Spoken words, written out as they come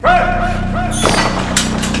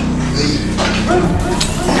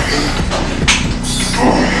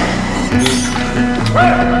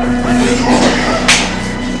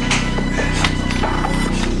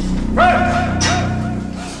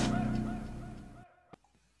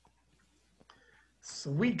So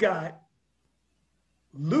we got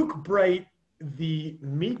Luke Bright, the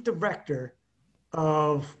meat director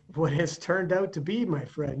of what has turned out to be, my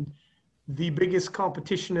friend, the biggest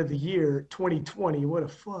competition of the year, 2020. What a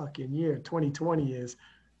fucking year 2020 is.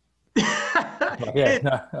 Yeah, it,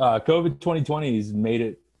 COVID 2020 has made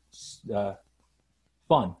it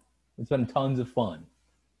fun. It's been tons of fun.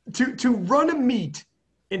 to run a meet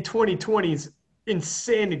in 2020 is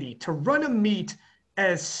insanity. To run a meet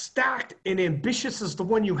as stacked and ambitious as the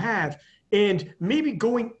one you have, and maybe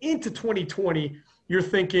going into 2020, you're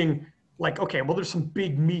thinking like, okay, well, there's some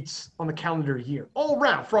big meets on the calendar here, all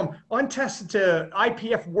around from untested to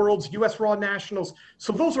IPF Worlds, US Raw Nationals.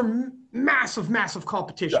 So those are massive, massive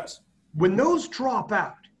competitions. Yes. When those drop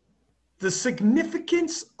out, the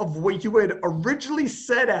significance of what you had originally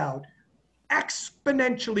set out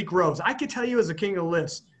exponentially grows. I can tell you as a king of the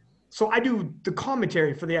list. So I do the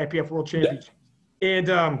commentary for the IPF World Yeah. Championship.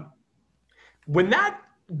 And when that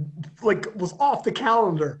like was off the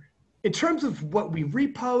calendar, in terms of what we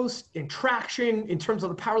repost and traction, in terms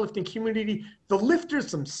of the powerlifting community, the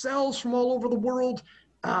lifters themselves from all over the world,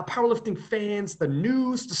 powerlifting fans, the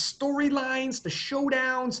news, the storylines, the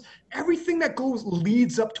showdowns, everything that goes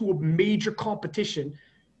leads up to a major competition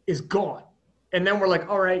is gone. And then we're like,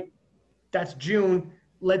 all right, that's June.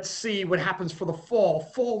 Let's see what happens for the fall.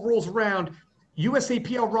 Fall rolls around.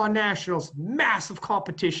 USAPL Raw Nationals, massive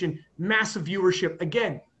competition, massive viewership.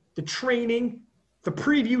 Again, the training, the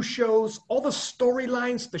preview shows, all the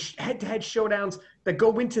storylines, the head-to-head showdowns that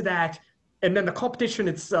go into that, and then the competition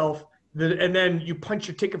itself, and then you punch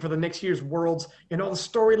your ticket for the next year's Worlds, and all the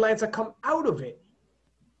storylines that come out of it,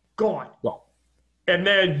 gone. Well, And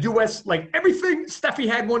then US, like everything, Steffi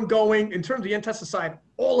had one going in terms of the untested side,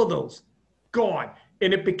 all of those gone.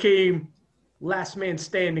 And it became last man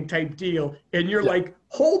standing type deal. And you're yeah. like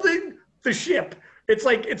holding the ship. It's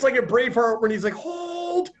like a Braveheart when he's like,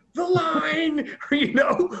 hold the line,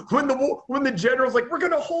 when the general's like, we're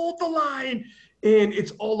gonna hold the line. And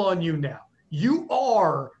it's all on you now. You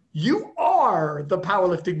are the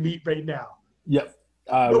powerlifting meat right now. Yep.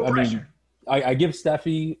 No I mean, pressure. I give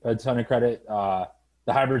Steffi a ton of credit.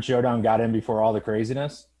 The hybrid showdown got in before all the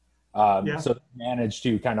craziness. Yeah. So they managed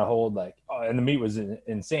to kind of hold and the meet was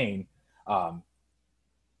insane. But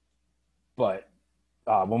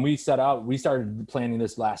when we set out, we started planning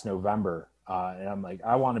this last November. And I'm like,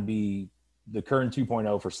 I want to be the current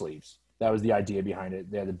 2.0 for sleeves. That was the idea behind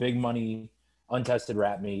it. They had the big money, untested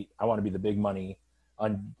rat meet. I want to be the big money,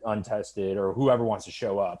 untested, or whoever wants to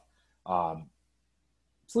show up.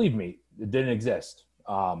 Sleeve meet. It didn't exist.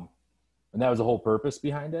 And that was the whole purpose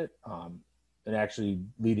behind it. And actually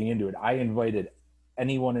leading into it, I invited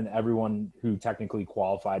anyone and everyone who technically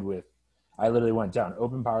qualified with, I literally went down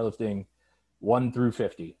open powerlifting 1 through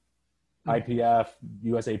 50, IPF,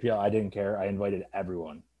 USAPL. I didn't care. I invited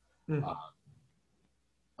everyone.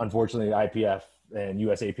 Unfortunately, IPF and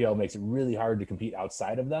USAPL makes it really hard to compete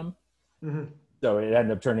outside of them. So it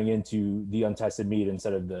ended up turning into the untested meet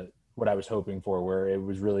instead of what I was hoping for, where it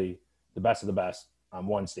was really the best of the best on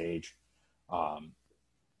one stage.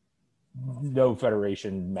 No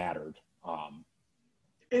federation mattered. And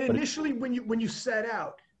initially, when you set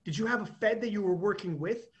out, did you have a fed that you were working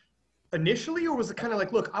with initially, or was it kind of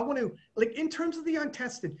like, look, I want to, like, in terms of the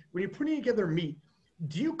untested, when you're putting together a meet,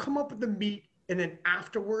 do you come up with the meet and then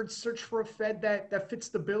afterwards search for a fed that fits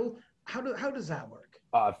the bill? How does that work?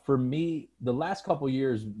 For me, the last couple of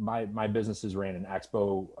years, my businesses ran an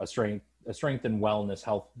expo, a strength and wellness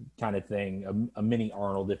health kind of thing, a mini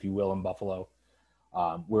Arnold, if you will, in Buffalo,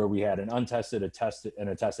 where we had an untested, a tested, and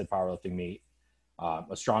a tested powerlifting meet, a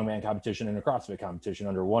strongman competition and a CrossFit competition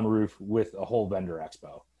under one roof with a whole vendor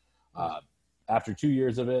expo. After 2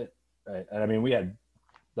 years of it, and I mean, we had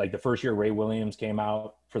like the first year Ray Williams came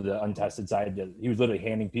out for the untested side. He was literally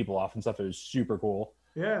handing people off and stuff. It was super cool.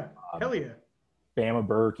 Yeah, hell yeah. Bama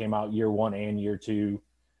Burr came out year 1 and year 2.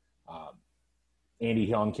 Andy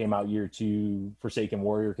Young came out year 2. Forsaken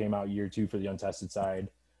Warrior came out year 2 for the untested side.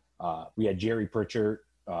 We had Jerry Pritchard,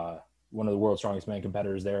 one of the world's strongest man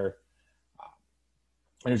competitors there.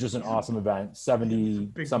 And it was just an awesome event.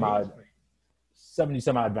 70 some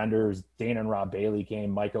odd vendors. Dana and Rob Bailey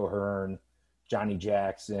came, Mike O'Hearn, Johnny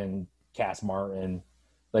Jackson, Cass Martin.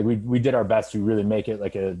 Like we did our best to really make it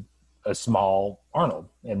like a small Arnold,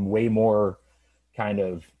 and way more kind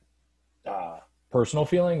of personal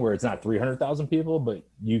feeling, where it's not 300,000 people, but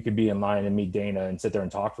you could be in line and meet Dana and sit there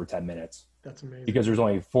and talk for 10 minutes. That's amazing. Because there's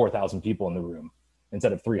only 4,000 people in the room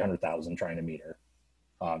instead of 300,000 trying to meet her,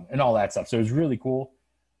 and all that stuff. So it was really cool.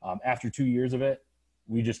 After 2 years of it,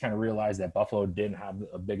 we just kind of realized that Buffalo didn't have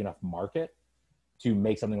a big enough market to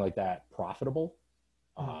make something like that profitable.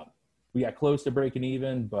 we got close to breaking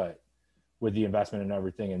even, but with the investment and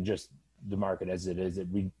everything and just the market as it is,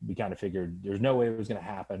 we kind of figured there's no way it was going to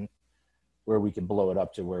happen where we could blow it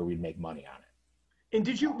up to where we'd make money on it. And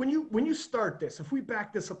did you, when you start this, if we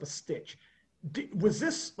back this up a stitch, was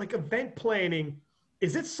this like event planning?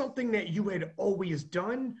 Is it something that you had always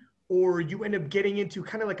done, or you end up getting into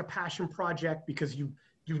kind of like a passion project because you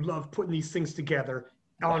love putting these things together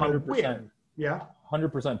on a whim? Yeah.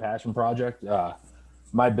 100% passion project.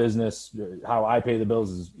 My business, how I pay the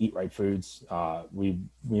bills is Eat Right Foods. We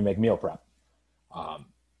make meal prep.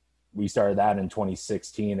 We started that in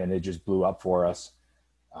 2016 and it just blew up for us.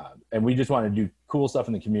 And we just wanted to do cool stuff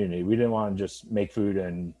in the community. We didn't want to just make food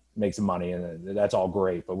and make some money, and that's all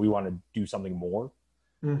great, but we want to do something more.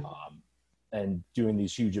 And doing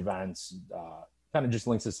these huge events kind of just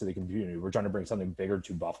links us to the community. We're trying to bring something bigger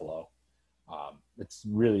to Buffalo. It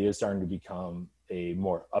really is starting to become a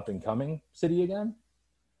more up and coming city again.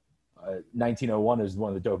 1901 is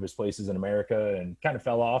one of the dopest places in America and kind of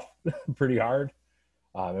fell off pretty hard.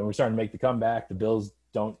 And we're starting to make the comeback. The Bills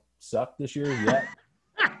don't suck this year yet.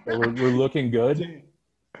 But we're looking good.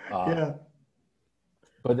 Yeah.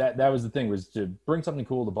 But that was the thing, was to bring something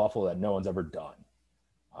cool to Buffalo that no one's ever done.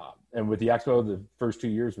 And with the Expo, the first 2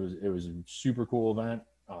 years it was a super cool event.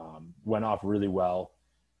 Went off really well.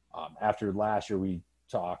 After last year, we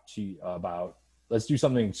talked about, let's do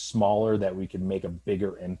something smaller that we can make a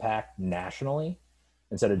bigger impact nationally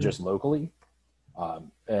instead of just locally.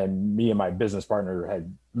 And me and my business partner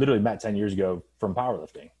had literally met 10 years ago from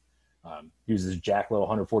powerlifting. He was this jack little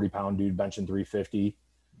 140-pound dude benching 350.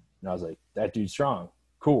 And I was like, that dude's strong.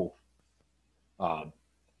 Cool.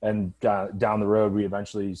 And down the road, we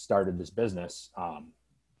eventually started this business.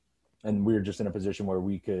 And we were just in a position where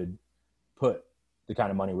we could put the kind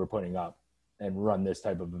of money we're putting up and run this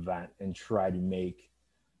type of event and try to make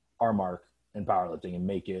our mark in powerlifting and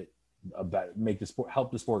make it make the sport,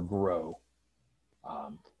 help the sport grow.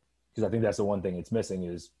 Because I think that's the one thing it's missing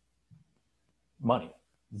is money.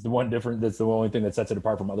 It's that's the only thing that sets it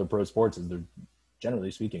apart from other pro sports is they're,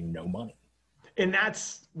 generally speaking, no money. And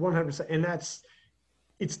that's 100%. And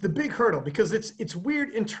it's the big hurdle, because it's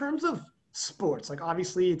weird in terms of sports. Like,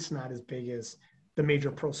 obviously it's not as big as the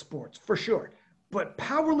major pro sports for sure, but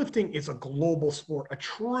powerlifting is a global sport, a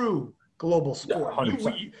true global sport.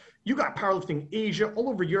 Yeah, you got powerlifting Asia, all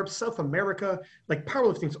over Europe, South America, like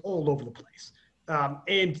powerlifting's all over the place.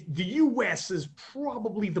 And the US is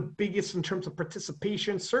probably the biggest in terms of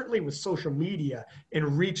participation, certainly with social media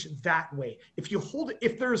and reach that way. If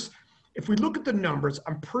we look at the numbers,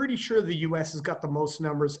 I'm pretty sure the US has got the most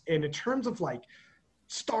numbers. And in terms of like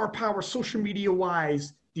star power, social media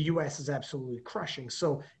wise, the US is absolutely crushing.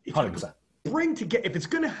 So if 100%. if it's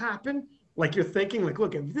going to happen, like you're thinking, like,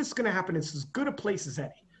 look, if this is going to happen, it's as good a place as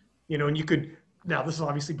any, and you could. Now, this is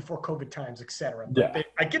obviously before COVID times, et cetera. Yeah.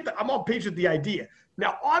 I get that. I'm on page with the idea.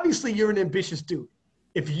 Now, obviously, you're an ambitious dude.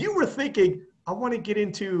 If you were thinking, I want to get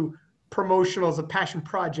into promotional as a passion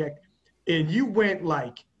project, and you went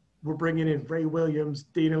like, we're bringing in Ray Williams,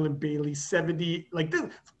 Dana Lynn Bailey, 70, like this,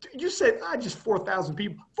 you said, just 4,000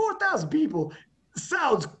 people. 4,000 people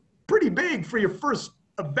sounds pretty big for your first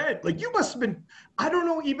event. Like, you must have been, I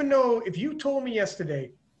don't even know if you told me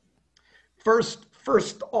yesterday, first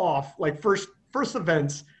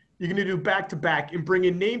events, you're going to do back-to-back and bring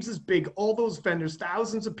in names as big, all those vendors,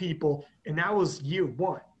 thousands of people, and that was year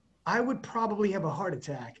one. I would probably have a heart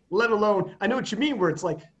attack, let alone, I know what you mean, where it's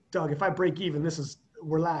like, Doug, if I break even,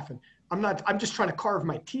 we're laughing. I'm just trying to carve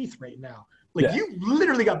my teeth right now. Like, yeah. You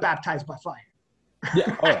literally got baptized by fire.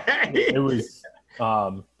 Yeah. Oh, it was,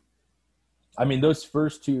 those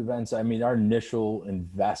first two events, our initial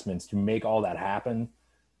investments to make all that happen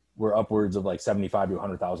were upwards of like $75,000 to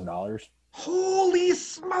 $100,000. Holy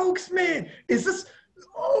smokes, man.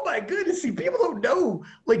 Oh my goodness. See, people don't know.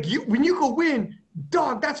 Like, when you go in,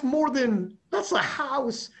 dog, that's a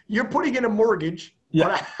house. You're putting in a mortgage. Yeah.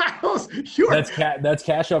 On a house. That's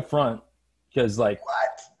cash up front. Because like,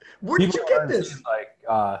 what? Where did you get this?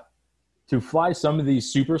 Like, to fly some of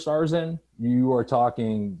these superstars in, you are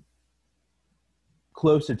talking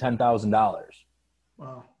close to $10,000.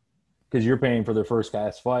 Wow. Because you're paying for their first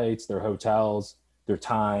class flights, their hotels, their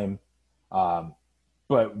time.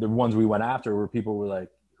 But the ones we went after were people were like,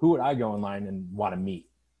 who would I go in line and want to meet?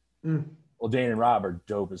 Well, Dane and Rob are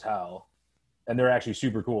dope as hell. And they're actually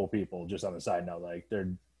super cool people, just on the side note. Like,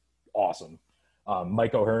 they're awesome.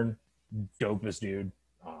 Mike O'Hearn, dopest dude.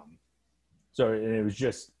 So it was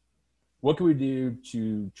just, what can we do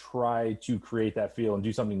to try to create that feel and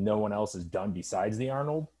do something no one else has done besides the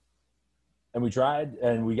Arnold? And we tried,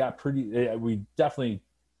 and we got we definitely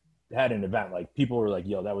had an event. Like, people were like,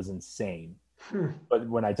 yo, that was insane. But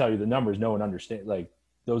when I tell you the numbers, no one understands. Like,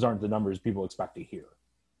 those aren't the numbers people expect to hear.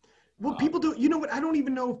 Well, people do. You know what? I don't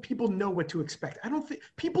even know if people know what to expect. I don't think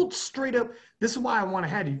people straight up. This is why I want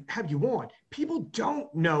to have you on. People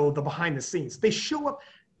don't know the behind the scenes. They show up.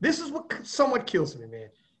 This is what somewhat kills me, man.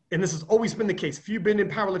 And this has always been the case. If you've been in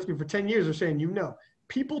powerlifting for 10 years or saying,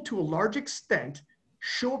 people to a large extent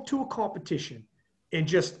show up to a competition and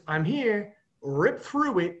just, I'm here, rip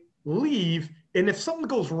through it, leave. And if something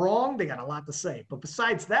goes wrong, they got a lot to say. But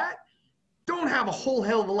besides that, don't have a whole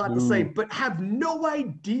hell of a lot to say, but have no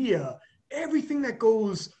idea everything that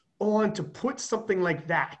goes on to put something like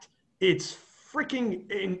that. It's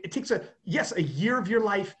freaking, and it takes a year of your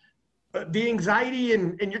life, the anxiety,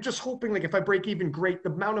 and you're just hoping, like, if I break even, great. The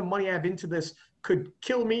amount of money I have into this could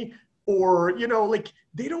kill me, or, like,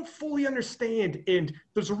 they don't fully understand. And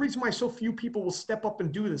there's a reason why so few people will step up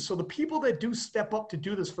and do this. So the people that do step up to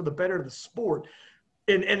do this for the better of the sport,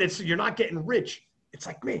 and it's, you're not getting rich. It's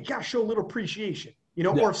like, man, you gotta show a little appreciation, Yeah.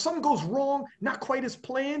 Or if something goes wrong, not quite as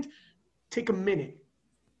planned, take a minute,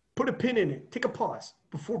 put a pin in it, take a pause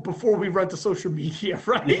before we run to social media,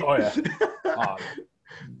 right? Oh yeah.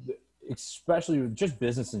 Especially with just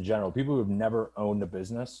business in general, people who have never owned a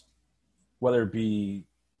business, whether it be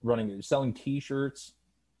selling T-shirts,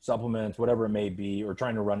 supplements, whatever it may be, or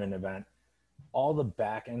trying to run an event, all the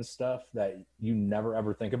back end stuff that you never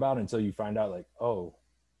ever think about until you find out, like, oh,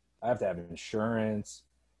 I have to have insurance.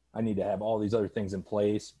 I need to have all these other things in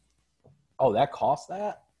place. Oh, that costs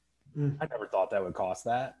that? I never thought that would cost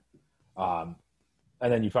that. And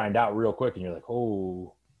then you find out real quick and you're like,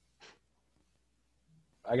 oh,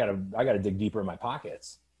 I gotta dig deeper in my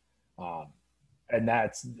pockets. And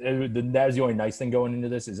that is the only nice thing going into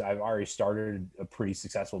this, is I've already started a pretty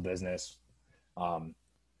successful business.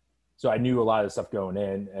 So I knew a lot of the stuff going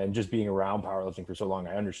in, and just being around powerlifting for so long,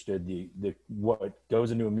 I understood the what goes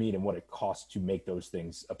into a meet and what it costs to make those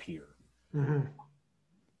things appear. Mm-hmm.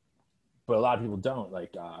 But a lot of people don't.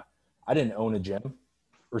 Like, I didn't own a gym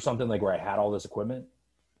or something, like, where I had all this equipment.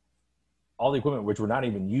 All the equipment, which we're not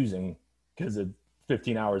even using because it's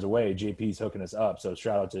 15 hours away, JP's hooking us up. So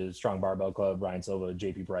shout out to Strong Barbell Club, Ryan Silva,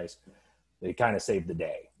 JP Price. They kind of saved the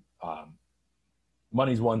day.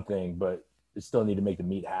 Money's one thing, but still need to make the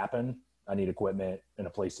meet happen. I need equipment and a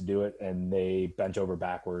place to do it. And they bent over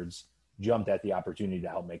backwards, jumped at the opportunity to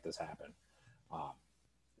help make this happen.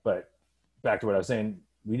 But back to what I was saying,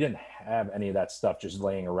 we didn't have any of that stuff just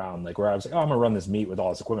laying around, like, where I was like, oh, I'm gonna run this meet with all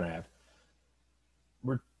this equipment I have.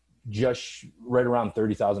 We're just right around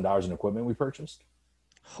 $30,000 in equipment we purchased.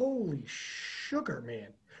 Holy sugar, man.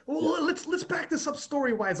 Well, let's back this up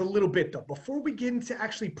story-wise a little bit, though, before we get into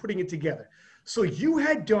actually putting it together. So you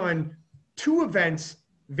had done 2 events,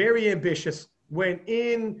 very ambitious, went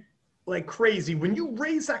in like crazy. When you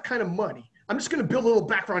raise that kind of money, I'm just going to build a little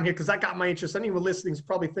background here because I got my interest. Anyone listening is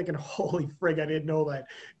probably thinking, holy frig, I didn't know that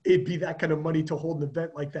it'd be that kind of money to hold an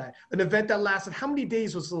event like that. An event that lasted, how many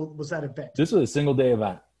days was that event? This was a single day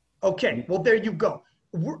event. Okay, well, there you go.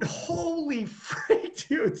 Holy frig,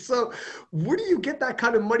 dude. So where do you get that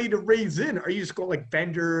kind of money to raise in? Are you just going like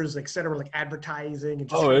vendors, et cetera, like advertising? And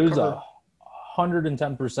just it was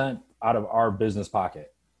 110% out of our business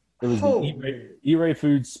pocket. It was the E-Ray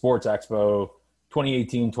Foods Sports Expo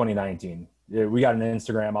 2018, 2019. We got an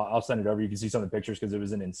Instagram. I'll send it over. You can see some of the pictures because it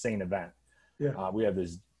was an insane event. Yeah. We have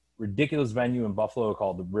this ridiculous venue in Buffalo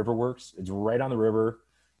called the Riverworks. It's right on the river.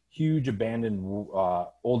 Huge abandoned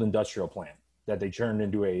old industrial plant that they turned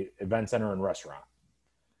into a event center and restaurant.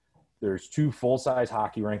 There's 2 full-size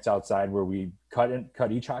hockey rinks outside where we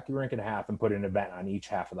cut each hockey rink in half and put an event on each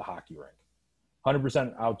half of the hockey rink.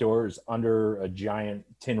 100% outdoors under a giant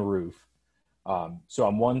tin roof. So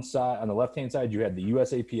on one side, on the left-hand side, you had the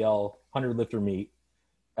USAPL 100 lifter meet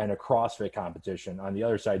and a CrossFit competition. On the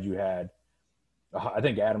other side, you had, I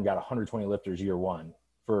think Adam got 120 lifters year one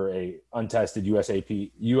for a untested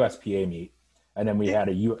USPA meet. And then we had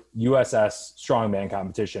a USS strongman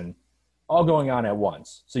competition all going on at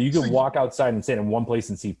once. So you could walk outside and stand in one place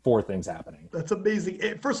and see 4 things happening. That's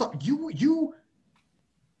amazing. First off,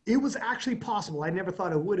 it was actually possible. I never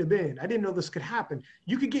thought it would have been. I didn't know this could happen.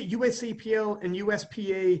 You could get USAPL and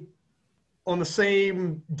USPA on the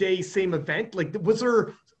same day, same event. Like, was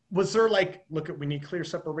there like, we need clear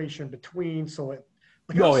separation between, so it,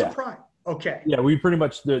 like, I was surprised. Okay. Yeah, we pretty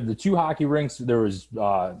much, the 2 hockey rinks, there was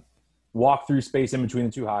walk-through space in between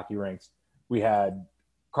the 2 hockey rinks. We had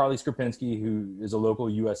Carly Skripinski, who is a local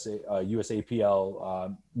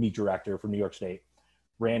USAPL meet director for New York State,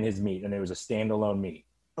 ran his meet, and it was a standalone meet.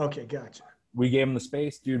 Okay, gotcha. We gave him the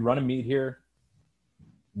space. Dude, run a meet here.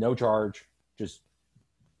 No charge. Just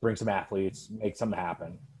bring some athletes, make something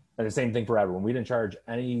happen. And the same thing for everyone. We didn't charge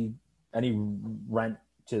any any rent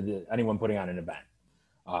to anyone putting on an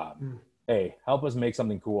event. Hey, help us make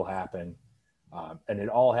something cool happen. And it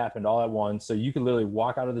all happened all at once. So you could literally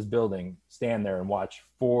walk out of this building, stand there and watch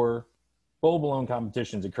 4 full blown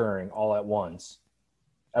competitions occurring all at once.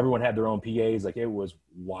 Everyone had their own PAs. Like, it was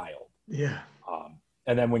wild. Yeah.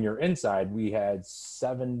 And then when you're inside, we had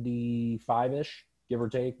 75-ish, give or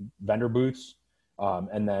take, vendor booths.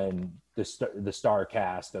 And then the star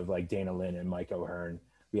cast of like Dana Lynn and Mike O'Hearn.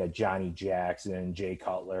 We had Johnny Jackson, Jay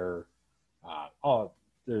Cutler.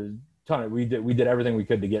 There's a ton of, we did everything we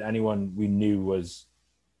could to get anyone we knew was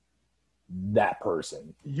that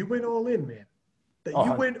person. You went all in, man.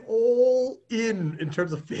 You went all in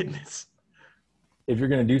terms of fitness. If you're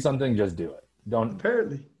going to do something, just do it. Don't.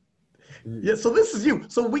 Apparently. Yeah, so this is you.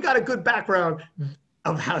 So we got a good background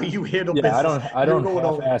of how you handle business. I don't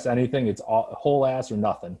half-ass anything. It's all whole ass or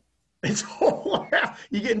nothing. It's whole ass.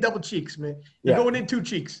 You're getting double cheeks, man. You're going in 2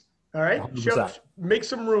 cheeks. All right? Make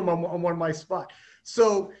some room on one of my spot.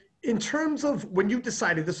 So in terms of when you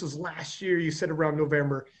decided, this was last year, you said around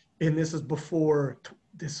November, and this is before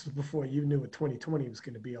you knew what 2020 was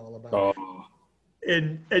going to be all about. Oh.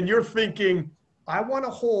 And you're thinking, I want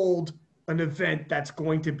to hold an event that's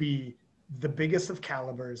going to be the biggest of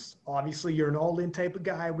calibers. Obviously, you're an all-in type of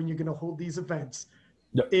guy when you're going to hold these events.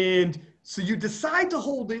 Yep. And so you decide to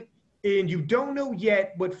hold it, and you don't know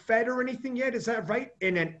yet what fed or anything yet. Is that right?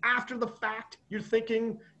 And then after the fact, you're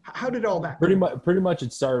thinking, how did all that go? Pretty much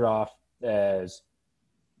it started off as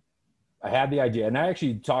I had the idea, and I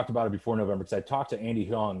actually talked about it before November because I talked to Andy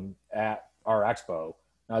Hyung at our expo.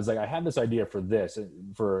 And I was like, I had this idea for this,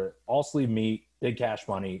 for all sleeve meet, big cash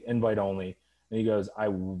money, invite only. And he goes,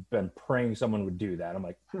 I've been praying someone would do that. I'm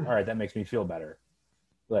like, all right, that makes me feel better.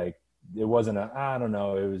 Like, it wasn't I don't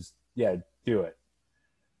know. It was, yeah, do it.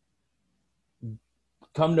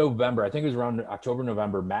 Come November, I think it was around October,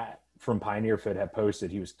 November, Matt from Pioneer Fit had posted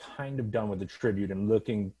he was kind of done with the tribute and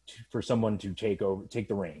looking for someone to take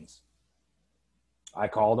the reins. I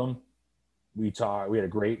called him. We talked. We had a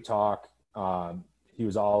great talk. He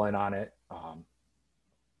was all in on it.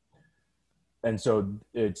 And so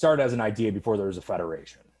it started as an idea before there was a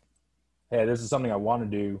federation. Hey, this is something I want to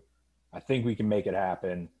do. I think we can make it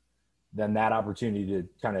happen. Then that opportunity to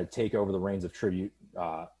kind of take over the reins of tribute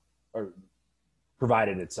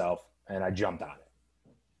provided itself, and I jumped on it.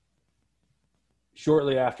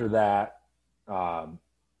 Shortly after that,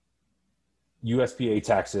 USPA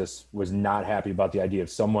Texas was not happy about the idea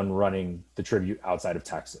of someone running the tribute outside of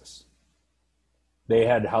Texas. They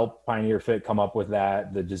had helped Pioneer Fit come up with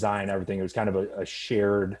that, the design, everything. It was kind of a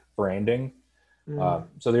shared branding.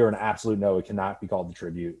 So they were an absolute no, it cannot be called the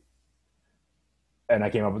tribute. And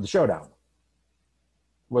I came up with the Showdown.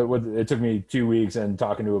 It took me 2 weeks and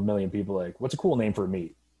talking to a million people, like, what's a cool name for a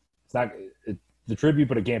meet? It's not the tribute,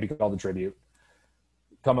 but it can't be called the tribute.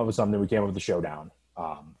 Come up with something. We came up with the Showdown.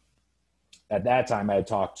 At that time, I had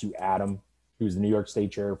talked to Adam, who's the New York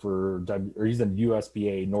State chair he's the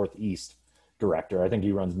USPA Northeast director. I think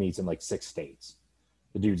he runs meets in like 6 states.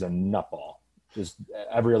 The dude's a nutball. Just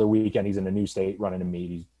every other weekend, he's in a new state running a meet.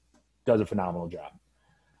 He does a phenomenal job.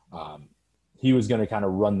 He was going to kind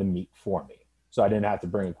of run the meet for me. So I didn't have to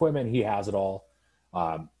bring equipment. He has it all.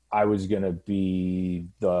 I was going to be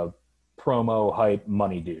the promo hype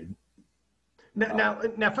money dude. Now,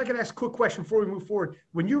 if I could ask a quick question before we move forward.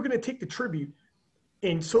 When you were going to take the tribute,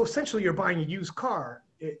 and so essentially you're buying a used car,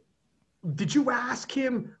 did you ask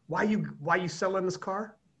him why you selling this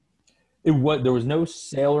car? There was no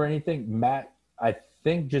sale or anything. Matt, I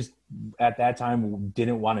think just at that time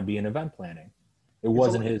didn't want to be in event planning. It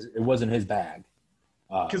wasn't his bag.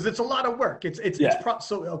 Because it's a lot of work.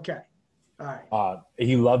 So okay. All right.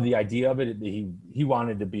 He loved the idea of it. He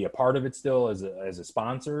wanted to be a part of it still as a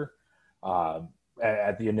sponsor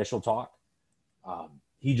at the initial talk.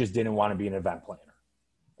 He just didn't want to be an event planner.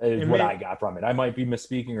 Is what I got from it. I might be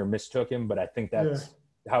misspeaking or mistook him, but I think that's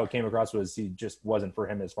how it came across. Was he just wasn't for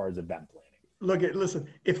him as far as event planning. Listen,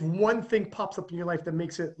 if one thing pops up in your life that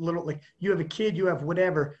makes it little, like you have a kid, you have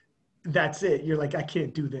whatever, that's it. You're like, I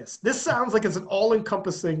can't do this. This sounds like it's an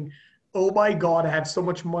all-encompassing, oh my God, I have so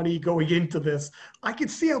much money going into this. I can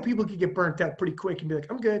see how people can get burnt out pretty quick and be like,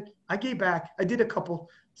 I'm good. I gave back. I did a couple.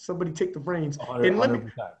 Somebody take the reins.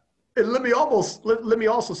 100%. And let me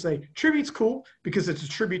also say, tribute's cool because it's a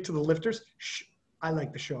tribute to the lifters. I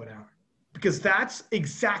like the Showdown because that's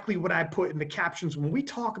exactly what I put in the captions when we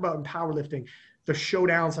talk about in powerlifting, the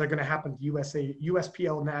showdowns that are going to happen at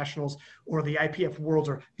USPL Nationals or the IPF Worlds.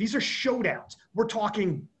 These are showdowns. We're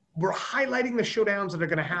highlighting the showdowns that are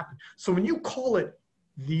going to happen. So when you call it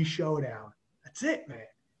the Showdown, that's it, man.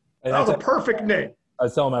 That was a perfect name. I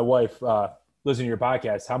was telling my wife, listen to your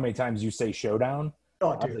podcast, how many times you say showdown. Oh,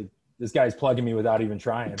 I was dude. like, this guy's plugging me without even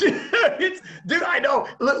trying. Dude, I know.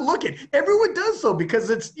 Look it. Everyone does so because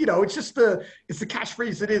it's it's just it's the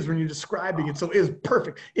catchphrase it is when you're describing it. So it is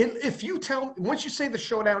perfect. If you once you say the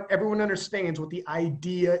showdown, everyone understands what the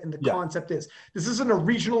idea and the Yeah. concept is. This isn't a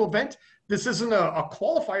regional event. This isn't a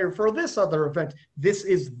qualifier for this other event. This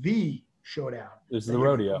is the showdown. This is the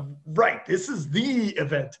rodeo. Right. This is the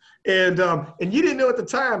event. And you didn't know at the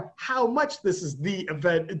time how much this is the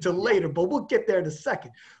event until later, but we'll get there in a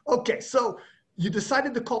second. Okay, so you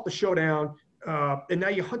decided to call it the showdown, and now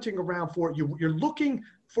you're hunting around for it. You're looking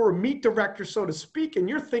for a meet director, so to speak, and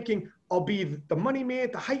you're thinking, I'll be the money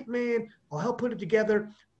man, the hype man, I'll help put it together,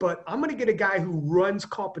 but I'm going to get a guy who runs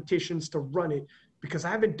competitions to run it because I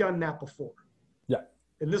haven't done that before. Yeah.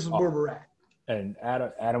 And this is where we're at. And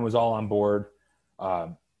Adam was all on board.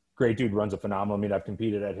 Great dude, runs a phenomenal meet. I've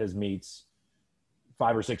competed at his meets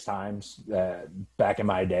 5 or 6 times back in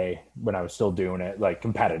my day when I was still doing it, like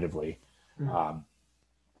competitively.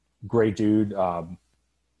 Great dude. And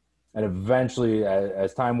eventually,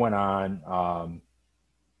 as time went on,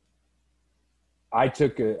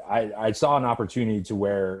 I saw an opportunity to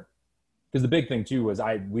where, because the big thing too was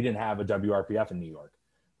we didn't have a WRPF in New York.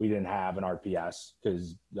 We didn't have an RPS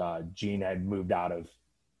because Gene had moved out of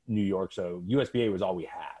New York. So USPA was all we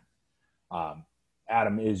had.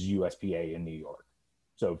 Adam is USPA in New York.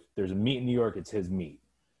 So if there's a meet in New York, it's his meet.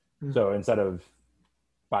 So instead of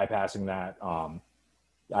bypassing that,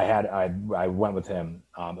 I went with him.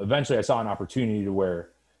 Eventually I saw an opportunity to where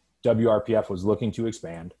WRPF was looking to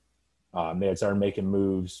expand. They had started making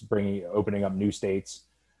moves, opening up new states.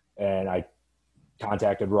 And I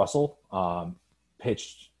contacted Russell,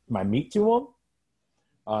 pitched my meet to him,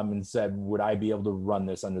 and said, would I be able to run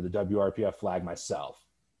this under the WRPF flag myself?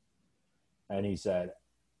 And he said,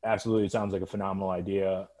 absolutely. It sounds like a phenomenal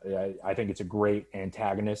idea. I think it's a great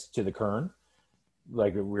antagonist to the Kern.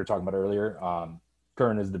 Like we were talking about earlier,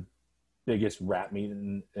 Kern is the biggest rat meet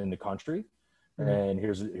in the country. Mm-hmm. And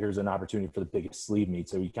here's an opportunity for the biggest sleeve meet.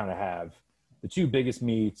 So we kind of have the 2 biggest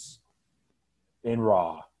meets in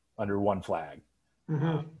Raw under one flag.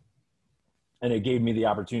 Mm-hmm. And it gave me the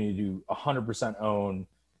opportunity to 100% own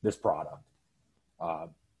this product.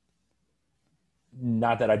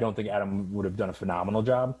 Not that I don't think Adam would have done a phenomenal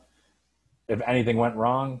job. If anything went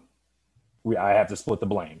wrong, I have to split the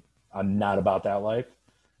blame. I'm not about that life.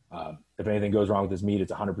 If anything goes wrong with this meet,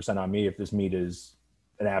 it's 100% on me. If this meet is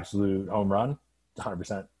an absolute home run, it's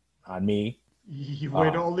 100% on me. You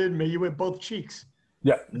went all in, man. You went both cheeks.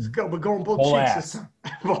 Yeah. Let's go. We're going both Whole cheeks ass. this time.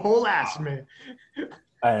 The whole ass, man.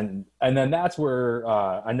 And then that's where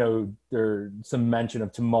I know there's some mention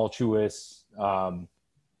of tumultuous,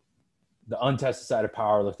 the untested side of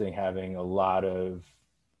powerlifting having a lot of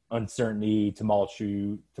uncertainty,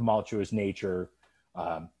 tumultuous nature.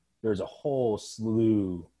 There's a whole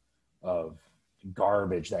slew of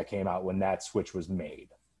garbage that came out when that switch was made.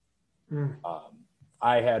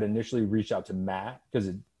 I had initially reached out to Matt because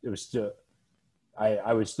it was still,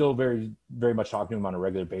 I was still very, very much talking to him on a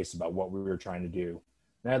regular basis about what we were trying to do.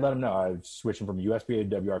 And I let him know I was switching from USPA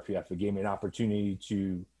to WRPF. It gave me an opportunity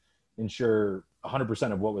to ensure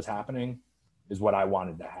 100% of what was happening is what I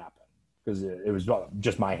wanted to happen because it was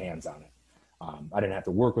just my hands on it. I didn't have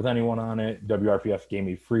to work with anyone on it. WRPF gave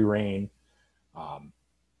me free reign.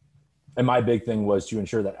 And my big thing was to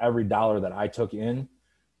ensure that every dollar that I took in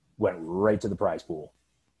went right to the prize pool.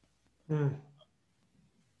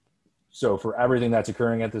 So for everything that's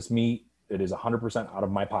occurring at this meet, it is 100% out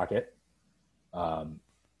of my pocket.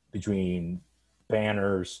 Between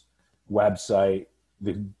banners, website,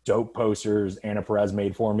 the dope posters Anna Perez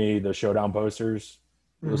made for me, the showdown posters,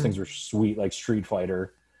 those things were sweet, like Street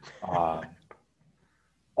Fighter.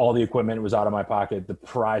 All the equipment was out of my pocket. The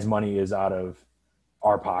prize money is out of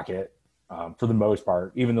our pocket for the most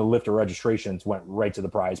part. Even the lifter registrations went right to the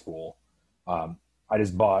prize pool. I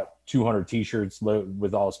just bought 200 t-shirts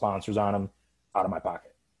with all the sponsors on them out of my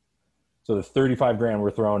pocket. So the 35 grand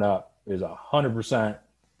we're throwing up is 100%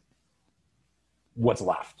 what's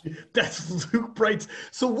left. That's Luke Bright's.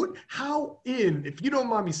 So if you don't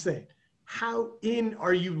mind me saying, how in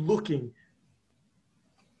are you looking?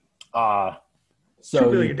 So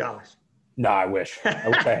 $2 million. No, I wish I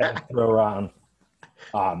had to throw around.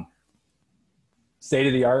 State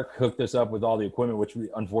of the art hooked us up with all the equipment, which we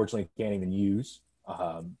unfortunately can't even use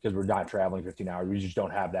because we're not traveling 15 hours. We just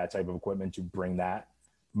don't have that type of equipment to bring that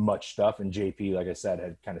much stuff. And JP, like I said,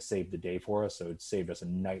 had kind of saved the day for us. So it saved us a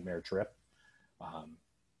nightmare trip.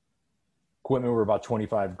 Equipment were about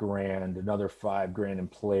 25 grand, another 5 grand in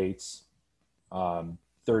plates,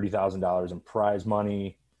 $30,000 in prize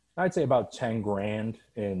money. I'd say about 10 grand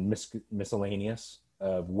in miscellaneous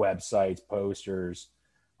of websites, posters,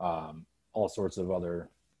 all sorts of other,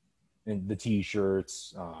 and the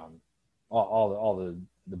t-shirts, all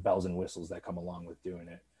the bells and whistles that come along with doing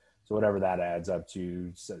it. So whatever that adds up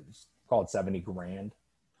to, call it 70 grand.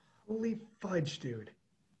 Holy fudge, dude.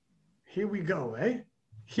 Here we go, eh?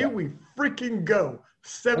 Here we freaking go.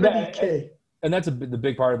 70K. And that's the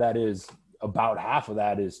big part of that is about half of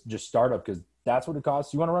that is just startup, because that's what it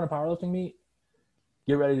costs. You want to run a powerlifting meet?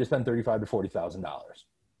 Get ready to spend $35,000 to $40,000.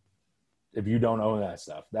 If you don't own that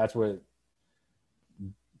stuff, that's what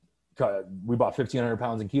we bought 1,500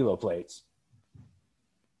 pounds in kilo plates.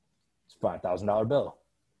 It's a $5,000 bill.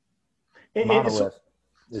 Monolith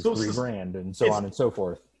is $3 grand, and so on and so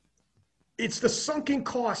forth. It's the sunken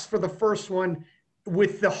cost for the first one,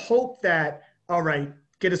 with the hope that, all right,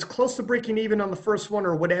 get as close to breaking even on the first one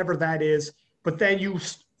or whatever that is, but then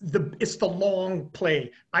it's the long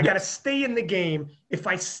play. I got to stay in the game. If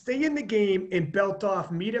I stay in the game and belt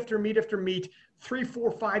off meet after meet after meet, 3,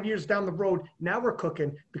 4, 5 years down the road, now we're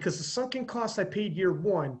cooking, because the sunken cost I paid year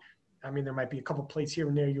one, I mean, there might be a couple plates here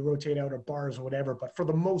and there you rotate out, or bars or whatever, but for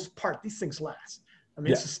the most part, these things last. I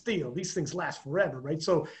mean, it's a steel. These things last forever, right?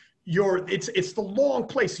 So it's the long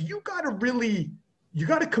play. So you got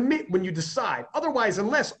to commit when you decide. Otherwise,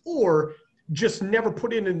 or just never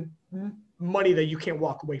put in money that you can't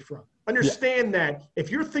walk away from. Understand that if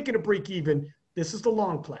you're thinking of break even, this is the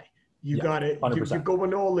long play. You got it. You're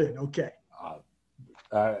going all in. Okay.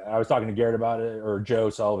 I was talking to Garrett about it, or Joe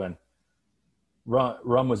Sullivan.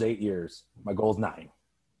 Rum was 8 years. My goal's 9.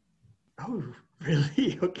 Oh,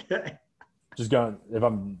 really? Okay. Just going, if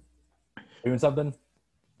I'm doing something,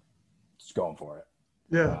 just going for it.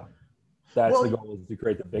 Yeah. That's the goal, is to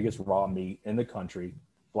create the biggest raw meat in the country,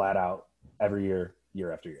 flat out, every year,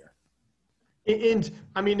 year after year. And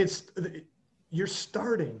I mean, you're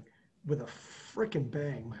starting with a freaking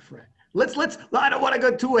bang, my friend. I don't want to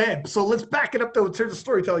go too ahead. So let's back it up though in terms of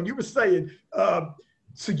storytelling. You were saying,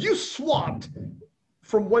 so you swapped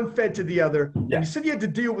from one Fed to the other. Yeah. And you said you had to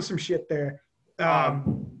deal with some shit there.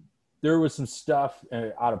 There was some stuff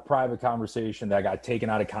out of private conversation that got taken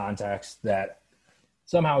out of context that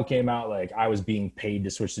somehow came out like I was being paid to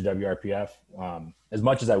switch to WRPF. As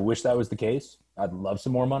much as I wish that was the case, I'd love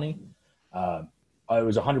some more money. It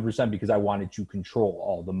was 100% because I wanted to control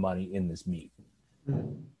all the money in this meet.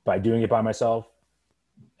 By doing it by myself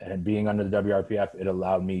and being under the WRPF, it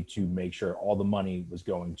allowed me to make sure all the money was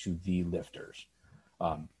going to the lifters.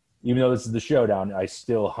 Even though this is the showdown, I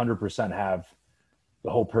still 100% have the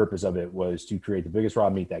whole purpose of it was to create the biggest raw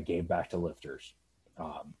meat that gave back to lifters.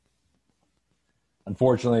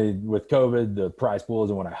 Unfortunately, with COVID, the prize pool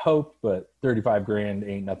isn't what I hoped, but 35 grand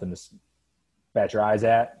ain't nothing to bat your eyes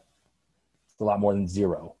at. It's a lot more than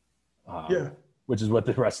zero, which is what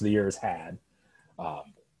the rest of the year has had.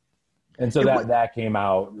 And so that came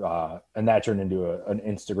out, and that turned into an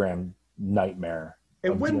Instagram nightmare.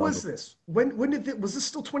 And when was this? When was this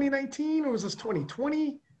still 2019 or was this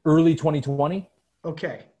 2020? Early 2020.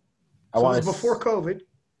 Okay. So it was before COVID.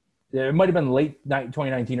 It might have been late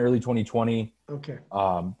 2019, early 2020. Okay.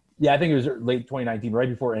 Yeah, I think it was late 2019, right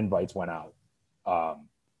before invites went out.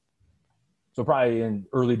 So probably in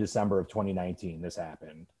early December of 2019, this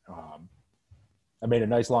happened. I made a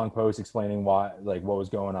nice long post explaining what was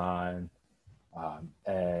going on.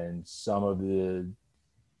 And some of the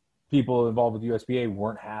people involved with USPA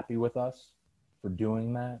weren't happy with us for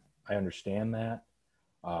doing that. I understand that.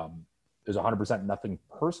 There's 100% nothing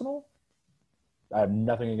personal. I have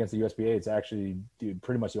nothing against the USPA. It's actually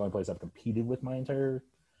pretty much the only place I've competed with my entire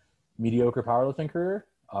mediocre powerlifting career.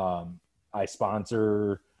 I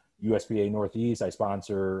sponsor USPA Northeast. I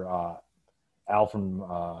sponsor Al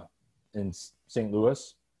from in St.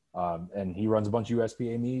 Louis, and he runs a bunch of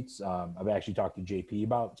USPA meets. I've actually talked to JP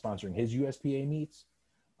about sponsoring his USPA meets.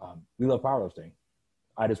 We love powerlifting.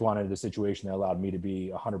 I just wanted a situation that allowed me to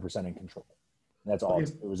be 100% in control. That's all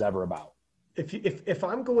it was ever about. If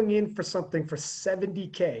I'm going in for something for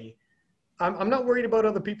 70K, I'm not worried about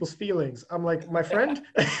other people's feelings. I'm like, my friend,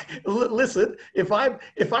 listen, if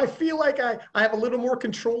I feel like I have a little more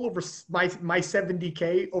control over my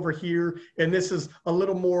 70K over here, and this is a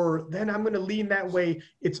little more, then I'm going to lean that way.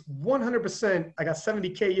 It's 100%. I got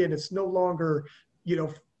 70K in. It's no longer,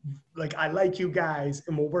 like I like you guys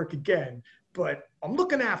and we'll work again, but I'm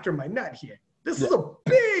looking after my nut here. This is a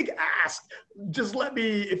big ask. Just let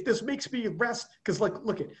me, if this makes me rest, because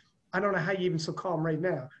look at, I don't know how you even so calm right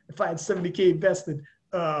now if I had 70K invested.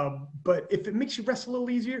 But if it makes you rest a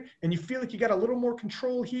little easier and you feel like you got a little more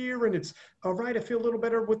control here and it's all right, I feel a little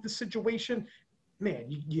better with the situation, man,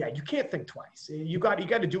 you can't think twice. You got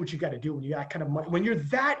to do what you got to do when you got kind of money. When you're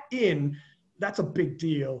that in, that's a big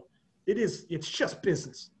deal. It's just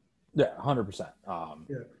business. Yeah, 100%.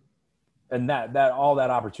 Yeah. And that all that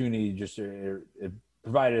opportunity just it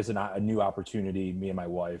provided us a new opportunity, me and my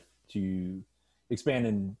wife, to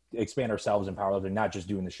expand ourselves in powerlifting, not just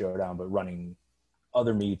doing the showdown, but running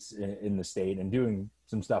other meets in the state and doing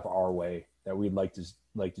some stuff our way that we'd like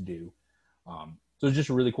to do. So it's just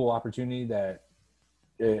a really cool opportunity that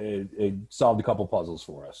it solved a couple puzzles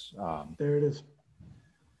for us. There it is.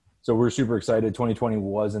 So we're super excited. 2020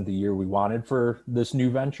 wasn't the year we wanted for this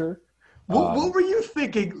new venture. What were you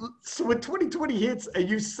thinking? So when 2020 hits and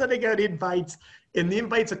you're sending out invites and the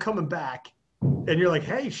invites are coming back and you're like,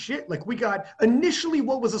 hey, shit, like we got initially,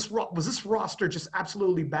 what was this? Was this roster just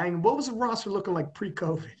absolutely banging? What was the roster looking like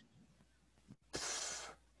pre-COVID?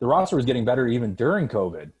 The roster was getting better even during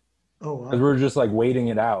COVID. Oh, wow. Because we were just like waiting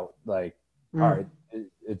it out. Like, all right,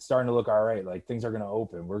 it's starting to look all right. Like things are going to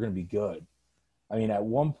open. We're going to be good. I mean, at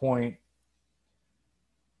one point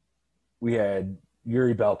we had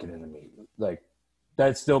Yuri Belkin in the meet. Like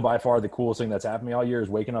that's still by far the coolest thing that's happened to me all year is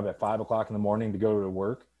waking up at 5:00 in the morning to go to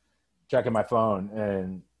work, checking my phone,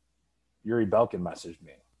 and Yuri Belkin messaged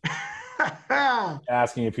me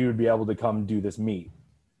asking if he would be able to come do this meet.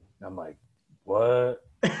 And I'm like, what?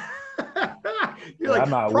 You're like, I'm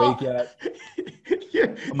not awake yet.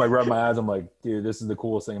 I'm like rubbing my eyes. I'm like, dude, this is the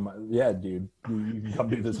coolest thing. Yeah, dude, you can come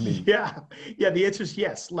do this meet. Yeah. The answer is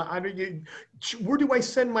yes. Where do I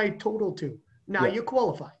send my total to? Now you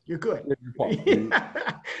qualify. You're good. You're qualified.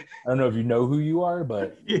 I don't know if you know who you are,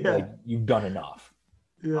 but like you've done enough.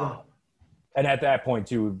 Yeah. And at that point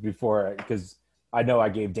too, before, because I know I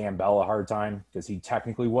gave Dan Bell a hard time because he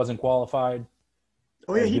technically wasn't qualified.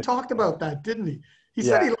 Oh yeah, he talked about that, didn't he? He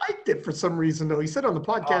said he liked it for some reason, though. He said on the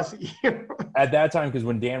podcast. At that time, because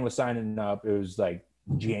when Dan was signing up, it was like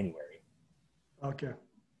January. Okay.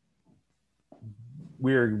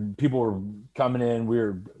 People were coming in.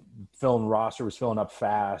 Roster was filling up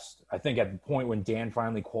fast. I think at the point when Dan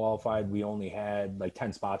finally qualified, we only had like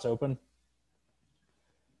 10 spots open.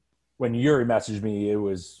 When Yuri messaged me, it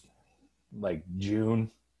was like June.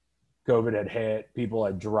 COVID had hit. People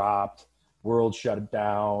had dropped. World shut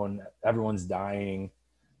down. Everyone's dying.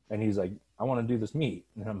 And he's like, I want to do this meet.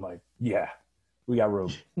 And I'm like, yeah, we got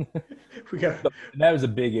room. That was a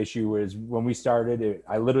big issue is when we started,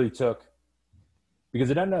 I literally took, because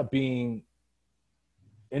it ended up being,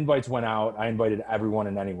 invites went out. I invited everyone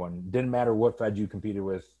and anyone. Didn't matter what Fed you competed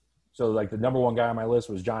with. So like the number one guy on my list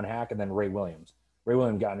was John Hack and then Ray Williams. Ray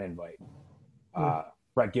Williams got an invite.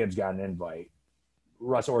 Brett Gibbs got an invite.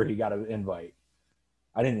 Russ Orty got an invite.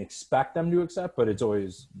 I didn't expect them to accept, but it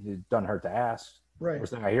doesn't hurt to ask. Right.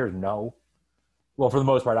 First thing I hear is no. Well, for the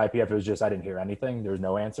most part, IPF, it was just I didn't hear anything. There was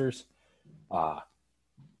no answers. But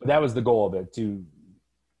that was the goal of it.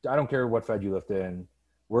 I don't care what Fed you lift in.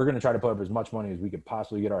 We're going to try to put up as much money as we could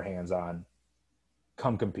possibly get our hands on.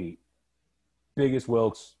 Come compete. Biggest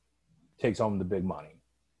Wilkes takes home the big money.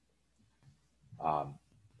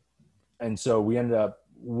 And so we ended up,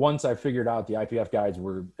 once I figured out the IPF guys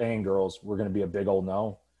and girls were going to be a big old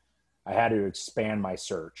no, I had to expand my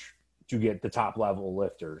search to get the top level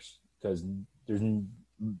lifters because in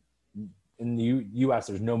the U.S.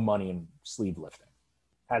 there's no money in sleeve lifting.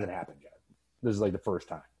 Hasn't happened yet. This is like the first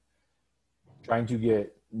time. Trying to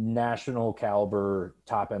get national caliber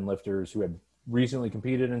top end lifters who had recently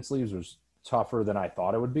competed in sleeves was tougher than I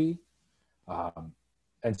thought it would be.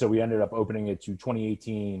 And so we ended up opening it to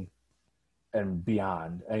 2018 and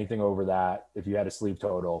beyond. Anything over that, if you had a sleeve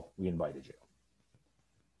total, we invited you.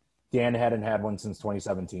 Dan hadn't had one since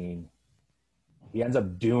 2017. He ends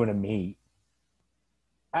up doing a meet.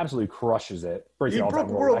 Absolutely crushes it. He broke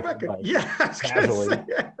the world record. Yeah, casually.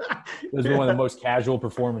 It was one of the most casual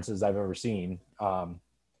performances I've ever seen. And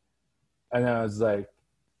then I was like,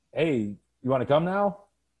 hey, you want to come now?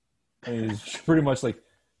 And he's pretty much like,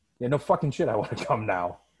 yeah, no fucking shit, I want to come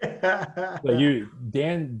now. Like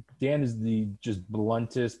Dan is the just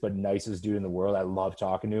bluntest but nicest dude in the world. I love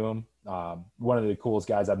talking to him. One of the coolest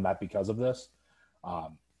guys I've met because of this.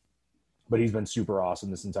 But he's been super awesome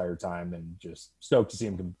this entire time and just stoked to see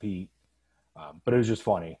him compete. But it was just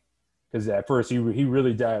funny because at first he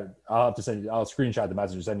really did. I'll screenshot the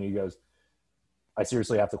message and send you. He goes, I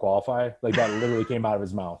seriously have to qualify. Like that literally came out of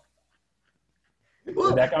his mouth.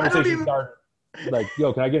 Well, that conversation started like,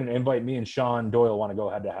 yo, can I get an invite? Me and Sean Doyle want to go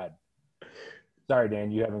head to head. Sorry, Dan,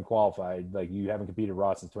 you haven't qualified. Like you haven't competed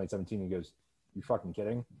Raw since 2017. He goes, you fucking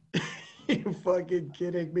kidding? You fucking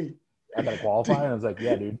kidding me? I gotta qualify. And I was like,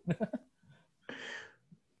 yeah, dude.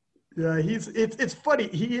 Yeah, it's funny.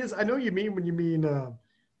 He is. I know you mean when you mean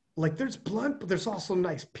like there's blunt, but there's also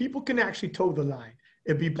nice. People can actually toe the line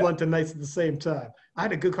and be blunt and nice at the same time. I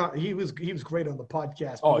had a good he was great on the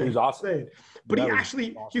podcast. Oh, he was awesome. But That he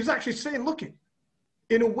was awesome. was actually saying, look,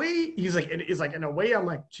 in a way, he's like, in a way, I'm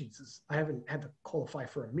like, Jesus, I haven't had to qualify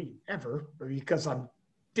for a meet ever because I'm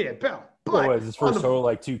Dan Bell. But what was his first total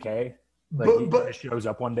like 2K? Like he just shows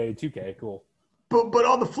up one day, 2K, cool. But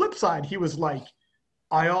on the flip side, he was like,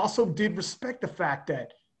 I also did respect the fact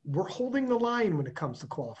that we're holding the line when it comes to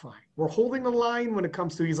qualifying. We're holding the line when it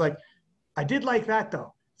comes to, he's like, I did like that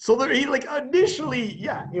though. So there, he like initially,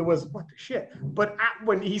 yeah, it was what the shit. But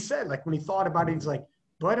when he said, like when he thought about it, he's like,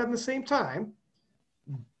 but at the same time,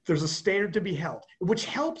 there's a standard to be held, which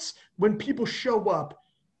helps when people show up.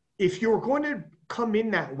 If you're going to come in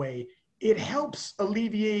that way, it helps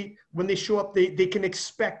alleviate when they show up, they can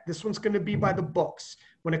expect this one's going to be by the books.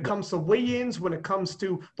 When it comes to weigh-ins, when it comes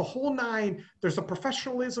to the whole nine, there's a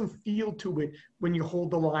professionalism feel to it when you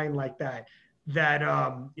hold the line like that. That,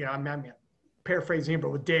 you know, I'm paraphrasing here,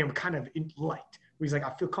 but with Dan, kind of liked. He's like,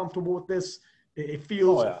 I feel comfortable with this. It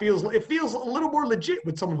feels a little more legit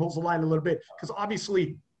when someone holds the line a little bit, because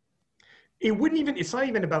obviously it's not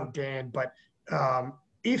even about Dan, but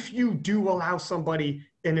if you do allow somebody,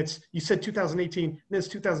 and you said 2018, and it's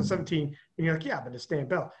 2017, and you're like, yeah, but it's Dan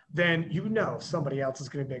Bell, then you know somebody else is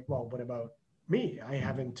going to be like, well, what about me? I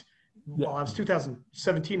haven't, well, I was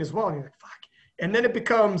 2017 as well, and you're like, fuck. And then it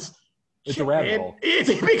becomes, it's a rabbit hole. It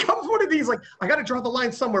becomes one of these, like, I got to draw the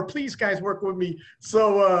line somewhere. Please, guys, work with me.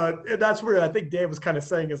 So that's where I think Dan was kind of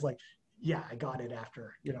saying is like, yeah, I got it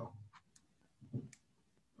after, you know.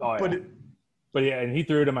 Oh, yeah. But yeah, and he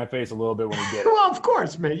threw it in my face a little bit when he did it. Well, of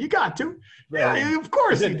course, man. You got to. Yeah, of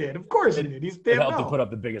course he did. Of course he did. He's Dan Bell. It helped to put up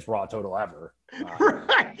the biggest raw total ever.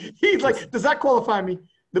 Right. He's like, does that qualify me?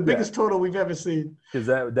 The biggest total we've ever seen. Because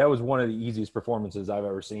that was one of the easiest performances I've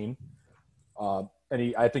ever seen.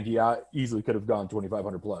 And I think he easily could have gone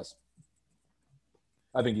 2,500 plus.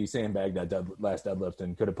 I think he sandbagged that last deadlift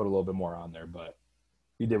and could have put a little bit more on there, but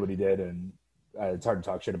he did what he did, and it's hard to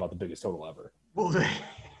talk shit about the biggest total ever. Well,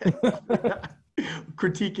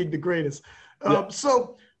 critiquing the greatest.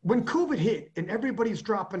 So when COVID hit and everybody's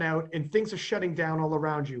dropping out and things are shutting down all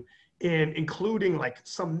around you, and including like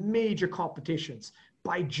some major competitions,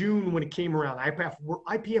 by June when it came around,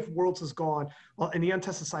 IPF Worlds is gone. Well, and the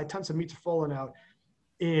untested side, tons of meets are falling out,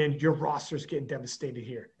 and your roster's getting devastated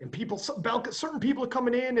here. And certain people are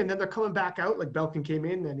coming in, and then they're coming back out. Like Belkin came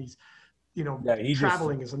in, and he's, you know,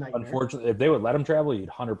 traveling is a nightmare. Unfortunately, if they would let him travel, he'd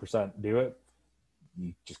 100% do it.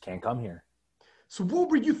 You just can't come here. So what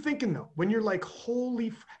were you thinking though, when you're like,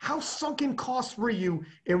 how sunken costs were you?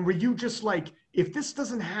 And were you just like, if this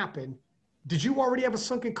doesn't happen, did you already have a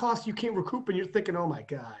sunken cost you can't recoup, and you're thinking, oh my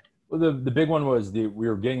God? Well, the big one was we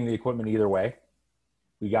were getting the equipment either way.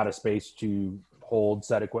 We got a space to hold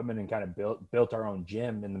said equipment and kind of built our own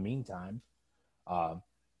gym in the meantime.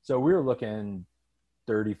 So we were looking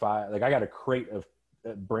 35, like I got a crate of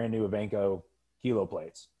brand new Evenko kilo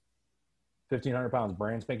plates, 1,500 pounds,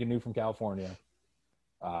 brand spanking new from California.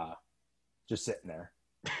 Just sitting there.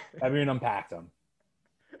 Haven't even unpacked them.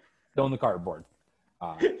 Still in the cardboard.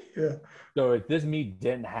 Yeah. So if this meet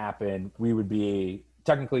didn't happen, we would be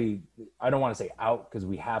technically, I don't want to say out, because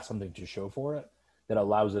we have something to show for it that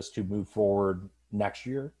allows us to move forward next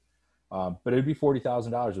year. But it would be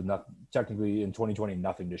 $40,000 with technically in 2020,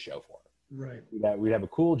 nothing to show for it. Right. We'd have a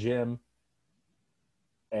cool gym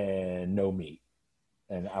and no meet,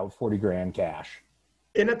 and out 40 grand cash.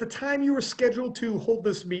 And at the time you were scheduled to hold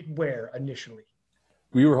this meet where initially?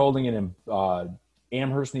 We were holding it in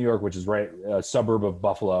Amherst, New York, which is right a suburb of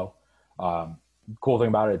Buffalo. Cool thing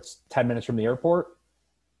about it, it's 10 minutes from the airport.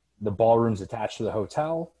 The ballroom's attached to the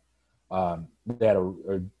hotel. They had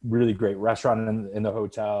a really great restaurant in the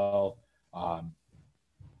hotel.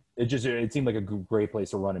 It seemed like a great place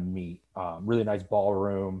to run and meet. Really nice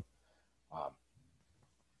ballroom.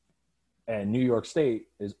 And New York State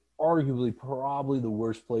is arguably probably the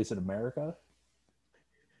worst place in America.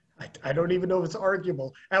 I don't even know if it's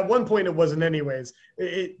arguable. At one point it wasn't anyways.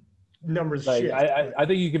 Numbers like, shift. I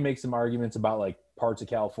think you can make some arguments about like parts of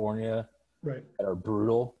California right. that are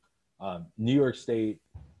brutal. New York State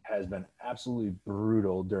has been absolutely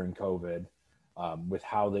brutal during COVID with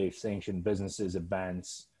how they sanction businesses,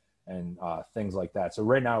 events, and things like that. So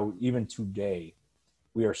right now, even today,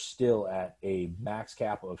 we are still at a max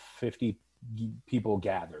cap of 50 people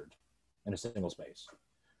gathered in a single space.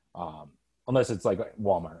 Unless it's like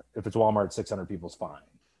Walmart. If it's Walmart, 600 people's fine.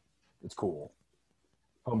 It's cool.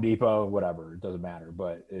 Home Depot, whatever, it doesn't matter.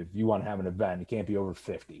 But if you want to have an event, it can't be over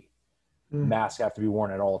 50. Masks have to be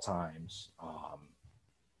worn at all times.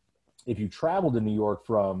 If you travel to New York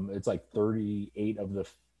it's like 38 of the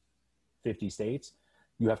 50 states,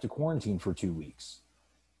 you have to quarantine for 2 weeks.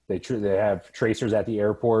 They have tracers at the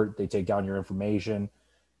airport. They take down your information.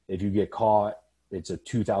 If you get caught, it's a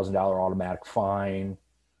 $2,000 automatic fine.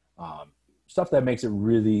 Stuff that makes it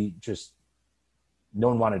really just, no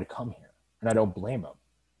one wanted to come here. And I don't blame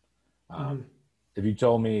them. If you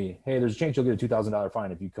told me, hey, there's a chance you'll get a $2,000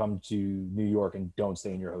 fine if you come to New York and don't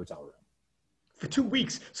stay in your hotel room. For 2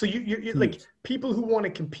 weeks. So you're like, people who want to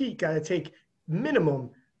compete got to take minimum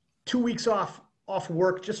 2 weeks off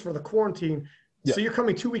work just for the quarantine. Yeah. So you're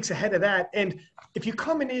coming 2 weeks ahead of that. And if you're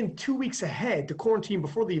coming in 2 weeks ahead to quarantine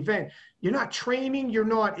before the event, you're not training,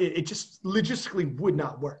 it just logistically would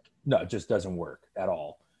not work. No, it just doesn't work at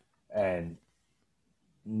all. And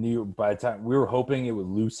by the time we were hoping it would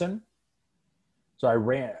loosen. So I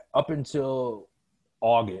ran up until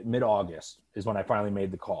mid-August is when I finally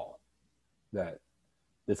made the call that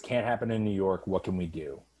this can't happen in New York. What can we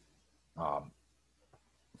do?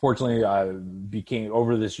 Fortunately, I became,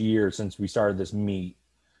 over this year since we started this meet,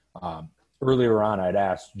 earlier on, I'd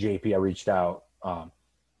asked JP, I reached out,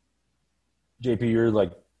 JP, you're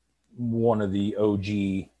like one of the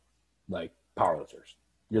OG like powerlifters.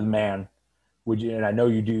 You're the man. Would you, and I know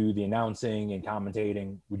you do the announcing and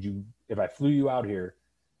commentating. Would you, if I flew you out here,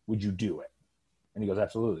 would you do it? And he goes,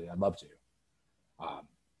 absolutely. I'd love to.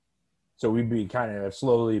 So we kind of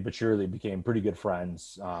slowly but surely became pretty good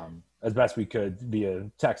friends, as best we could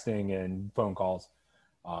via texting and phone calls.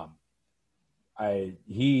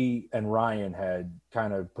 He and Ryan had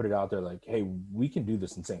kind of put it out there like, hey, we can do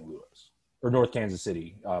this in St. Louis or North Kansas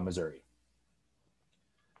City, Missouri.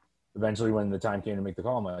 Eventually, when the time came to make the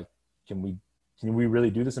call, I'm like, can we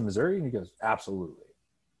really do this in Missouri? And he goes, absolutely.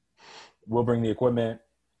 We'll bring the equipment,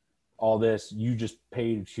 all this. You just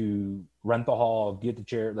pay to rent the hall, get the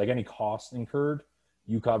chair, like any cost incurred,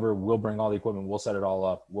 you cover. We'll bring all the equipment. We'll set it all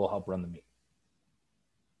up. We'll help run the meet.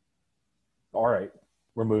 All right.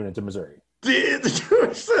 We're moving into Missouri. And this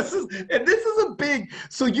is a big,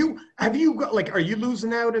 so are you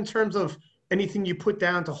losing out in terms of anything you put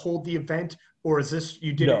down to hold the event, or is this,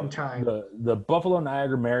 you did it in time? The Buffalo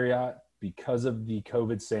Niagara Marriott, because of the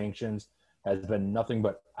COVID sanctions, has been nothing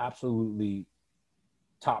but absolutely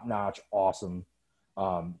top-notch, awesome.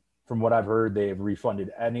 From what I've heard, they've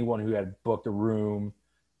refunded anyone who had booked a room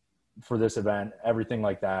for this event, everything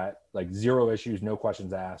like that, like zero issues, no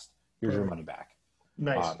questions asked. Here's your money back.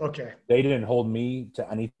 Nice. Okay. They didn't hold me to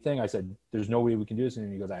anything. I said, there's no way we can do this.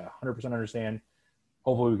 And he goes, I 100% understand.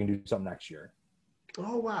 Hopefully we can do something next year.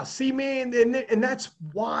 Oh, wow. See, man, and that's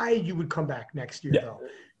why you would come back next year, though.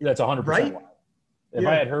 That's 100% right? why. If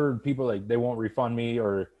I had heard people like they won't refund me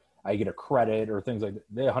or I get a credit or things like that,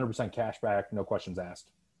 they 100% cash back, no questions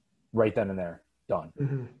asked. Right then and there. Done.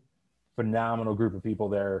 Mm-hmm. Phenomenal group of people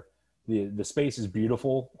there. The space is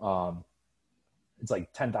beautiful. It's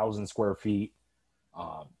like 10,000 square feet.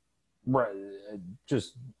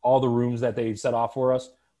 Just all the rooms that they set off for us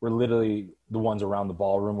were literally the ones around the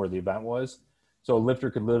ballroom where the event was. So a lifter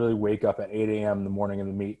could literally wake up at 8 a.m. in the morning of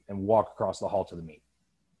the meet and walk across the hall to the meet.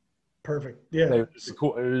 Perfect. Yeah. It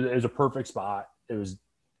was a perfect spot. It's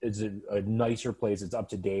a nicer place. It's up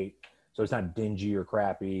to date. So it's not dingy or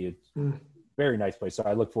crappy. It's a very nice place. So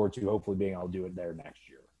I look forward to hopefully being able to do it there next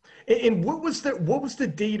year. And what was the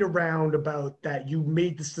date around about that you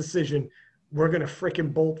made this decision? We're going to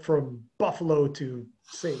frickin' bolt from Buffalo to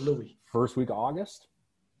St. Louis. First week of August.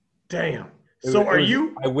 Damn.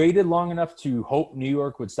 I waited long enough to hope New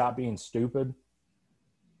York would stop being stupid,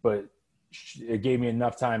 but it gave me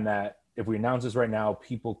enough time that if we announce this right now,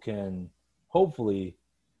 people can hopefully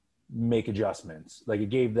make adjustments. Like it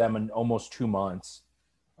gave them almost 2 months.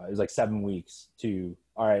 It was like 7 weeks to,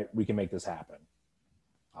 all right, we can make this happen.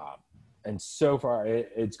 And so far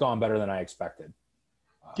it's gone better than I expected.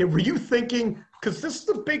 Were you thinking, because this is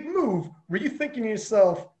a big move, were you thinking to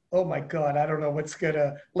yourself, oh my God, I don't know what's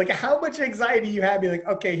gonna, like how much anxiety you had? Be like,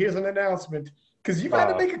 okay, here's an announcement. Because you've had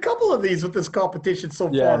to make a couple of these with this competition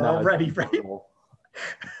so far already, right?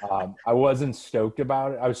 I wasn't stoked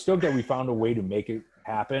about it. I was stoked that we found a way to make it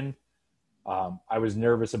happen. I was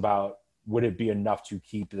nervous about, would it be enough to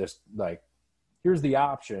keep this, like, here's the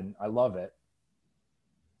option. I love it.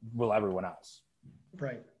 Will everyone else?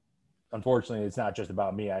 Right. Unfortunately, it's not just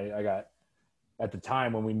about me. I got, at the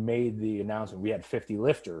time when we made the announcement, we had 50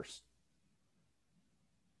 lifters.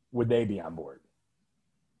 Would they be on board?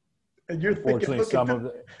 And you're thinking,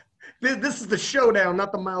 this is the showdown,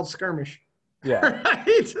 not the mild skirmish. Yeah.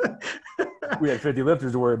 Right? We had 50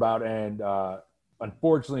 lifters to worry about. And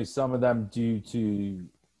unfortunately, some of them due to,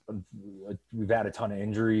 we've had a ton of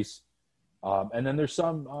injuries. And then there's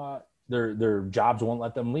some, their jobs won't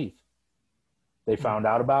let them leave. They found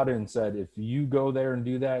out about it and said, if you go there and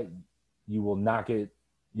do that,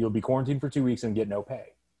 you'll be quarantined for 2 weeks and get no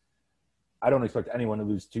pay. I don't expect anyone to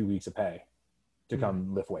lose 2 weeks of pay to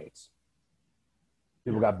come lift weights.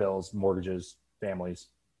 People got bills, mortgages, families.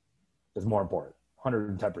 It's more important,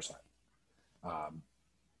 110%.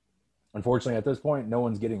 Unfortunately, at this point, no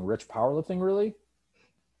one's getting rich powerlifting really.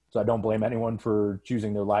 So I don't blame anyone for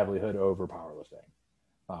choosing their livelihood over powerlifting,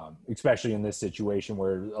 especially in this situation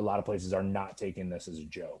where a lot of places are not taking this as a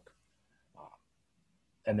joke.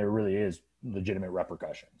 And there really is legitimate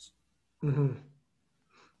repercussions. Mm-hmm.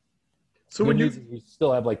 So when you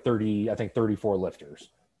still have like 34 lifters.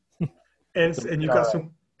 and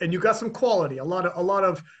you got some quality, a lot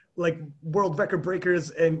of like world record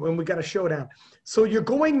breakers, and when we got a showdown. So you're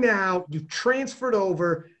going now, you've transferred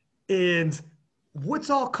over, and what's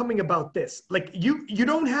all coming about this? Like you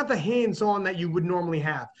don't have the hands-on that you would normally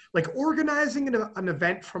have. Like organizing an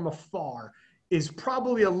event from afar is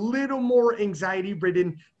probably a little more anxiety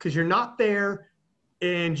ridden because you're not there.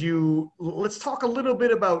 And let's talk a little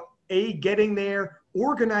bit about getting there,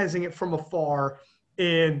 organizing it from afar.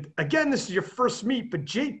 And again, this is your first meet, but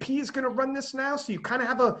JP is going to run this now. So you kind of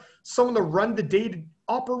have someone to run the day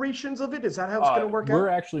operations of it. Is that how it's going to work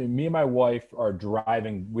out? Me and my wife are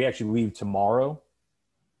driving. We actually leave tomorrow.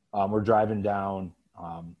 We're driving down.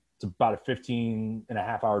 It's about a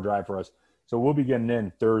 15.5-hour drive for us. So we'll be getting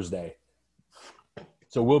in Thursday.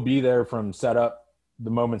 So we'll be there from setup, the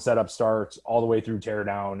moment setup starts, all the way through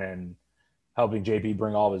teardown and helping JP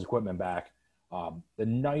bring all of his equipment back. The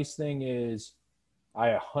nice thing is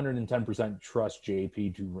I 110% trust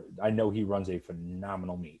JP I know he runs a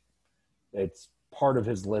phenomenal meet. It's part of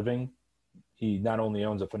his living. He not only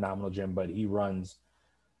owns a phenomenal gym, but he runs,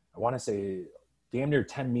 I want to say, damn near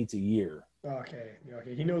 10 meets a year. Okay.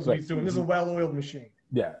 He knows what he's doing. This is a well-oiled machine.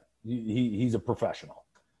 Yeah. He's a professional.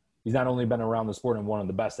 He's not only been around the sport and one of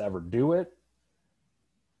the best to ever do it,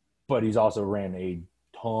 but he's also ran a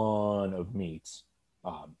ton of meets.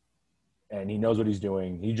 And he knows what he's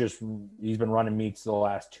doing. He's been running meets the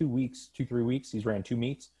last 3 weeks. He's ran 2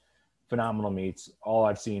 meets, phenomenal meets. All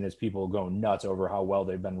I've seen is people go nuts over how well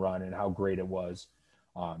they've been run and how great it was.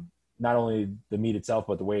 Not only the meet itself,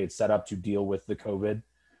 but the way it's set up to deal with the COVID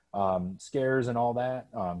scares and all that.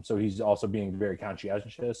 So he's also being very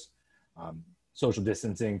conscientious, social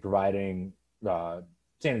distancing, providing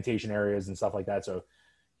sanitation areas and stuff like that. So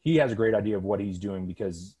he has a great idea of what he's doing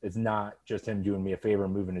because it's not just him doing me a favor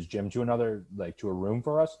and moving his gym to to a room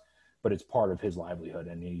for us, but it's part of his livelihood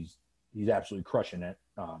and he's absolutely crushing it.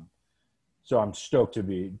 So I'm stoked to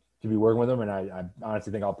be working with him. And I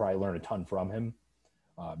honestly think I'll probably learn a ton from him,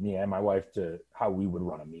 me and my wife, to how we would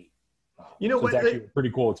run a meet. So it's actually a pretty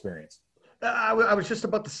cool experience. I was just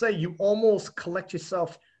about to say, you almost collect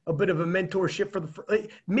yourself a bit of a mentorship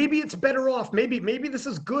maybe it's better off. Maybe this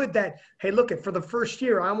is good that, hey, look, for the first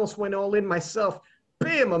year, I almost went all in myself.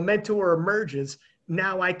 Bam, a mentor emerges.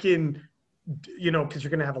 Now I can, because you're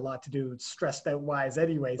going to have a lot to do, stressed out wise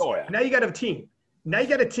anyways. Oh, yeah. Now you got a team.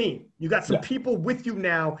 You got some people with you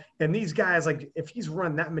now. And these guys, like, if he's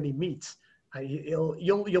run that many meets,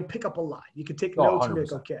 you'll pick up a lot. You can take notes and be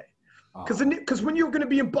like, okay. Because when you were going to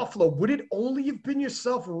be in Buffalo, would it only have been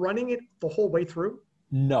yourself running it the whole way through?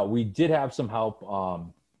 No, we did have some help.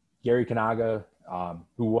 Gary Kanaga,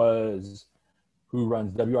 who runs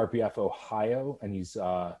WRPF Ohio, and he's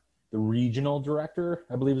the regional director,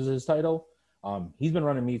 I believe is his title. He's been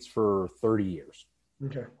running meets for 30 years.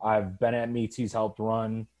 Okay. I've been at meets he's helped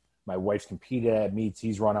run. My wife's competed at meets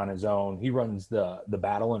he's run on his own. He runs the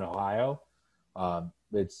Battle in Ohio.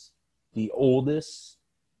 It's the oldest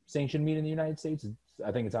sanctioned meet in the United States.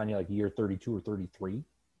 I think it's on year 32 or 33.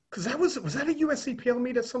 Because was that a USCPL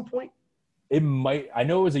meet at some point? It might. I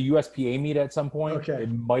know it was a USPA meet at some point. Okay.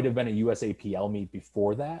 It might have been a USAPL meet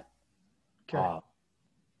before that. Okay.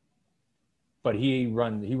 But he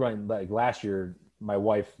run like last year. My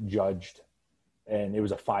wife judged, and it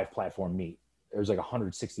was a 5-platform meet. There was like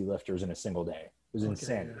 160 lifters in a single day. It was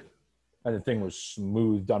insanity. Yeah. And the thing was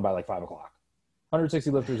smooth, done by like 5 o'clock.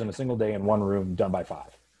 160 lifters in a single day in one room, done by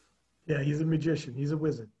 5. Yeah, he's a magician. He's a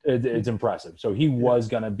wizard. It's impressive. So he was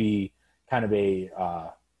going to be kind of a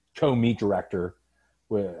co-meet director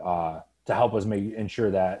to help us ensure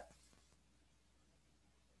that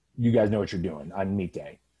you guys know what you're doing on meet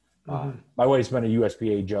day. My wife's been a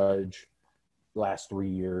USPA judge the last 3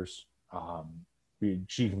 years.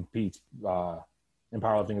 She competes in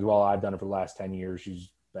powerlifting as well. I've done it for the last 10 years. She's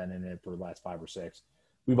been in it for the last 5 or 6.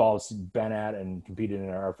 We've all been at and competed in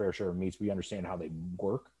our fair share of meets. We understand how they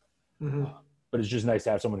work. But it's just nice to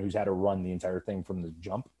have someone who's had to run the entire thing from the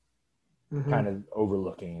jump, kind of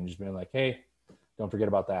overlooking and just being like, hey, don't forget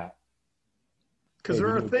about that. Because Hey,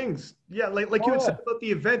 there did are you? things, yeah, like you Oh had yeah. said about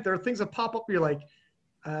the event, there are things that pop up. You're like,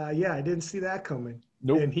 yeah, I didn't see that coming.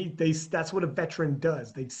 And Nope. that's what a veteran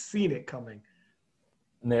does. They've seen it coming.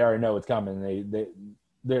 And they already know it's coming.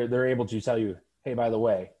 They're able to tell you, hey, by the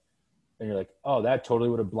way, and you're like, oh, that totally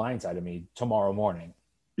would have blindsided me tomorrow morning.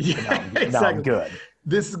 But Yeah, now I'm exactly. good.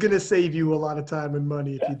 This is going to save you a lot of time and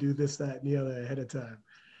money if Yeah. you do this, that, and the other ahead of time.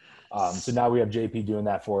 So now we have JP doing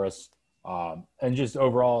that for us. And just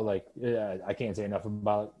overall, like, I can't say enough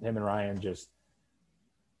about him and Ryan. Just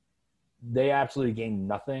they absolutely gain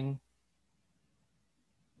nothing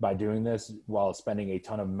by doing this while spending a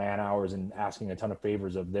ton of man hours and asking a ton of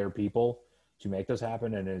favors of their people to make this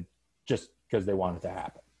happen. And it just because they want it to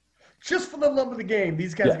happen. Just for the love of the game,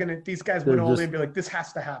 these guys They're went all in just and be like, this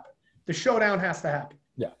has to happen. The showdown has to happen.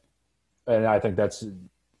 yeah. And I think that's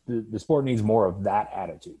the sport needs more of that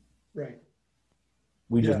attitude. Right.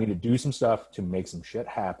 We just Yeah. need to do some stuff to make some shit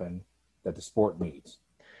happen that the sport needs.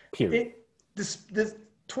 Period. This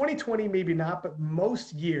 2020 maybe not, but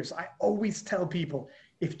most years I always tell people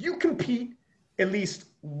if you compete at least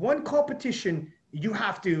one competition, you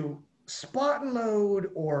have to spot and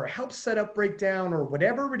load or help set up breakdown or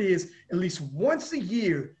whatever it is. At least once a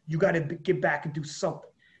year, you got to get back and do something.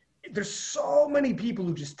 There's so many people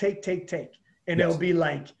who just take, and Yes. it'll be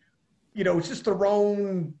like, it's just their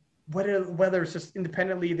own, whether it's just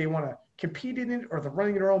independently they want to compete in it or they're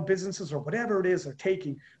running their own businesses or whatever it is they're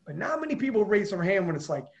taking. But not many people raise their hand when it's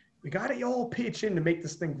like, we got to all pitch in to make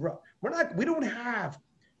this thing grow. We don't have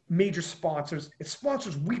major sponsors. It's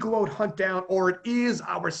sponsors we go out hunt down, or it is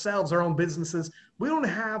ourselves, our own businesses. We don't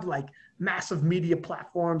have like massive media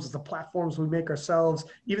platforms. It's the platforms we make ourselves.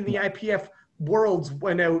 Even the IPF Worlds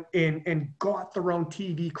went out and got their own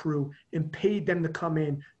TV crew and paid them to come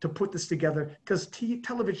in to put this together because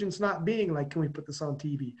television's not being like, can we put this on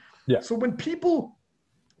TV? Yeah. So when people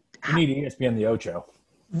You need ESPN the Ocho.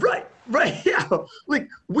 Right, yeah. Like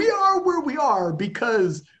we are where we are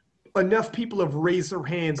because enough people have raised their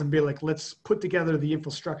hands and be like, let's put together the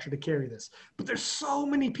infrastructure to carry this. But there's so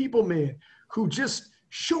many people, man, who just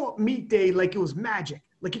show up meet day like it was magic.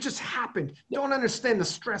 Like it just happened. Don't understand the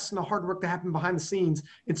stress and the hard work that happened behind the scenes.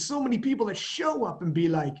 And so many people that show up and be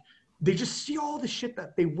like, they just see all the shit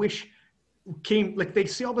that they wish came, like they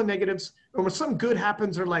see all the negatives. And when something good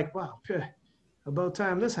happens, they're like, wow, about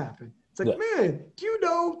time this happened. It's like, man, do you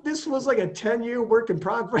know this was like a 10-year work in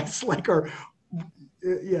progress? Like,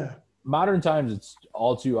 yeah. Modern times, it's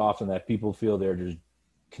all too often that people feel they're just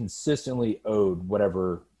consistently owed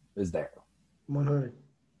whatever is there. 100%.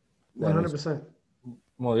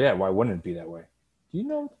 Well, yeah, why wouldn't it be that way? Do you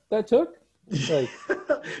know what that took? Like,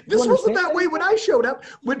 this wasn't that way when I showed up.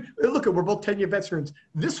 Look, we're both 10-year veterans.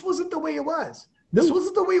 This wasn't the way it was. This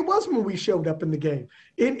wasn't the way it was when we showed up in the game.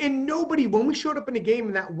 And nobody, when we showed up in the game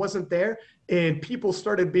and that wasn't there, and people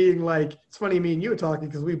started being like, it's funny, me and you were talking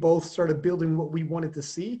because we both started building what we wanted to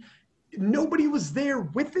see. Nobody was there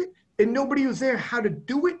with it, and nobody was there how to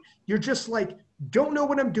do it. You're just like, don't know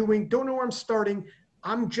what I'm doing, don't know where I'm starting.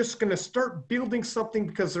 I'm just going to start building something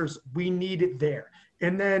because we need it there.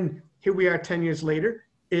 And then here we are 10 years later,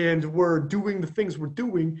 and we're doing the things we're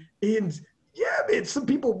doing. And yeah, man, some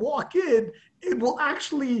people walk in and will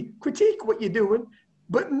actually critique what you're doing,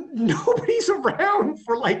 but nobody's around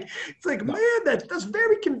for like, it's like, man, that's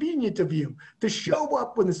very convenient of you to show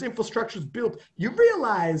up when this infrastructure is built. You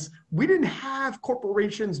realize we didn't have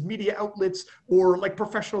corporations, media outlets, or like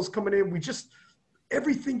professionals coming in. We just,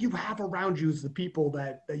 everything you have around you is the people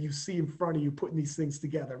that you see in front of you putting these things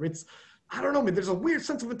together. It's, I don't know, man, there's a weird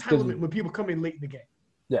sense of entitlement when people come in late in the game.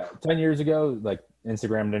 Yeah, 10 years ago, like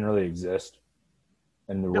Instagram didn't really exist.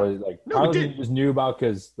 And there was like, powerlifting was new about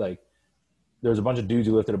because like there was a bunch of dudes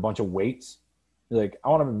who lifted a bunch of weights. You're like, I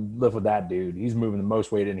want to lift with that dude. He's moving the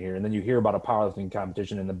most weight in here. And then you hear about a powerlifting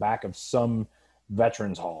competition in the back of some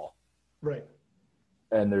veterans hall. Right.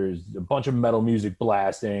 And there's a bunch of metal music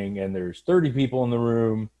blasting, and there's 30 people in the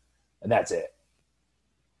room, and that's it.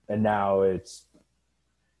 And now it's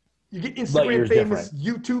you get Instagram famous,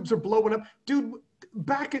 different. YouTubes are blowing up. Dude,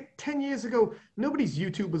 back at 10 years ago, nobody's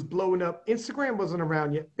YouTube was blowing up. Instagram wasn't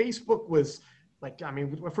around yet. Facebook was like, I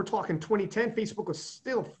mean, if we're talking 2010, Facebook was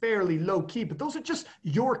still fairly low key, but those are just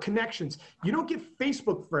your connections. You don't get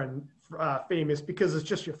Facebook famous because it's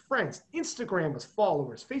just your friends. Instagram was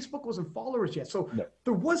followers. Facebook wasn't followers yet. So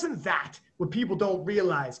there wasn't that what people don't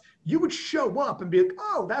realize. You would show up and be like,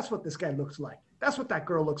 oh, that's what this guy looks like. That's what that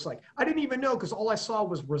girl looks like. I didn't even know because all I saw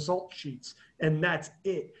was result sheets and that's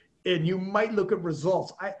it. And you might look at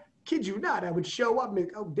results. I kid you not, I would show up and be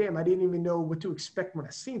like, oh, damn, I didn't even know what to expect when I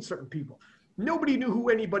seen certain people. Nobody knew who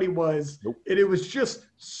anybody was. Nope. And it was just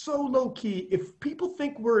so low key. If people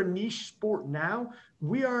think we're a niche sport now,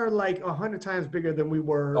 we are like 100 times bigger than we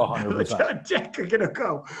were 100%. a decade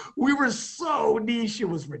ago. We were so niche. It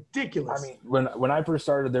was ridiculous. I mean, when I first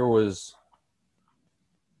started, there was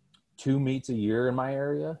 2 meets a year in my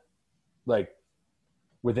area, like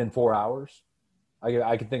within 4 hours.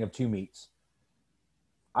 I could think of 2 meets.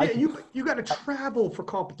 Yeah, you got to travel for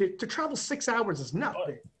competition. To travel 6 hours is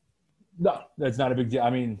nothing. No, that's not a big deal. I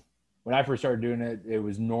mean, when I first started doing it, it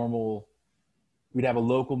was normal. We'd have a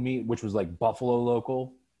local meet, which was like Buffalo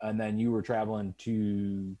local, and then you were traveling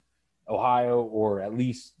to Ohio or at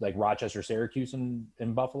least like Rochester, Syracuse in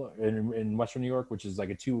Buffalo, in Western New York, which is like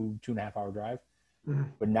a 2.5 hour drive. Mm-hmm.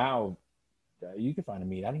 But now you can find a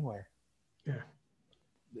meet anywhere. Yeah.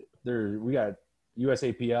 We got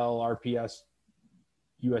USAPL, RPS,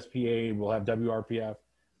 USPA, we'll have WRPF.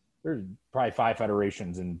 There's probably 5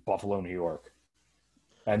 federations in Buffalo, New York.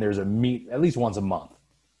 And there's a meet at least once a month.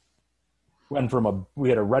 We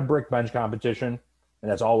had a red brick bench competition,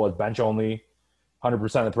 and that's all was bench only. 100%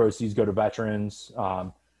 of the proceeds go to veterans.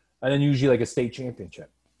 And then usually like a state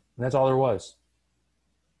championship. And that's all there was.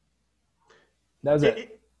 That was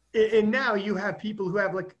it. And now you have people who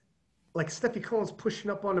have like Steffi Cohen's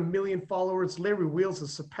pushing up on 1 million followers. Larry Wheels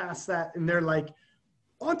has surpassed that. And they're like,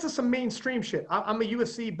 onto some mainstream shit. I'm a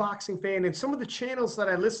UFC boxing fan, and some of the channels that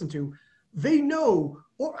I listen to, they know,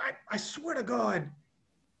 or I swear to God,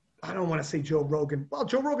 I don't want to say Joe Rogan. Well,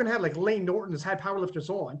 Joe Rogan had like Lane Norton has had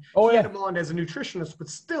powerlifters on. He had him on as a nutritionist, but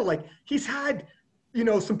still, like he's had,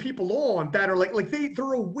 some people on that are like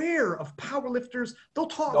they're aware of powerlifters.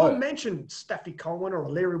 They'll mention Steffi Cohen or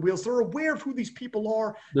Larry Wheels. They're aware of who these people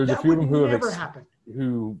are. There's that a few of them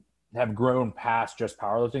who have grown past just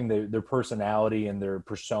powerlifting. Their personality and their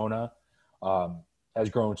persona has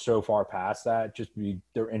grown so far past that.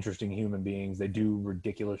 They're interesting human beings. They do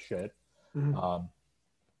ridiculous shit. Mm-hmm.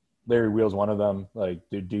 Larry Wheel's one of them. Like,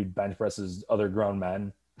 dude bench presses other grown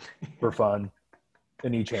men for fun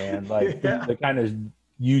in each hand. Like the kind of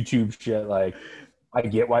YouTube shit. Like, I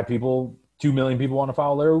get why 2 million people want to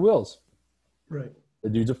follow Larry Wheels. Right. The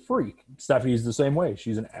dude's a freak. Steffi's the same way.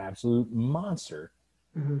 She's an absolute monster.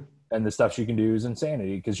 Mm-hmm. And the stuff she can do is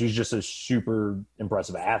insanity because she's just a super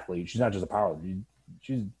impressive athlete. She's not just a powerlifter.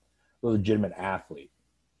 She's a legitimate athlete.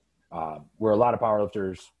 Where a lot of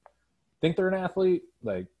powerlifters think they're an athlete.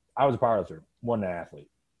 Like, I was a powerlifter, wasn't an athlete.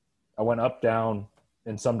 I went up, down,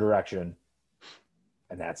 in some direction,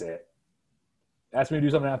 and that's it. Ask me to do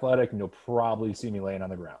something athletic, and you'll probably see me laying on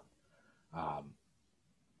the ground.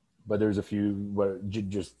 But there's a few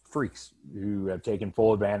just freaks who have taken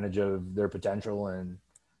full advantage of their potential and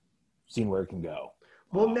seen where it can go.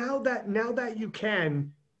 Well, now that you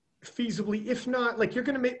can feasibly, if not, like you're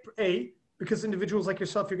going to make because individuals like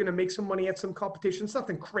yourself, you're going to make some money at some competitions,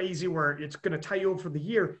 nothing crazy where it's going to tie you over for the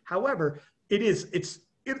year. However,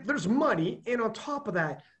 there's money. And on top of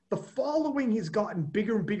that, the following has gotten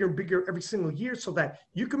bigger and bigger and bigger every single year so that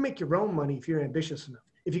you can make your own money if you're ambitious enough.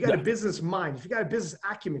 If you got a business mind, if you got a business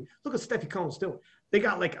acumen, look what Steffi Cohen's doing. They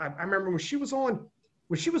got I remember when she was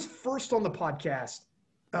first on the podcast,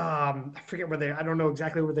 I forget I don't know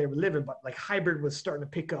exactly where they were living, but like hybrid was starting to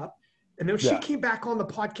pick up. And then she came back on the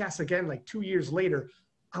podcast again, like 2 years later.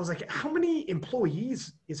 I was like, how many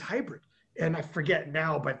employees is hybrid? And I forget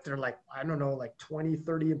now, but they're like, I don't know, like 20,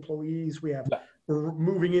 30 employees. We're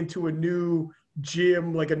moving into a new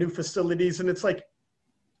gym, like a new facilities. And it's like,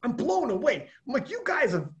 I'm blown away. I'm like, you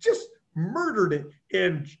guys have just murdered it.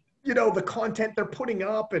 And, the content they're putting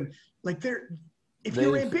up and like if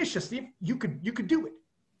you're ambitious, you could do it.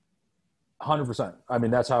 100%. I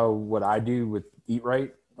mean, that's what I do with Eat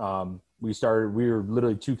Right. We were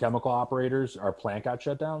literally 2 chemical operators. Our plant got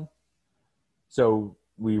shut down. So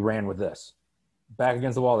we ran with this. Back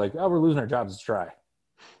against the wall, like, oh, we're losing our jobs, let's try.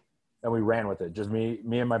 And we ran with it. Just me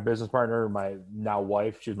and my business partner, my now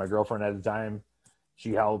wife, she was my girlfriend at the time.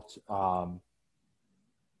 She helped. And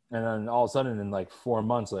then all of a sudden in like 4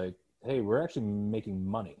 months, like, hey, we're actually making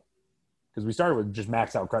money. Because we started with just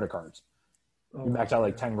maxed out credit cards. We maxed out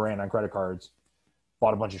like 10 grand on credit cards,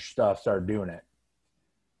 bought a bunch of stuff, started doing it.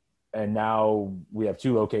 And now we have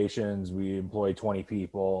 2 locations. We employ 20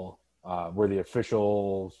 people. We're the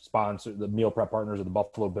official sponsor, the meal prep partners of the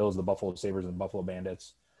Buffalo Bills, the Buffalo Sabres, and the Buffalo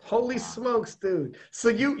Bandits. Holy smokes, dude. So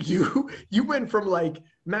you went from like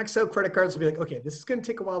max out credit cards to be like, okay, this is going to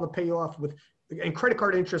take a while to pay off and credit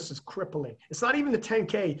card interest is crippling. It's not even the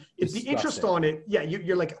 10K. It's the interest on it. Yeah.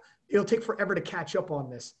 You're like, it'll take forever to catch up on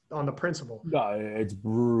the principal. No, it's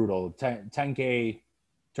brutal. 10K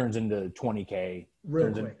turns into 20K,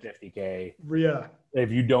 turns into 50K. Yeah. If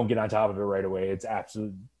you don't get on top of it right away, it's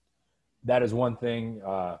absolute. that is one thing.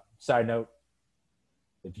 Side note,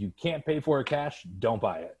 if you can't pay for it cash, don't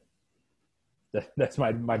buy it. That's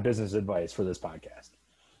my business advice for this podcast.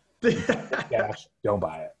 Cash, don't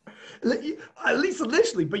buy it. At least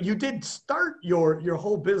initially, but you did start your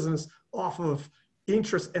whole business off of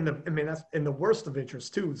interest, and that's in the worst of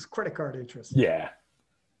interest too, is credit card interest. Yeah.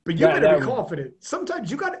 But you better be confident. Sometimes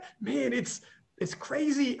you got to, man, it's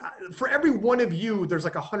crazy. For every one of you, there's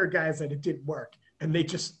like 100 guys that it didn't work and they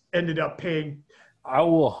just ended up paying. I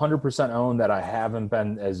will 100% own that I haven't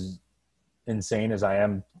been as insane as I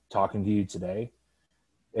am talking to you today.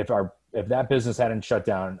 If that business hadn't shut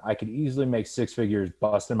down, I could easily make 6 figures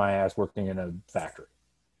busting my ass working in a factory.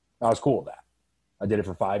 I was cool with that. I did it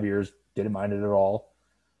for 5 years, didn't mind it at all.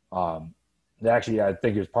 Actually, I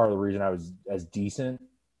think it was part of the reason I was as decent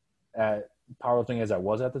at powerlifting as I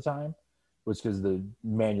was at the time was because of the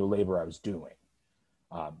manual labor I was doing.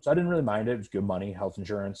 So I didn't really mind it. It was good money, health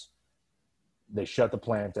insurance. They shut the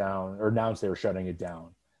plant down or announced they were shutting it down.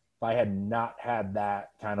 If I had not had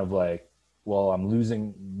that kind of like, well, I'm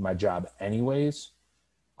losing my job anyways,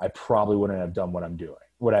 I probably wouldn't have done what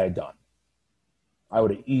I had done. I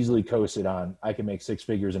would have easily coasted on, I can make 6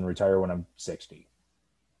 figures and retire when I'm 60.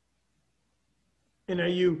 And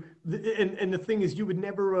and the thing is, you would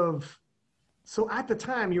never have, so at the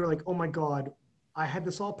time you were like, oh my God, I had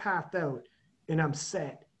this all pathed out and I'm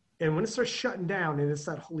set. And when it starts shutting down and it's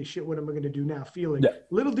that, holy shit, what am I going to do now feeling? Yeah.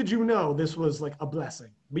 Little did you know this was like a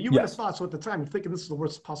blessing. But you would have thought so at the time. You're thinking this is the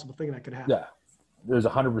worst possible thing that could happen. Yeah. There's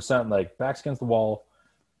 100% like backs against the wall.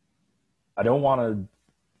 I don't want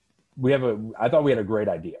to, I thought we had a great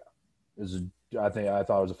idea. I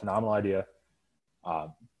thought it was a phenomenal idea.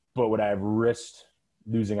 But would I have risked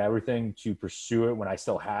losing everything to pursue it when I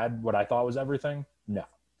still had what I thought was everything? No.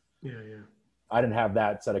 Yeah. I didn't have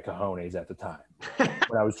that set of cojones at the time.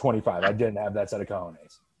 When I was 25, I didn't have that set of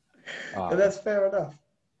cojones. And that's fair enough.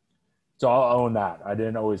 So I'll own that. I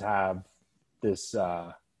didn't always have this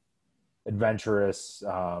adventurous,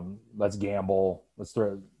 let's gamble,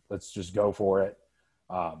 let's just go for it,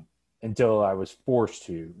 until I was forced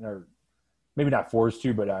to, or maybe not forced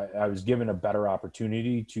to, but I was given a better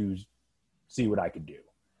opportunity to see what I could do.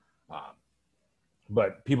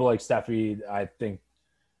 But people like Steffi, I think,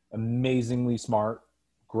 amazingly smart,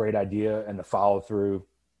 great idea, and the follow through.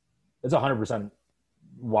 It's 100%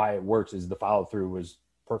 why it works. Is the follow through was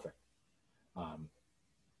perfect.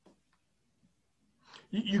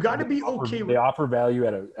 You got to be okay. They offer value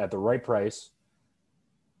at the right price,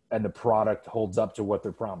 and the product holds up to what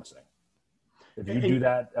they're promising. If you do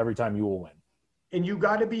that every time, you will win. And you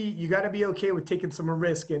got to be okay with taking some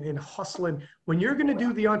risk and hustling. When you're going to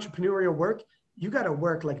do the entrepreneurial work, you got to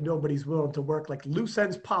work like nobody's willing to work. Like loose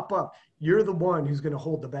ends pop up. You're the one who's going to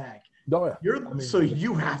hold the bag. Oh, yeah. So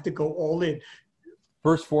you have to go all in.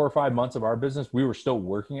 First 4 or 5 months of our business, we were still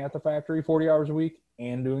working at the factory 40 hours a week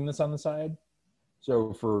and doing this on the side.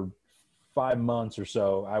 So for 5 months or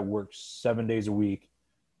so, I worked 7 days a week,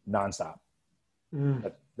 nonstop.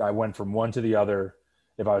 I went from one to the other.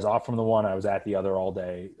 If I was off from the one, I was at the other all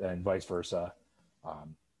day, and vice versa.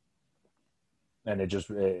 And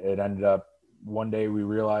it ended up, one day we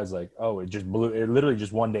realized like, oh, it literally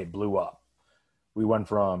just one day blew up. We went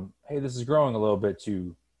from, hey, this is growing a little bit,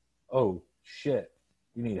 to, oh shit,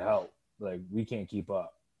 you need help. Like, we can't keep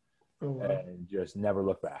up. Oh, wow. And just never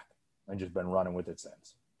looked back, and just been running with it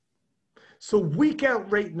since. So week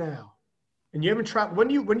out right now, and you haven't traveled. When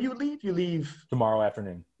you leave? You leave Tomorrow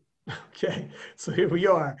afternoon. Okay. So here we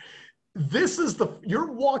are.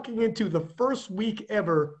 You're walking into the first week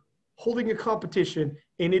ever holding a competition,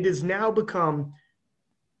 and it has now become,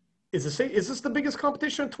 is this the biggest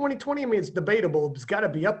competition of 2020? I mean, it's debatable. It's got to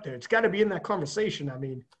be up there. It's got to be in that conversation. I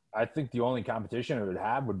mean, I think the only competition it would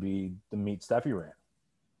have would be the meet Steffi ran.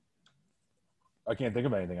 I can't think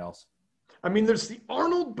of anything else. I mean, there's the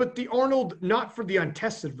Arnold, but the Arnold not for the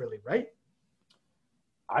untested, really, right?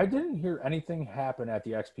 I didn't hear anything happen at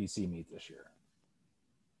the XPC meet this year.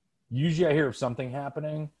 Usually I hear of something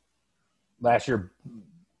happening. Last year,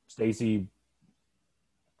 Stacy,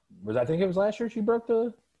 I think it was last year she broke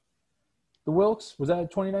the Wilks. Was that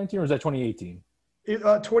 2019 or was that 2018?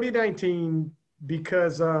 2019,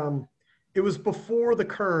 because it was before the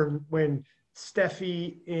Kern when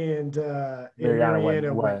Steffi and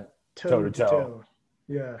Mariana went toe to toe.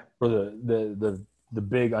 Yeah. For the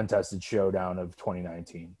big untested showdown of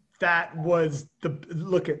 2019. That was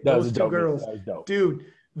those two girls. Dude,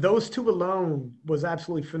 those two alone was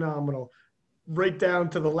absolutely phenomenal. Right down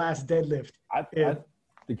to the last deadlift.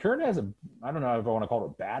 The Kern has I don't know if I want to call it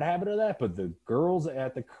a bad habit of that, but the girls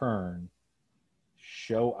at the Kern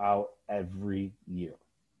show out every year.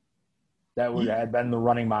 That would have been the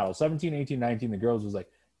running model. 17, 18, 19, the girls was like,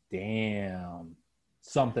 damn,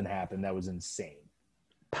 something happened. That was insane.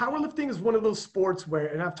 Powerlifting is one of those sports where,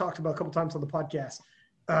 and I've talked about a couple times on the podcast,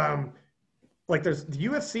 like there's the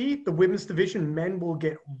UFC, the women's division, men will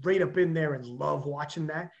get right up in there and love watching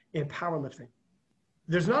that in powerlifting.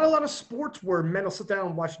 There's not a lot of sports where men will sit down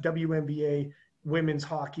and watch WNBA, women's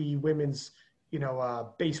hockey, women's,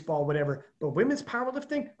 baseball, whatever. But women's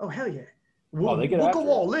powerlifting, oh hell yeah. We'll go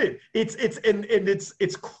all in.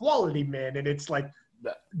 It's quality, man. And it's like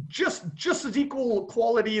just as equal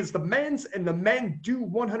quality as the men's, and the men do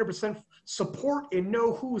 100% support and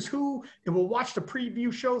know who's who, and we'll watch the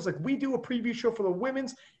preview shows. Like we do a preview show for the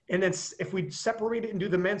women's, and then if we separate it and do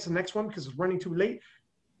the men's the next one because it's running too late,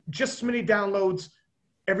 just as many downloads,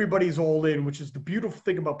 everybody's all in, which is the beautiful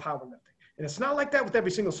thing about powerlifting. And it's not like that with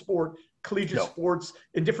every single sport, collegiate sports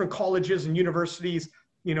in different colleges and universities.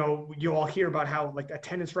 You all hear about how like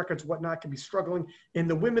attendance records, whatnot, can be struggling, and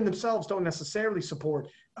the women themselves don't necessarily support,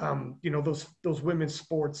 those women's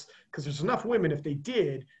sports, because there's enough women. If they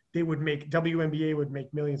did, they would WNBA would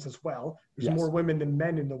make millions as well. There's more women than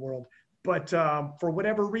men in the world, but for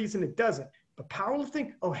whatever reason, it doesn't. But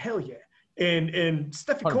powerlifting, oh hell yeah! And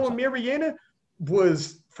Stephanie Cohen-Mariana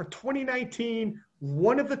was for 2019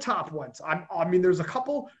 one of the top ones. I mean, there's a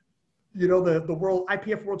couple. The World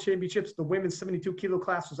IPF World Championships, the women's 72 kilo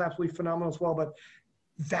class was absolutely phenomenal as well. But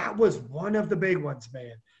that was one of the big ones,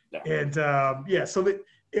 man. Yeah. And so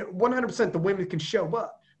 100% the women can show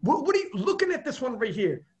up. What are you looking at this one right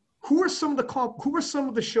here? Who are some of the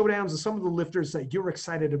showdowns and some of the lifters that you're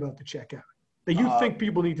excited about to check out that you think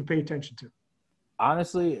people need to pay attention to?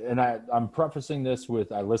 Honestly, and I'm prefacing this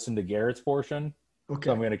with I listened to Garrett's portion. Okay.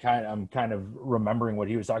 So I'm kind of remembering what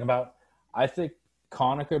he was talking about. I think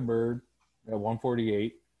Konica Bird at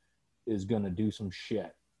 148 is going to do some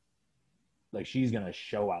shit. Like she's going to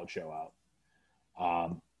show out.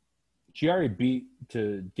 She already beat,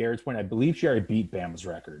 to Garrett's point, I believe she already beat Bama's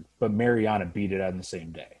record, but Mariana beat it on the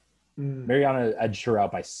same day. Mariana edged her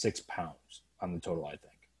out by 6 pounds on the total, I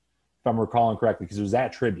think. If I'm recalling correctly, because it was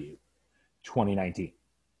at Tribute 2019.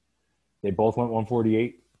 They both went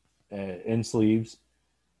 148 in sleeves.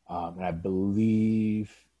 And I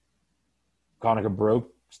believe Konica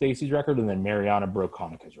broke Stacy's record, and then Mariana broke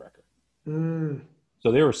Konica's record.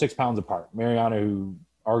 So they were 6 pounds apart. Mariana, who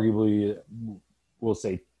arguably will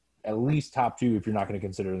say at least top 2 if you're not going to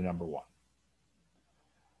consider the number 1.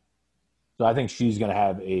 So I think she's going to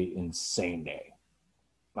have a insane day.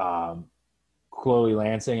 Chloe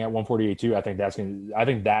Lansing at 148 too. I think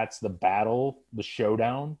that's the battle, the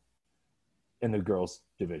showdown in the girls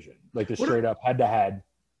division. Like the straight up head to head.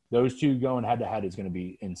 Those two going head to head is going to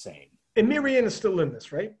be insane. And Mariana's still in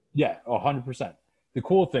this, right? Yeah, 100%. The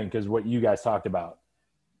cool thing, because what you guys talked about,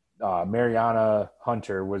 Mariana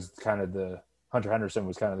Hunter Henderson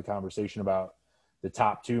was kind of the conversation about the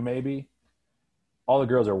top 2 maybe. All the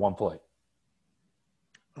girls are one flight.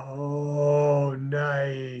 Oh,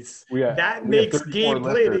 nice. That makes game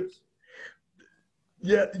planning.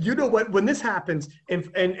 Yeah, you know what? When this happens,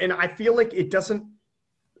 and I feel like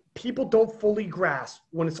people don't fully grasp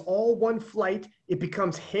when it's all one flight.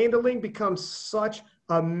 Handling becomes such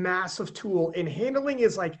a massive tool, and handling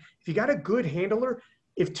is like, if you got a good handler,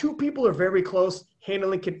 if 2 people are very close,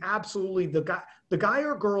 handling can absolutely, the guy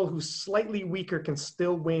or girl who's slightly weaker can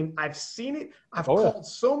still win. I've seen it. I've called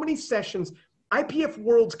so many sessions. IPF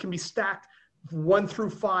Worlds can be stacked 1 through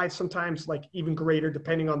 5, sometimes like even greater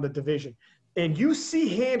depending on the division. And you see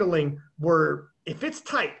handling where if it's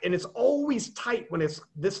tight, and it's always tight when it's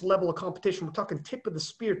this level of competition, we're talking tip of the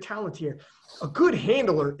spear talent here, a good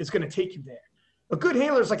handler is going to take you there. A good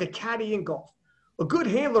handler is like a caddy in golf. A good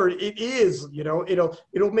handler,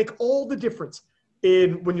 it'll make all the difference.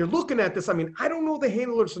 And when you're looking at this, I mean, I don't know the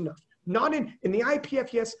handlers enough. Not in the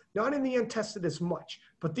IPF, yes, not in the untested as much,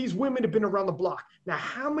 but these women have been around the block. Now,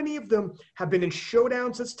 how many of them have been in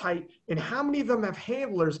showdowns that's tight, and how many of them have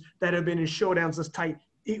handlers that have been in showdowns that's tight?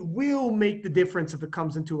 It will make the difference if it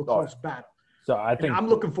comes into a close battle. So I think I'm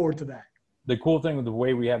looking forward to that. The cool thing with the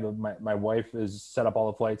way we have my wife is set up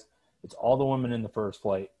all the flights. It's all the women in the first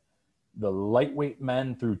flight, the lightweight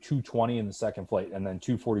men through 220 in the second flight, and then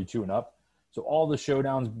 242 and up. So all the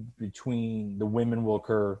showdowns between the women will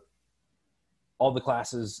occur. All the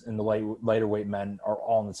classes in the lighter weight men are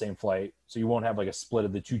all in the same flight. So you won't have like a split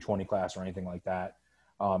of the 220 class or anything like that.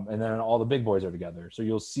 And then all the big boys are together. So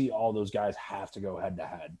you'll see all those guys have to go head to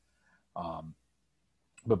head.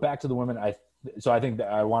 But back to the women, I think that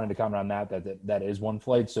I wanted to comment on that is one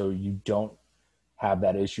flight. So you don't have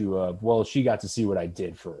that issue of, well, she got to see what I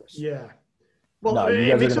did first. Yeah. Well, no, you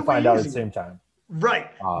guys are going to find out at the same time.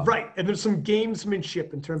 Right, Um, right. And there's some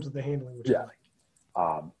gamesmanship in terms of the handling, which I yeah.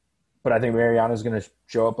 like. But I think Mariana's going to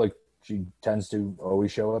show up like she tends to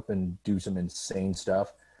always show up and do some insane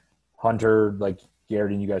stuff. Hunter, like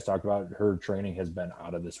Garrett and you guys talked about, her training has been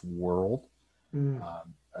out of this world. Mm.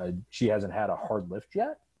 She hasn't had a hard lift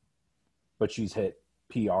yet, but she's hit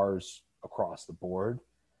PRs across the board.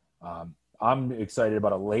 I'm excited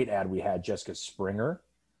about a late ad we had, Jessica Springer.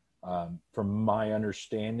 From my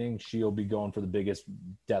understanding, she'll be going for the biggest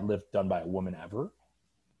deadlift done by a woman ever.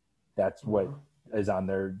 That's what is on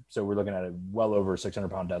there. So we're looking at a well over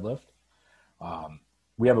 600-pound deadlift.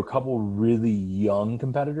 We have a couple really young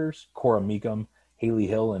competitors, Cora Meekum, Haley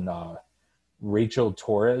Hill, and Rachel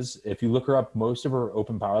Torres. If you look her up, most of her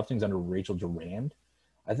open powerlifting is under Rachel Durand.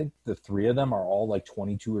 I think the three of them are all like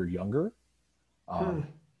 22 or younger.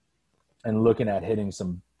 And looking at hitting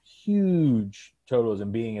some huge totals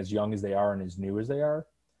and being as young as they are and as new as they are.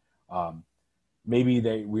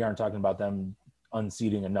 Maybe we aren't talking about them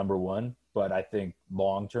unseating a number one, but I think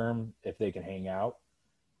long term, if they can hang out,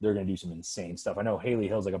 they're going to do some insane stuff. I know Haley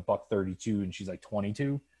Hill's like $132 and she's like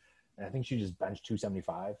 22, and I think she just benched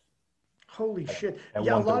 275. Holy shit! At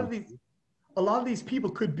Yeah, a 132. lot of these people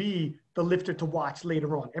could be the lifter to watch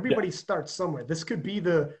later on. Everybody starts somewhere. This could be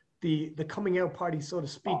the coming out party, so to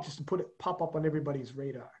speak, just to pop up on everybody's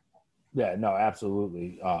radar. Yeah, no,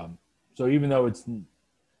 absolutely. So even though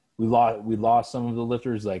we lost some of the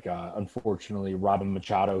lifters, like unfortunately Robin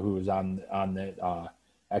Machado, who was on the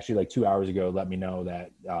actually like 2 hours ago, let me know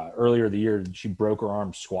that earlier the year she broke her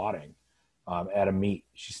arm squatting at a meet.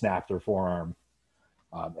 She snapped her forearm,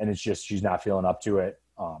 and it's just she's not feeling up to it.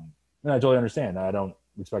 And I totally understand. I don't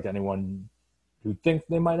expect anyone who thinks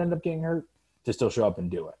they might end up getting hurt to still show up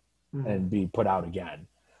and do it and be put out again,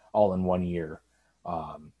 all in 1 year.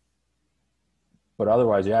 But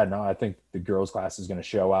otherwise, yeah, no, I think the girls' class is going to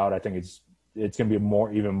show out. I think it's going to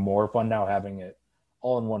be even more fun now having it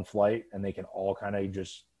all in one flight, and they can all kind of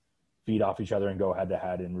just feed off each other and go head to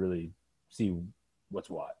head and really see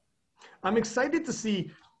what's what. I'm excited to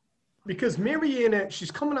see, because Mariana,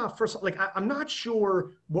 she's coming off first. Like, I'm not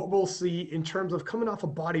sure what we'll see in terms of coming off a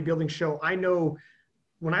bodybuilding show. I know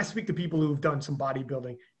when I speak to people who've done some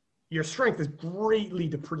bodybuilding, your strength is greatly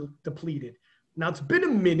depleted. Now, it's been a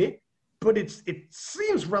minute, but it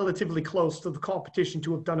seems relatively close to the competition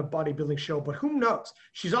to have done a bodybuilding show, but who knows?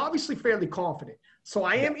 She's obviously fairly confident. So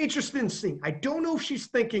I am interested in seeing. I don't know if she's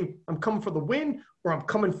thinking I'm coming for the win or I'm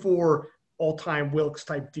coming for all-time Wilks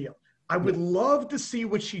type deal. I would love to see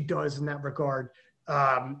what she does in that regard,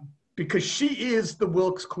 because she is the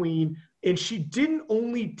Wilks queen, and she didn't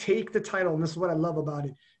only take the title, and this is what I love about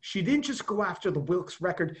it. She didn't just go after the Wilks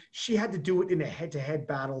record. She had to do it in a head-to-head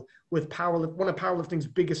battle with one of powerlifting's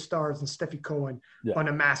biggest stars, and Steffi Cohen, on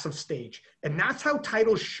a massive stage. And that's how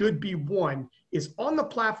titles should be won, is on the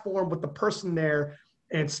platform with the person there.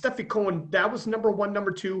 And Steffi Cohen, that was number one,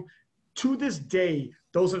 number two. To this day,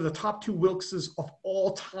 those are the top two Wilkses of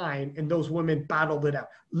all time, and those women battled it out.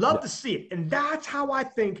 Love to see it. And that's how I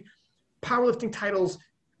think powerlifting titles,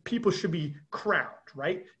 people should be crowned,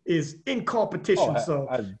 right? Is in competition. It's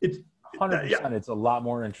 100%. It's a lot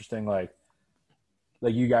more interesting. Like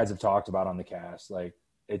you guys have talked about on the cast, like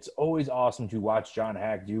it's always awesome to watch John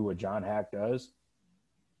Hack do what John Hack does.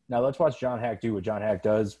 Now let's watch John Hack do what John Hack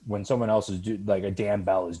does when someone else is like a Dan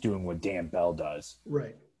Bell is doing what Dan Bell does.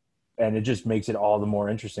 Right. And it just makes it all the more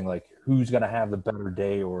interesting. Like who's going to have the better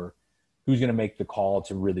day, or who's going to make the call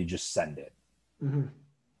to really just send it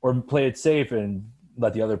or play it safe and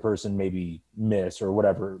let the other person maybe miss or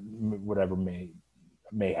whatever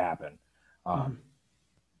may happen.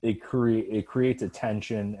 It creates a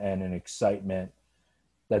tension and an excitement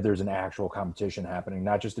that there's an actual competition happening,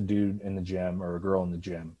 not just a dude in the gym or a girl in the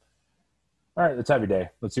gym. All right, let's have your day.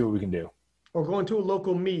 Let's see what we can do. Or going to a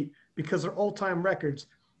local meet, because they're all-time records.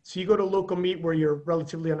 So you go to a local meet where you're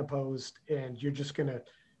relatively unopposed and you're just going to,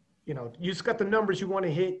 you just got the numbers you want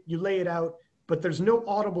to hit, you lay it out, but there's no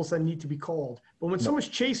audibles that need to be called. But when someone's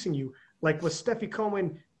chasing you, like with Steffi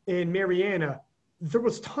Cohen and Mariana, there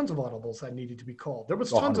was tons of audibles that needed to be called. There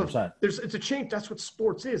was tons 100%. it's a change. That's what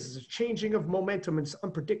sports is. It's a changing of momentum, and it's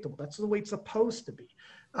unpredictable. That's the way it's supposed to be.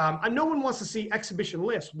 And no one wants to see exhibition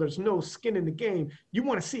lists. There's no skin in the game. You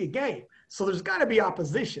want to see a game. So there's got to be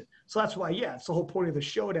opposition. So that's why, it's the whole point of the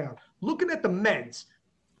showdown. Looking at the men's,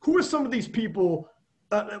 who are some of these people?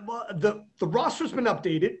 The roster's been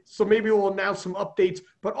updated, so maybe we'll announce some updates.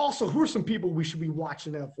 But also, who are some people we should be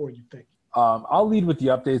watching out for, you think? I'll lead with the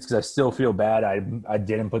updates because I still feel bad I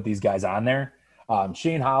didn't put these guys on there.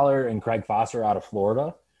 Shane Holler and Craig Foster out of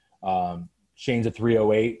Florida. Shane's a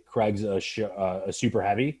 308. Craig's a super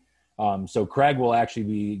heavy. So Craig will actually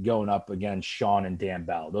be going up against Sean and Dan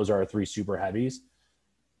Bell. Those are our 3 super heavies.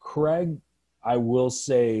 Craig, I will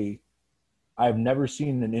say, I've never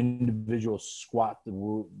seen an individual squat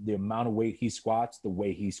the amount of weight he squats the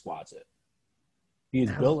way he squats it. He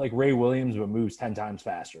is built like Ray Williams, but moves 10 times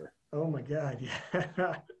faster. Oh my God!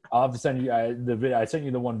 Yeah. I'll have to send you the video. I sent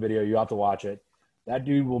you the one video. You have to watch it. That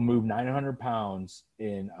dude will move 900 pounds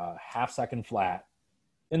in a half-second flat,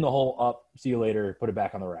 in the hole, up. See you later. Put it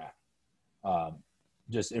back on the rack.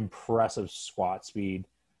 Just impressive squat speed,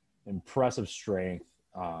 impressive strength.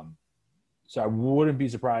 So I wouldn't be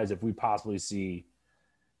surprised if we possibly see,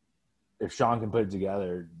 if Sean can put it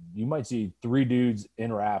together, you might see 3 dudes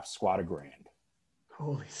in wraps squat a grand.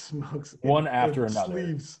 Holy smokes! One after another.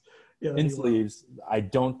 Sleeves. Yeah, in sleeves. I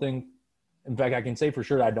don't think, in fact, I can say for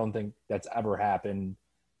sure I don't think that's ever happened.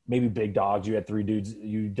 Maybe big dogs, you had 3 dudes,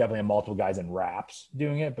 you definitely have multiple guys in wraps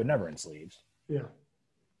doing it, but never in sleeves. Yeah.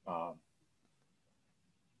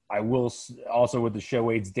 I will also, with the show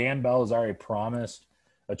weights, Dan Bell has already promised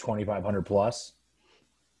a 2,500 plus.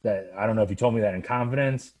 That I don't know if he told me that in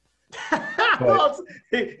confidence. But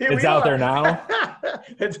it's out there now.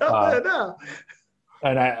 It's out there now.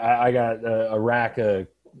 And I got a rack of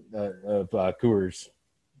Coors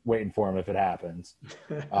waiting for him if it happens.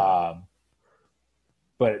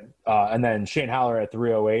 And then Shane Haller at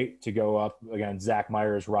 308 to go up against Zach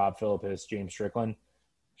Myers, Rob Philippus, James Strickland.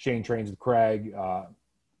 Shane trains with Craig.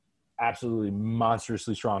 Absolutely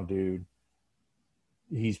monstrously strong dude.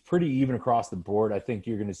 He's pretty even across the board. I think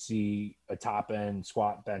you're going to see a top end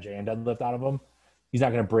squat, bench, and deadlift out of him. He's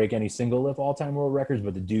not going to break any single lift all-time world records,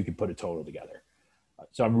 but the dude can put a total together.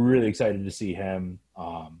 So I'm really excited to see him.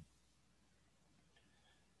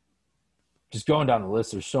 Just going down the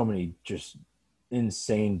list, there's so many just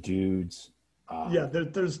insane dudes. Yeah,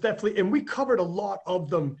 there's definitely, and we covered a lot of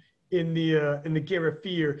them in the Garrett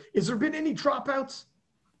Fear. Has there been any dropouts?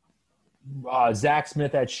 Zach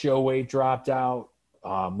Smith at show weight dropped out.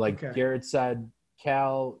 Okay. Garrett said,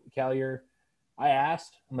 Callier. I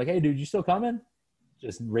asked, I'm like, hey, dude, you still coming?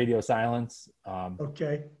 Just radio silence.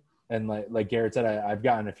 Okay. And like Garrett said, I've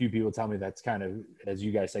gotten a few people tell me that's kind of, as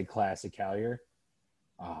you guys say, classic Callier.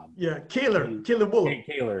 Yeah, Kaler Woolley.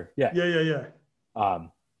 Kaler, yeah. Yeah.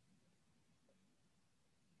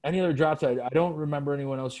 Any other drops? I don't remember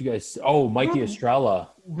anyone else you guys. Oh, Mikey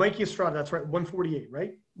Estrella. Mikey Estrella, that's right. 148,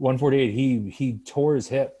 right? 148. He tore his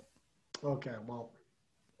hip. Okay, well.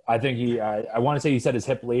 I think I want to say he said his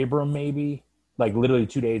hip labrum maybe, like literally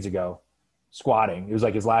 2 days ago, squatting. It was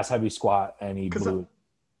like his last heavy squat, and he blew.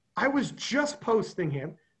 I was just posting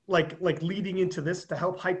him, like leading into this to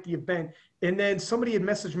help hype the event, and then somebody had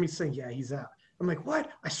messaged me saying, yeah, he's out. I'm like, what?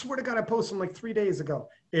 I swear to God, I posted him like 3 days ago.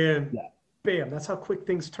 And bam, that's how quick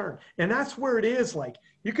things turn. And that's where it is. Like,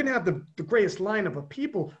 you can have the greatest lineup of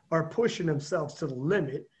people are pushing themselves to the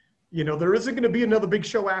limit. You know, there isn't going to be another big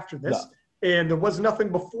show after this. No. And there was nothing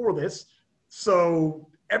before this. So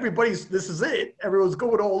this is it. Everyone's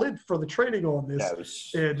going all in for the training on this.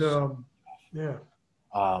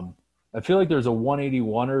 I feel like there's a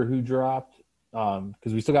 181er who dropped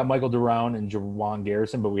because we still got Michael Duran and Jawan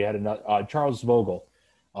Garrison, but we had another Charles Vogel.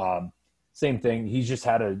 Same thing. He's just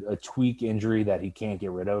had a tweak injury that he can't get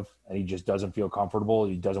rid of, and he just doesn't feel comfortable.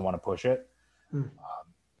 He doesn't want to push it.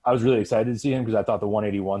 I was really excited to see him because I thought the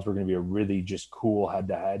 181s were going to be a really just cool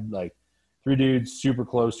head-to-head. Like 3 dudes super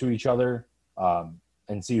close to each other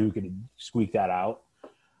and see who could squeak that out.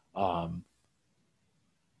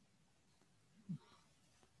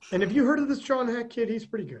 And have you heard of this John Hack kid? He's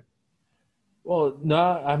pretty good. Well,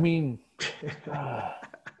 no, I mean, he's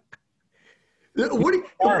one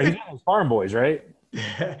of those farm boys, right?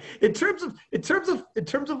 In terms of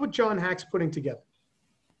what John Hack's putting together,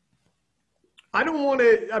 I don't want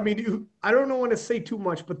to say too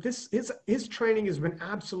much, but his training has been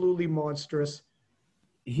absolutely monstrous.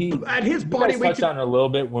 At his body weight, touched on it a little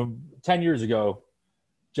bit. When 10 years ago,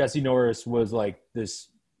 Jesse Norris was like this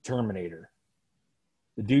Terminator.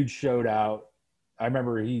 The dude showed out. I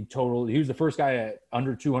remember he was the first guy at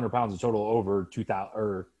under 200 pounds to total over 2,000,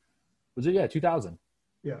 or was it? Yeah, 2,000.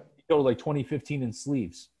 Yeah. He totaled like 2015 in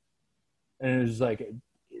sleeves. And it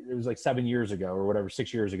was like 7 years ago or whatever,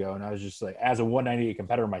 6 years ago. And I was just like, as a 198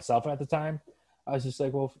 competitor myself at the time, I was just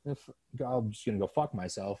like, well, I'm just going to go fuck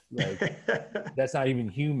myself. Like, that's not even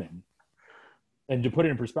human. And to put it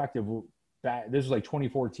in perspective, this was like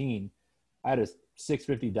 2014. I had a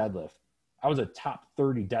 650 deadlift. I was a top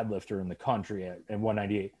 30 deadlifter in the country at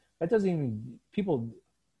 198. That doesn't even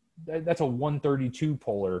that's a 132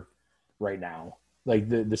 puller right now. Like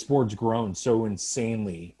the sport's grown so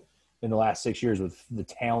insanely in the last 6 years with the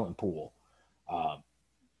talent pool.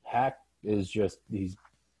 Hack is just,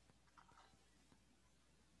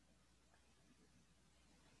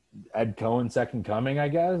 Ed Cohen second coming, I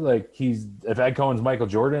guess. Like if Ed Cohen's Michael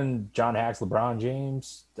Jordan, John Hack's LeBron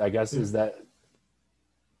James, I guess is that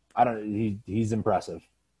I don't he's impressive.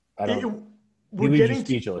 I don't he leaves you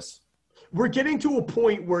speechless. We're getting to a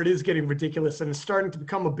point where it is getting ridiculous and it's starting to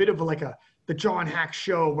become a bit of the John Hack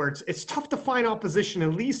show where it's tough to find opposition,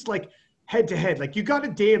 at least like head to head. Like you got a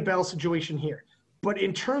Dave Bell situation here, but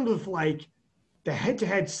in terms of like the head to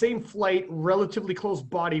head, same flight, relatively close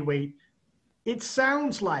body weight, it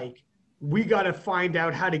sounds like we got to find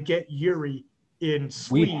out how to get Yuri in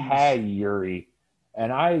sleeves. We had Yuri,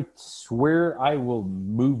 and I swear I will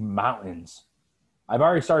move mountains. I've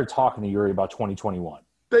already started talking to Yuri about 2021.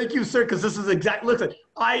 Thank you, sir, because this is exactly – listen,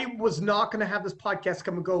 I was not going to have this podcast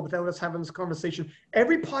come and go without us having this conversation.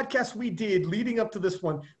 Every podcast we did leading up to this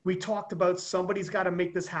one, we talked about somebody's got to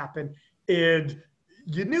make this happen. And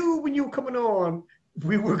you knew when you were coming on –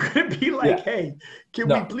 we were going to be like, hey, can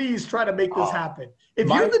we please try to make this happen? If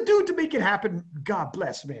you're the dude to make it happen, God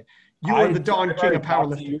bless, man. You are the Don King of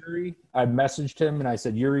powerlifting. Yuri, I messaged him and I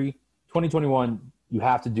said, Yuri, 2021, you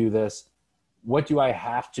have to do this. What do I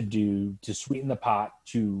have to do to sweeten the pot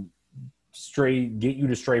to get you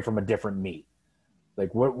to stray from a different meat?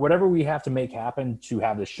 Like whatever we have to make happen to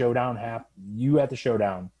have the showdown you at the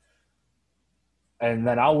showdown. And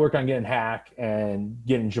then I'll work on getting Hack and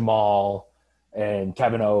getting Jamal and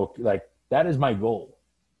Kevin Oak. Like that is my goal.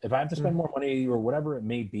 If I have to spend more money or whatever it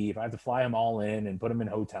may be, if I have to fly them all in and put them in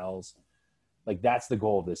hotels, like that's the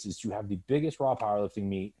goal of this, is to have the biggest raw powerlifting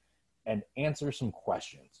meet and answer some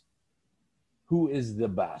questions. Who is the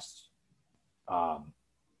best?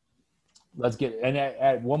 Let's get, and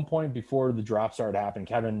at one point before the drop started happening,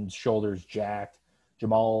 Kevin's shoulders jacked.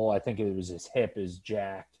 Jamal, I think it was his hip is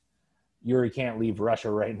jacked. Yuri can't leave Russia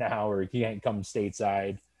right now, or he can't come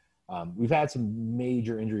stateside. We've had some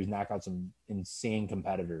major injuries knock out some insane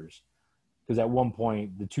competitors. Because at one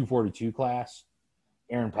point, the 242 class,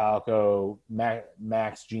 Aaron Palco,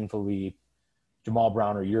 Max Jean-Philippe, Jamal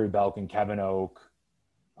Browner, Yuri Belkin, Kevin Oak.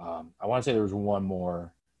 I want to say there was one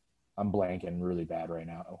more. I'm blanking really bad right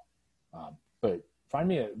now. But find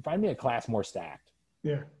me a class more stacked.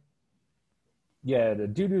 Yeah. Yeah, the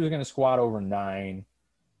dude who was going to squat over 9.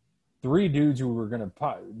 3 dudes who were going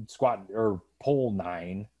to squat or pull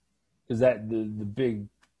 9. Because the big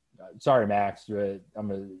 – sorry, Max.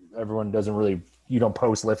 Everyone doesn't really – you don't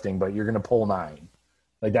post lifting, but you're going to pull 9.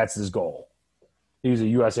 Like, that's his goal. He was a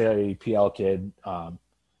USAPL kid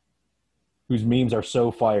whose memes are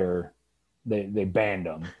so fire, they banned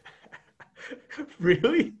him.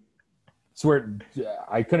 Really? Swear,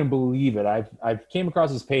 I couldn't believe it. I came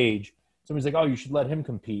across his page. Somebody's like, oh, you should let him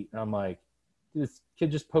compete. And I'm like, this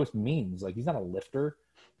kid just posts memes. Like, he's not a lifter.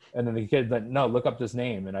 And then the kid's like, no, look up this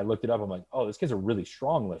name. And I looked it up. I'm like, oh, this kid's a really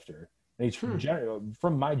strong lifter. And he's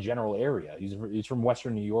from my general area. He's from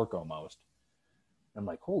Western New York almost. I'm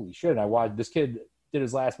like, holy shit. And I watched this kid did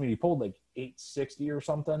his last meet. He pulled like 860 or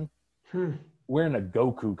something. Wearing a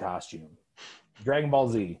Goku costume. Dragon Ball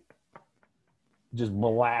Z. Just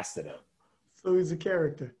blasted him. So he's a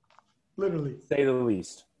character. Literally. Say the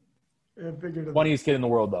least. Yeah, funniest kid in the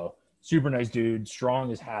world, though. Super nice dude.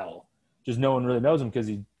 Strong as hell. Just no one really knows him because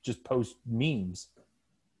he just posts memes.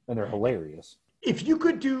 And they're hilarious. If you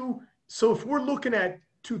could do – so if we're looking at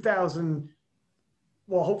 2000 –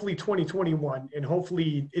 well, hopefully 2021, and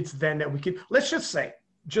hopefully it's then that we could – let's just say,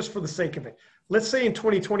 just for the sake of it, let's say in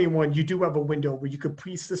 2021 you do have a window where you could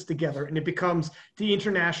piece this together and it becomes the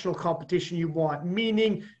international competition you want,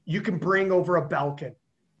 meaning you can bring over a Belkin.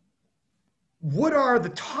 What are the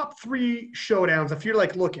top 3 showdowns if you're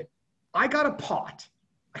like, look it, I got a pot.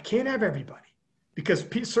 I can't have everybody because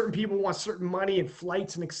certain people want certain money and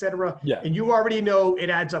flights and et cetera. Yeah. And you already know it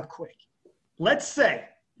adds up quick. Let's say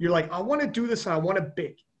you're like, I want to do this and I want it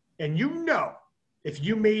big. And you know, if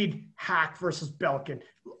you made Hack versus Belkin,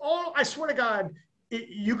 I swear to God,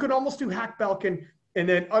 you could almost do Hack Belkin and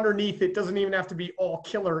then underneath it doesn't even have to be all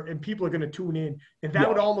killer and people are going to tune in. And that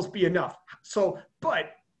would almost be enough. So,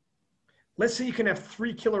 but let's say you can have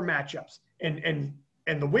 3 killer matchups and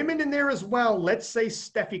the women in there as well. Let's say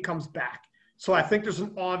Steffi comes back. So I think there's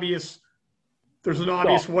an obvious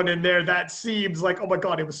one in there that seems like, oh my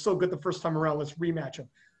God, it was so good the first time around. Let's rematch them.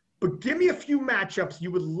 But give me a few matchups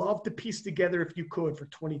you would love to piece together if you could for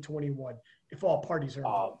 2021, if all parties are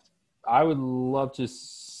involved. I would love to,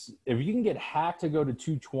 if you can get Hack to go to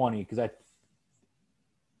 220, because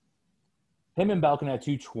him and Belkin at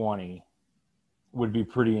 220 would be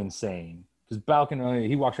pretty insane. Because Belkin,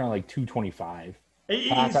 he walks around like 225.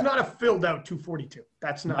 He's not a filled out 242.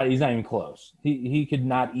 That's not. He's not even close. He could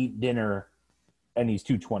not eat dinner, and he's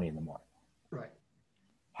 220 in the morning. Right.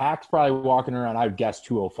 Hack's probably walking around, I would guess,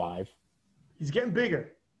 205. He's getting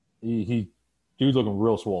bigger. Dude's looking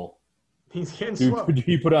real swole. He's getting Dude, slow.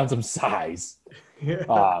 he put on some size. Yeah.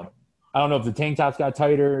 I don't know if the tank tops got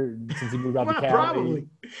tighter since he moved out to Well, Cali.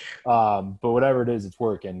 probably. But whatever it is, it's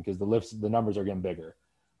working because the numbers are getting bigger.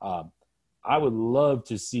 I would love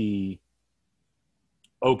to see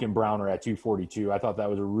Oak and Browner at 242. I thought that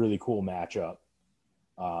was a really cool matchup.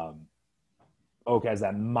 Oak has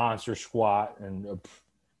that monster squat, and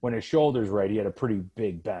when his shoulder's right, he had a pretty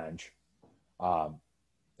big bench. And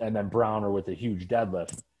then Browner with a huge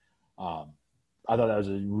deadlift. I thought that was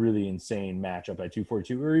a really insane matchup at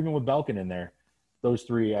 242, or even with Belkin in there. Those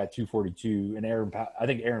three at 242, and I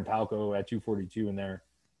think Aaron Palco at 242 in there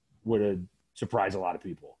would have surprised a lot of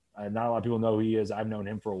people. Not a lot of people know who he is. I've known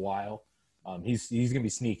him for a while. He's going to be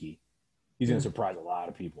sneaky. He's going to surprise a lot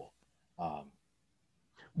of people.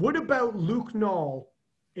 What about Luke Knoll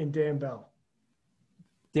and Dan Bell?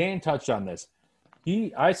 Dan touched on this.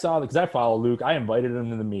 I saw because I follow Luke. I invited him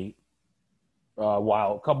to the meet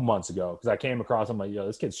a couple months ago because I came across him like, yo,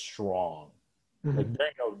 this kid's strong. Mm-hmm. Like there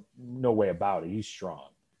ain't no way about it. He's strong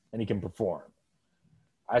and he can perform.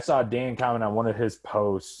 I saw Dan comment on one of his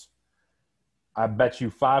posts. I bet you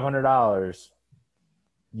 $500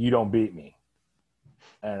 you don't beat me.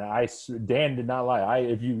 And Dan did not lie.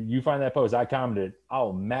 If you find that post, I commented,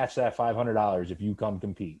 I'll match that $500 if you come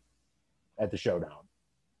compete at the showdown.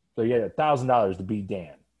 So you get $1,000 to beat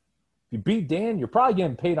Dan. If you beat Dan, you're probably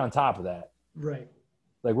getting paid on top of that. Right.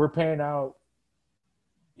 Like we're paying out,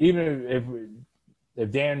 even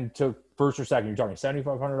if Dan took first or second, you're talking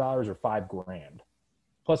 $7,500 or $5,000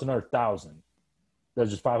 plus another $1,000. That's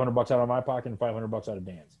just $500 out of my pocket and $500 out of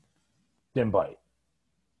Dan's. Didn't bite.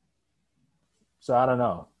 So I don't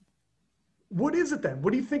know. What is it then?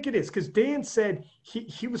 What do you think it is? Because Dan said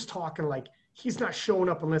he was talking like he's not showing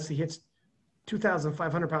up unless he hits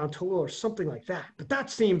 2,500 pound total or something like that. But that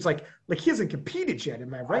seems like he hasn't competed yet.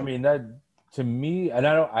 Am I right? I mean, that to me, and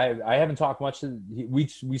I haven't talked much. We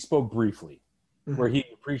spoke briefly, where he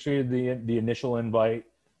appreciated the initial invite.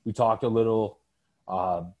 We talked a little.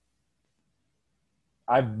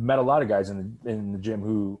 I've met a lot of guys in the gym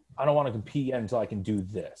who I don't want to compete yet until I can do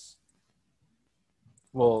this.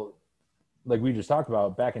 Well, like we just talked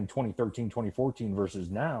about back in 2013, 2014 versus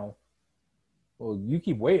now, well, you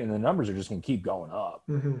keep waiting, the numbers are just going to keep going up.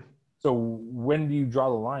 Mm-hmm. So when do you draw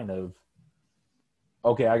the line of,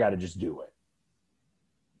 okay, I got to just do it?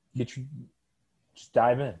 Just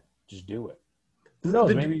dive in. Just do it. Who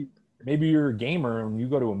knows? Maybe you're a gamer and you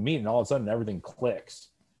go to a meet and all of a sudden everything clicks.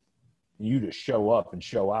 You just show up and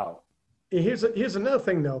show out. Here's another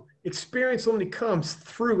thing though. Experience only comes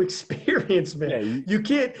through experience, man. Yeah, you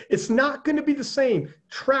can't. It's not going to be the same.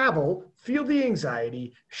 Travel, feel the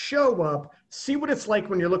anxiety, show up, see what it's like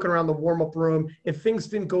when you're looking around the warm-up room and things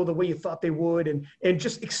didn't go the way you thought they would, and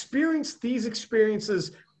just experience these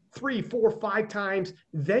experiences 3, 4, 5 times.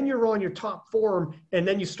 Then you're on your top form, and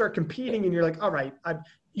then you start competing, and you're like, all right,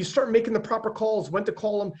 you start making the proper calls, when to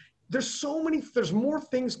call them. There's more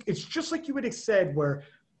things. It's just like you would have said where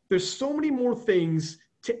there's so many more things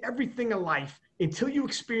to everything in life. Until you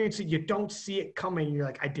experience it, you don't see it coming. And you're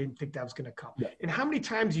like, I didn't think that was going to come. Yeah. And how many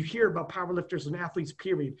times you hear about powerlifters and athletes,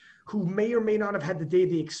 period, who may or may not have had the day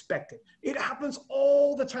they expected. It happens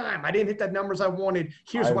all the time. I didn't hit that numbers I wanted.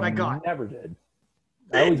 Here's what I got. Never did.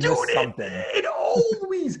 I always missed something. It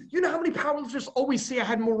always. You know how many powerlifters always say I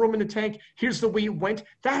had more room in the tank? Here's the way it went.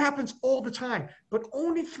 That happens all the time. But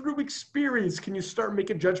only through experience can you start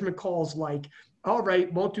making judgment calls like, all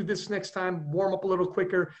right, won't do this next time, warm up a little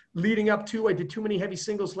quicker. Leading up to, I did too many heavy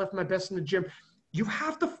singles, left my best in the gym. You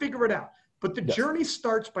have to figure it out. But the journey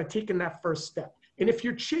starts by taking that first step. And if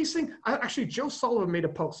you're chasing, actually, Joe Sullivan made a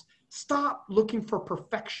post. Stop looking for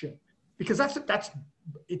perfection, because it's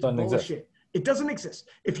bullshit. Exist. It doesn't exist.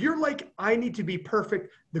 If you're like, I need to be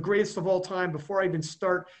perfect, the greatest of all time before I even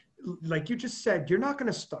start, like you just said, you're not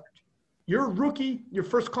going to start. You're a rookie, your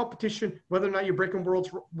first competition, whether or not you're breaking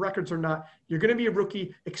world records or not, you're going to be a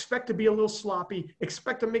rookie. Expect to be a little sloppy.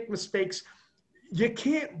 Expect to make mistakes. You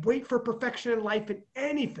can't wait for perfection in life in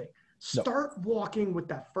anything. Start walking with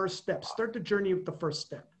that first step. Start the journey with the first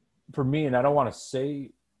step. For me, and I don't want to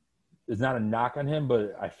say it's not a knock on him,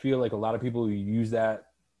 but I feel like a lot of people use that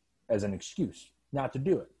as an excuse not to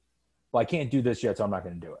do it. Well, I can't do this yet, so I'm not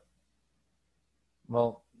going to do it.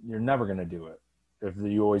 Well, you're never going to do it if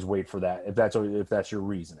you always wait for that, if that's your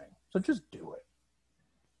reasoning. So just do it.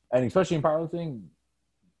 And especially in powerlifting,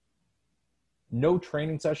 no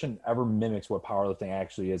training session ever mimics what powerlifting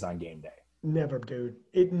actually is on game day. Never, dude.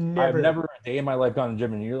 It never. I've never a day in my life gone to the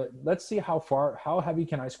gym and you're like, let's see how heavy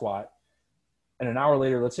can I squat? And an hour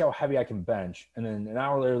later, let's see how heavy I can bench. And then an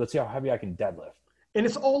hour later, let's see how heavy I can deadlift. And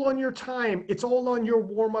it's all on your time. It's all on your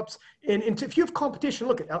warm-ups. And if you have competition,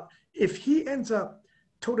 look at if he ends up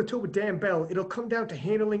toe-to-toe with Dan Bell, it'll come down to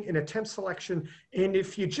handling and attempt selection. And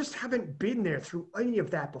if you just haven't been there through any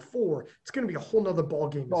of that before, it's going to be a whole nother ball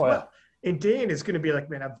game as well. And Dan is going to be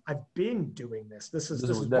like, man, I've been doing this. That's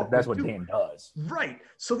what Dan does. Right.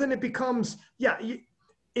 So then it becomes,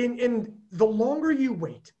 in the longer you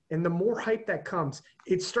wait and the more hype that comes,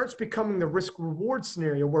 it starts becoming the risk reward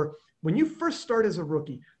scenario where when you first start as a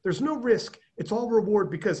rookie, there's no risk. It's all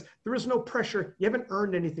reward because there is no pressure. You haven't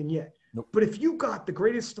earned anything yet. Nope. But if you got the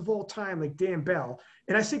greatest of all time, like Dan Bell,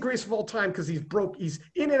 and I say greatest of all time because he's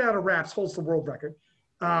in and out of wraps, holds the world record.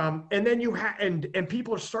 And then and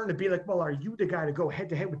people are starting to be like, well, are you the guy to go head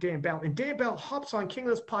to head with Dan Bell? And Dan Bell hops on King of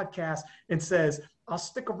this podcast and says, I'll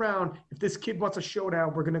stick around. If this kid wants a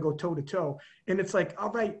showdown, we're going to go toe to toe. And it's like,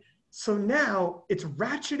 all right. So now it's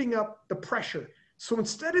ratcheting up the pressure. So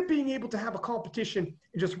instead of being able to have a competition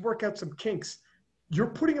and just work out some kinks, you're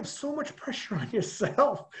putting up so much pressure on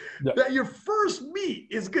yourself that your first meet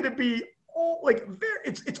is going to be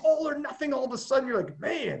it's all or nothing. All of a sudden you're like,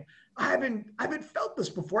 man, I haven't felt this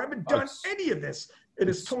before. I haven't done any of this. It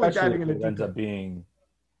is totally diving into. It ends up being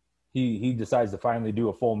he decides to finally do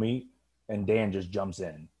a full meet and Dan just jumps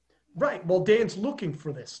in. Right. Well, Dan's looking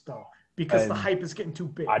for this though because the hype is getting too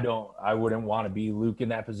big. I wouldn't want to be Luke in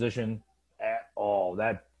that position at all.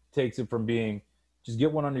 That takes it from being just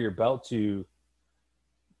get one under your belt to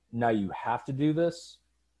now you have to do this,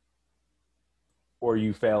 or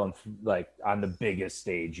you fail on the biggest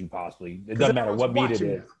stage you possibly. It doesn't matter what meet it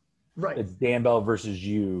is. Right. It's Dan Bell versus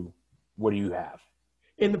you. What do you have?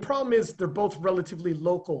 And the problem is they're both relatively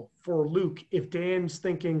local for Luke. If Dan's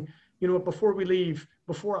thinking, you know what, before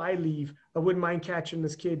I leave, I wouldn't mind catching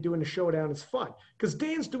this kid doing a showdown. It's fun because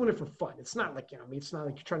Dan's doing it for fun. It's not like, it's not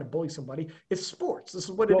like you're trying to bully somebody. It's sports. This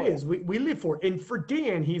is what it is. We live for it. And for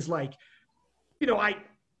Dan, he's like,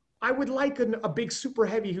 I would like a big super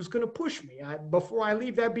heavy who's going to push me. Before I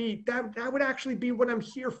leave, that would actually be what I'm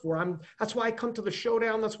here for. That's why I come to the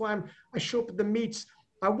showdown. That's why I show up at the meets.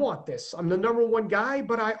 I want this. I'm the number one guy,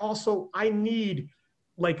 but I need,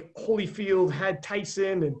 like Holyfield had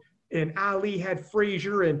Tyson and Ali had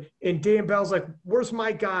Frazier and Dan Bell's like, where's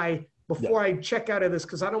my guy before I check out of this?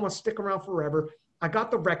 Because I don't want to stick around forever. I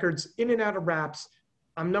got the records in and out of wraps.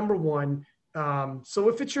 I'm number one. So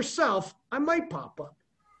if it's yourself, I might pop up.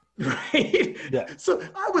 Right? Yeah. So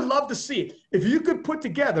I would love to see it. If you could put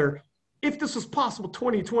together, if this was possible,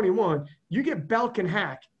 2021, you get Belk and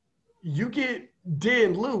Hack, you get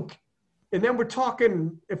Dan Luke, and then we're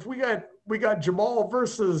talking if we got Jamal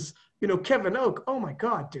versus Kevin Oak. Oh my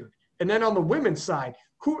God, dude. And then on the women's side,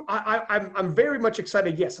 I'm very much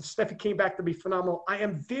excited. Yes, if Steffi came back to be phenomenal, I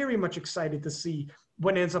am very much excited to see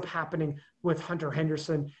what ends up happening with Hunter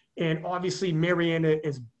Henderson. And obviously, Mariana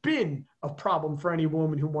has been a problem for any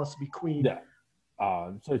woman who wants to be queen. Yeah.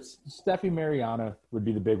 So it's Steffi Mariana would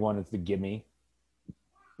be the big one. It's the gimme.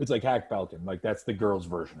 It's like Hack Belkin. Like that's the girls'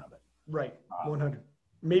 version of it. Right. 100.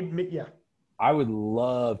 Maybe yeah. I would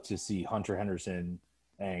love to see Hunter Henderson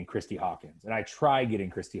and Christy Hawkins. And I tried getting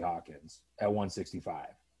Christy Hawkins at 165.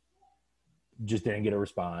 Just didn't get a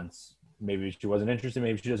response. Maybe she wasn't interested.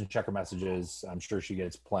 Maybe she doesn't check her messages. I'm sure she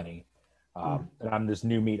gets plenty. And I'm this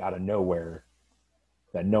new meat out of nowhere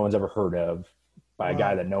that no one's ever heard of by a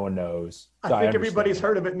guy that no one knows. So I think everybody's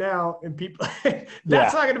heard of it now, and people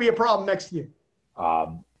that's not going to be a problem next year.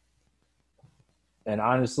 And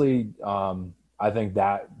honestly, I think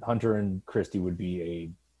that Hunter and Christy would be a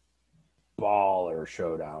baller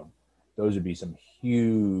showdown. Those would be some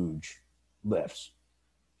huge lifts,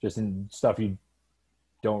 just in stuff you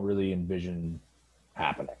don't really envision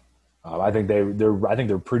happening. I think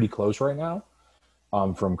they're pretty close right now.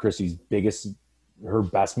 From Chrissy's her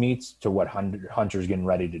best meets to what Hunter's getting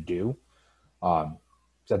ready to do. So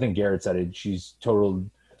I think Garrett said it. She's totaled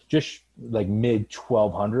just like mid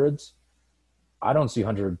 1200s. I don't see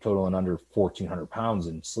Hunter totaling under 1,400 pounds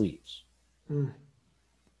in sleeves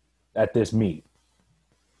at this meet.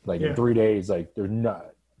 Like in 3 days, like there's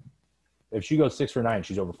not. If she goes 6 for 9,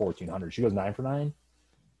 she's over 1,400. She goes 9 for 9,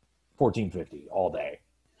 1,450 all day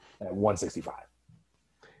at 165.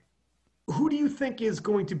 Who do you think is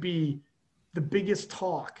going to be the biggest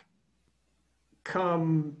talk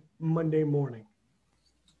come Monday morning?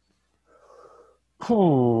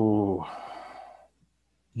 Ooh.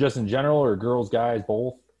 Just in general, or girls, guys,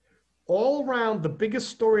 both? All around, the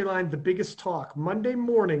biggest storyline, the biggest talk Monday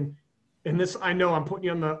morning. And this, I know I'm putting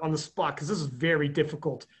you on the spot because this is very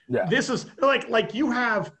difficult. Yeah. This is like you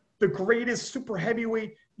have the greatest super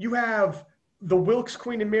heavyweight. You have the Wilkes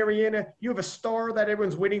Queen and Mariana. You have a star that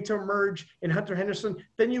everyone's waiting to emerge in Hunter Henderson.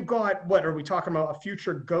 Then you got, what are we talking about? A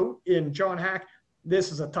future GOAT in John Hack.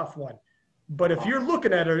 This is a tough one. But if you're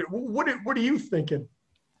looking at it, what are you thinking?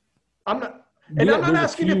 I'm not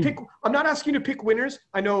asking you to pick. I'm not asking you to pick winners.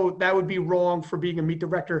 I know that would be wrong for being a meet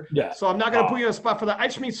director. Yeah. So I'm not going to put you on a spot for that. I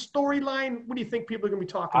just mean storyline. What do you think people are going to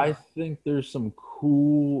be talking about? I think there's some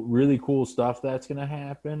cool, really cool stuff that's going to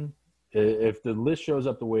happen. If the list shows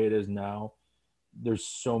up the way it is now, there's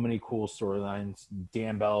so many cool storylines.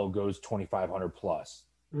 Dan Bell goes 2,500 plus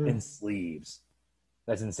in sleeves.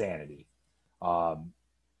 That's insanity.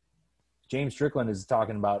 James Strickland is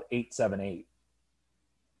talking about 878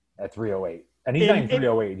 at 308. And he's not even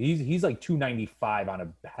 308. He's like 295 on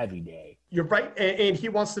a heavy day. You're right. And he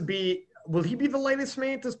wants to be – will he be the lightest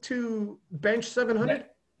man to bench 700?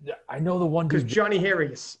 I know the one because Johnny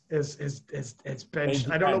Harris is benched.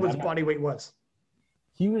 I don't know what his body weight was.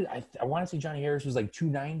 He was. I want to say Johnny Harris was like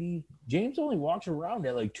 290. James only walks around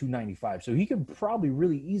at like 295, so he could probably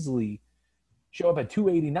really easily show up at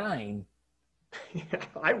 289. Yeah,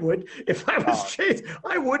 I would if I was Chase.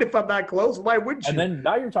 I would if I'm that close. Why wouldn't you? And then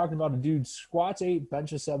now you're talking about a dude squats 8,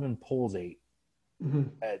 benches 7, pulls 8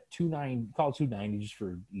 at 290. Call it 290 just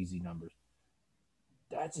for easy numbers.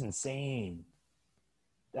 That's insane.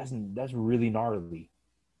 That's really gnarly.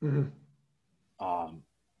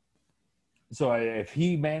 So if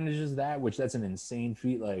he manages that, which that's an insane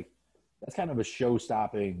feat, like that's kind of a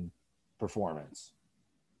show-stopping performance.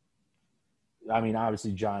 I mean,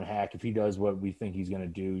 obviously John Hack, if he does what we think he's going to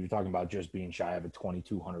do, you're talking about just being shy of a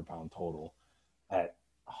 2,200-pound total at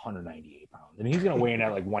 198 pounds. And he's going to weigh in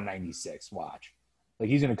at like 196, watch. Like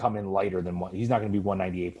he's going to come in lighter than one. He's not going to be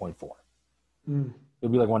 198.4. He'll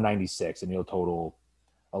be like 196, and he'll total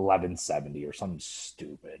 1170 or something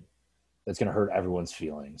stupid that's going to hurt everyone's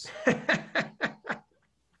feelings.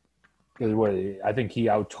 Because I think he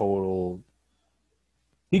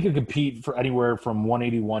could compete for anywhere from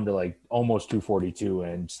 181 to like almost 242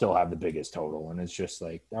 and still have the biggest total. And it's just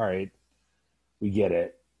like, all right, we get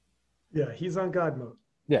it. Yeah, he's on God mode.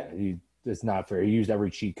 Yeah, it's not fair. He used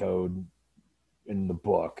every cheat code in the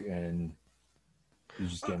book, and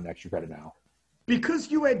he's just getting extra credit now.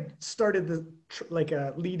 Because you had started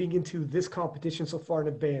leading into this competition so far in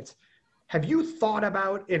advance, have you thought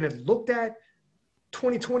about and have looked at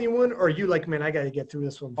 2021, or are you like, man, I got to get through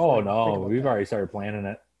this one? Oh no, we've already started planning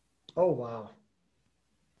it. Oh wow!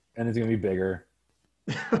 And it's gonna be bigger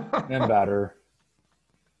and better.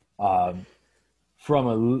 From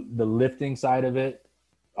the lifting side of it,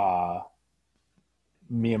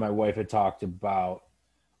 me and my wife had talked about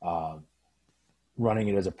running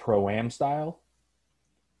it as a pro-am style.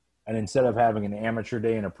 And instead of having an amateur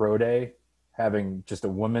day and a pro day, having just a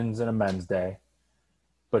women's and a men's day,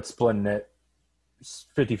 but splitting it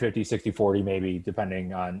 50-50, 60-40 maybe,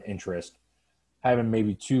 depending on interest. Having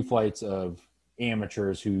maybe 2 flights of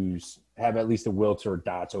amateurs who have at least a Wilkes or a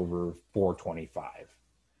Dots over 425.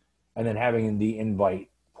 And then having the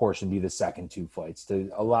invite portion be the second 2 flights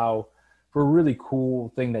to allow for a really cool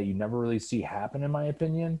thing that you never really see happen, in my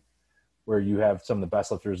opinion, where you have some of the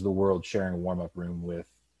best lifters of the world sharing a warm-up room with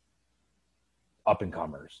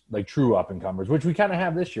up-and-comers, like true up-and-comers, which we kind of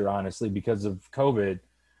have this year, honestly, because of COVID.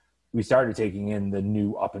 We started taking in the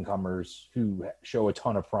new up-and-comers who show a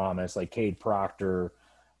ton of promise, like Cade Proctor,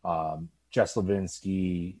 Jess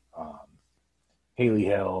Levinsky, Haley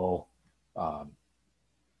Hill,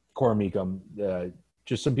 Cora Meekum,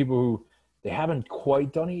 just some people who they haven't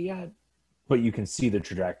quite done it yet, but you can see the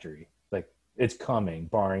trajectory. Like it's coming,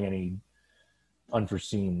 barring any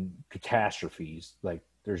unforeseen catastrophes. Like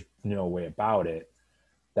there's no way about it.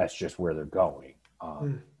 That's just where they're going.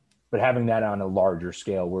 But having that on a larger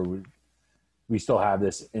scale where we still have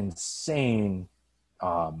this insane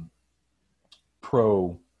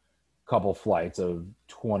pro couple flights of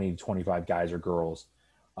 20 to 25 guys or girls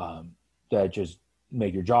that just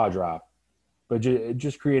make your jaw drop. But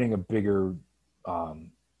just creating a bigger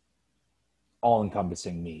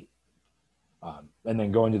all-encompassing meet. And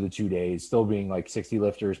then going to the 2 days, still being like 60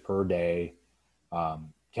 lifters per day,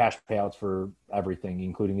 cash payouts for everything,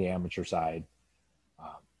 including the amateur side.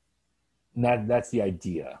 And that's the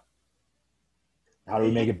idea. How do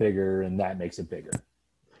we make it bigger? And that makes it bigger.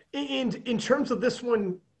 And in terms of this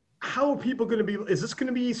one, how are people going to be, is this going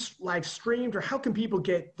to be live streamed, or how can people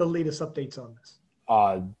get the latest updates on this?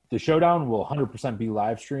 The showdown will 100% be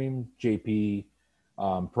live streamed. JP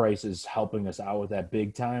Price is helping us out with that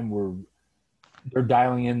big time. They're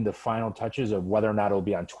dialing in the final touches of whether or not it'll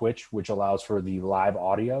be on Twitch, which allows for the live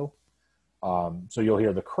audio. So you'll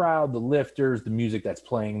hear the crowd, the lifters, the music that's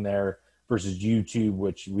playing there, versus YouTube,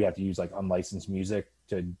 which we have to use like unlicensed music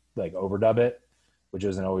to like overdub it, which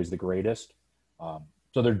isn't always the greatest.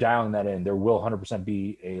 So they're dialing that in. There will 100%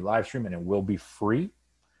 be a live stream, and it will be free.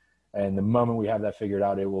 And the moment we have that figured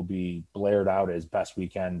out, it will be blared out as best we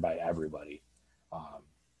can by everybody.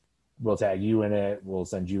 We'll tag you in it. We'll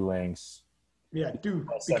send you links. Yeah, dude,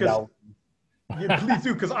 because yeah, please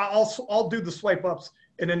do, because I'll do the swipe ups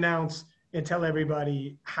and announce and tell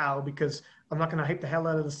everybody how, because I'm not gonna hype the hell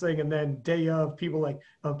out of this thing and then day of people like,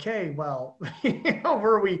 okay, well,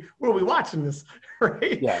 where are we watching this,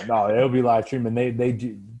 right? Yeah, no, it'll be live stream, and they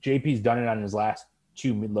do. JP's done it on his last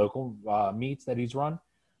 2 local meets that he's run.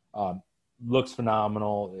 Looks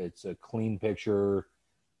phenomenal. It's a clean picture,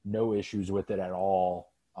 no issues with it at all.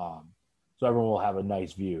 So everyone will have a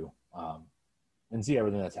nice view and see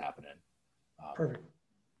everything that's happening.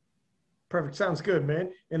 Perfect. Sounds good, man.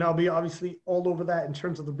 And I'll be obviously all over that in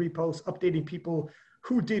terms of the reposts, updating people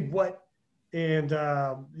who did what, and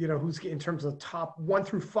who's getting in terms of top 1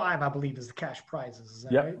 through 5, I believe, is the cash prizes. Is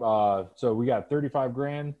that right? So we got 35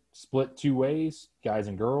 grand split 2 ways, guys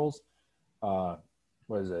and girls.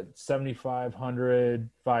 What is it? 7,500,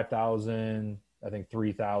 5,000, I think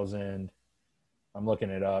 3,000. I'm looking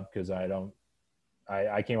it up because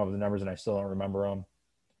I came up with the numbers and I still don't remember them.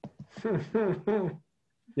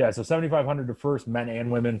 Yeah, so 7,500 to first, men and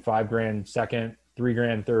women, 5 grand second, 3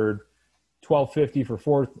 grand third, 1,250 for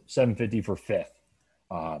fourth, 750 for fifth.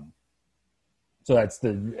 So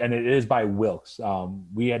and it is by Wilks.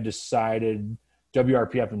 We had decided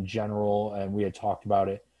WRPF in general, and we had talked about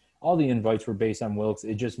it. All the invites were based on Wilks.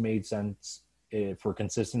 It just made sense for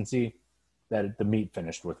consistency that the meet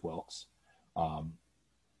finished with Wilks.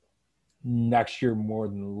 Next year, more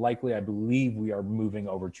than likely, I believe we are moving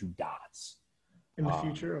over to dots. In the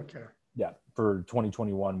future? Okay. Yeah. For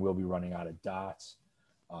 2021, we'll be running out of dots.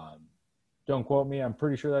 Don't quote me. I'm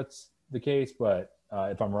pretty sure that's the case, but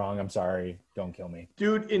if I'm wrong, I'm sorry. Don't kill me.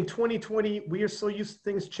 Dude, in 2020, we are so used to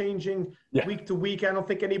things changing week to week. I don't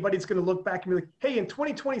think anybody's going to look back and be like, hey, in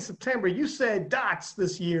 2020 September, you said dots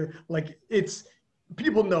this year. Like,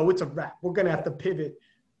 people know it's a wrap. We're going to have to pivot.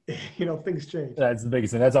 Things change. That's the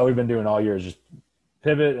biggest thing. That's all we've been doing all year is just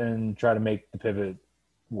pivot and try to make the pivot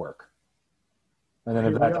work. And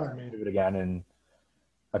then pivot again. And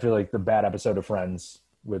I feel like the bad episode of Friends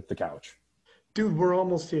with the couch. Dude, we're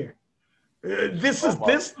almost here.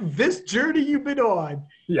 This journey you've been on.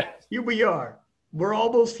 Yeah. Here we are. We're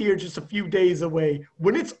almost here, just a few days away.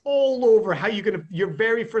 When it's all over, your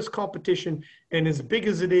very first competition, and as big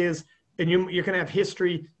as it is, and you're gonna have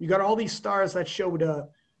history. You got all these stars that showed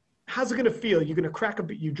up. How's it gonna feel? You're gonna crack a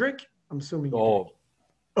bit. You drink? I'm assuming. You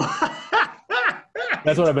drink.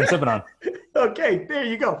 That's what I've been sipping on. Okay, there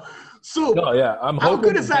you go. So, how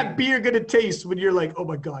good is that beer gonna taste when you're like, oh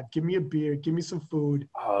my God, give me a beer, give me some food?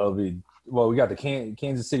 Oh, we got the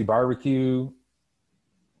Kansas City barbecue.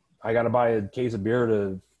 I got to buy a case of beer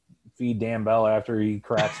to feed Dan Bell after he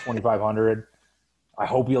cracks 2,500. I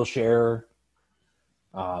hope he'll share.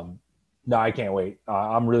 No, I can't wait.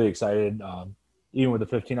 I'm really excited. Even with the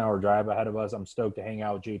 15-hour drive ahead of us, I'm stoked to hang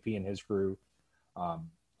out with JP and his crew.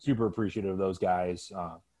 Super appreciative of those guys.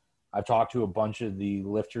 I've talked to a bunch of the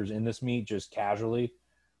lifters in this meet just casually.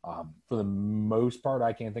 For the most part,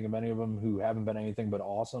 I can't think of any of them who haven't been anything but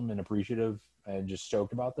awesome and appreciative and just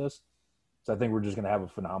stoked about this. So I think we're just going to have a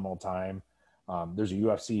phenomenal time. There's a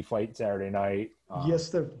UFC fight Saturday night. Yes,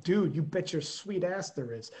 dude, you bet your sweet ass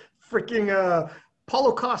there is. Freaking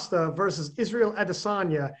Paulo Costa versus Israel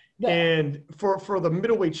Adesanya, and for the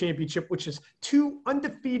middleweight championship, which is 2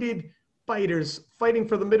 undefeated fighters fighting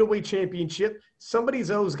for the middleweight championship. Somebody's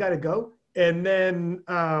always got to go. And then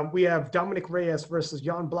we have Dominic Reyes versus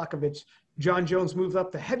Jan Blachowicz. John Jones moves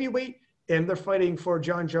up to heavyweight, and they're fighting for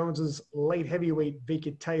John Jones's light heavyweight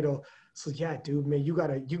vacant title. So yeah, dude, man, you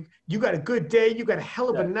got a good day. You got a hell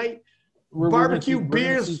of a night. Barbecue,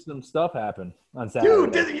 beers. See some stuff happen on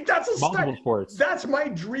Saturday. Dude, that's a multiple sports. That's my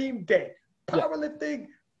dream day. Powerlifting,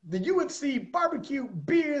 the UFC, barbecue,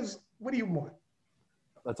 beers. What do you want?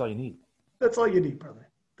 That's all you need. That's all you need, brother.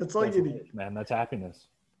 That's all you need, man. That's happiness.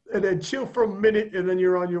 And then chill for a minute, and then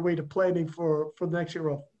you're on your way to planning for the next year.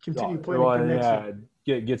 Or continue planning for next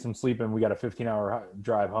year. Get some sleep, and we got a 15-hour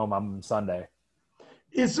drive home on Sunday.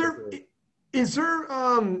 Is there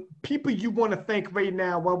people you want to thank right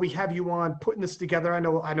now while we have you on putting this together? I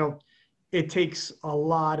know it takes a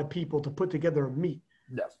lot of people to put together a meet.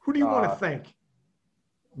 Yes. Who do you want to thank?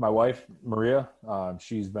 My wife, Maria.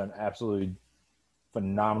 She's been absolutely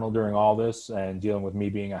phenomenal during all this and dealing with me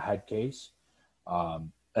being a head case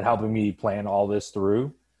and helping me plan all this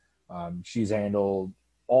through. She's handled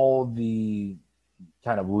all the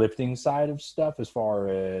kind of lifting side of stuff as far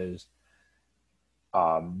as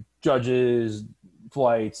judges,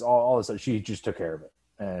 flights, all this stuff. She just took care of it.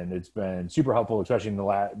 And it's been super helpful, especially in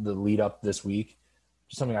the lead up this week.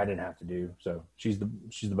 Just something I didn't have to do. So she's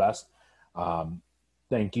the best.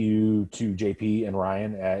 Thank you to JP and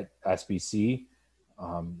Ryan at SBC.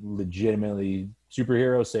 Legitimately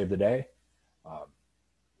superheroes saved the day.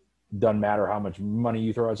 Doesn't matter how much money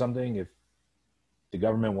you throw at something. If the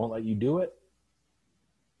government won't let you do it,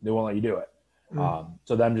 they won't let you do it.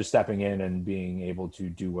 So them just stepping in and being able to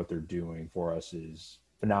do what they're doing for us is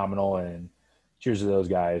phenomenal. And cheers to those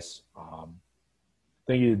guys.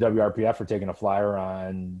 Thank you to WRPF for taking a flyer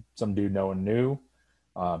on some dude no one knew,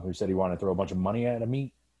 who said he wanted to throw a bunch of money at a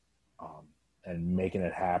meet, and making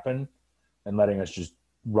it happen and letting us just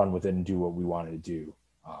run with it and do what we wanted to do.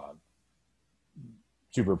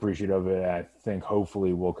 Super appreciative of it. I think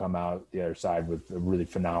hopefully we'll come out the other side with a really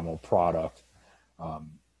phenomenal product.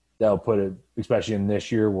 That'll put it, especially in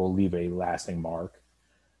this year, will leave a lasting mark.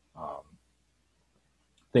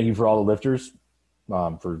 Thank you for all the lifters,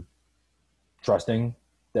 for trusting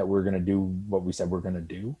that we're going to do what we said we're going to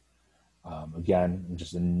do. Again, I'm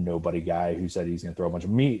just a nobody guy who said he's going to throw a bunch of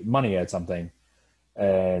money at something.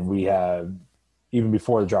 And we have, even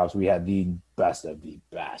before the drops, we had the best of the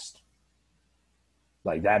best.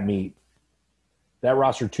 Like that meet, that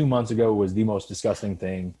roster 2 months ago was the most disgusting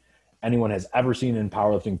thing anyone has ever seen in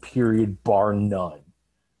powerlifting, period, bar none.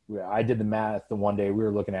 I did the math the one day. We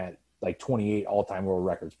were looking at like 28 all-time world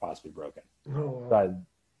records possibly broken. Oh, wow. So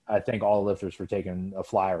I thank all the lifters for taking a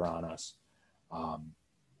flyer on us.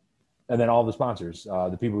 And then all the sponsors,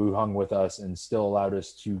 the people who hung with us and still allowed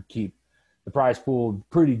us to keep the prize pool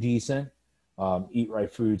pretty decent. Eat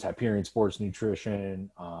Right Foods, Hyperion Sports Nutrition,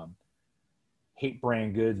 Hate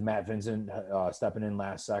Brand Goods, Matt Vincent stepping in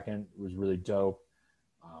last second was really dope.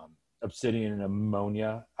 Obsidian and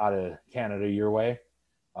Ammonia out of Canada your way.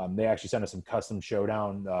 They actually sent us some custom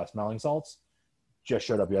Showdown smelling salts. Just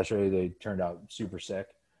showed up yesterday. They turned out super sick.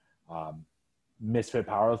 Misfit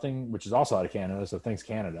Powerlifting, which is also out of Canada, so thanks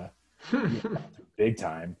Canada. Big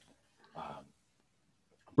time.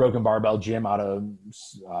 Broken Barbell Gym out of,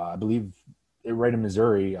 I believe, right in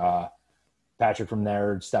Missouri. Patrick from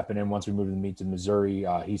there stepping in once we moved the meet to Missouri.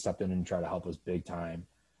 He stepped in and tried to help us big time.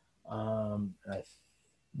 I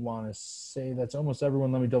want to say that's almost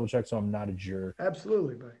everyone. Let me double check so I'm not a jerk.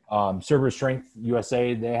 Absolutely, buddy. Server Strength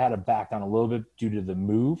USA, they had to back down a little bit due to the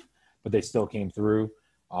move, but they still came through.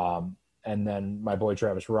 And then my boy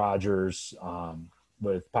Travis Rogers,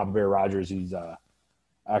 with Papa Bear Rogers, he's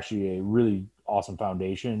actually a really awesome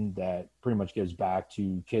foundation that pretty much gives back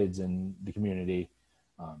to kids in the community,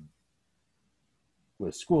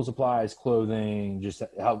 with school supplies, clothing, just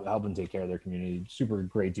helping take care of their community. Super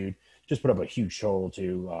great dude. Just put up a huge total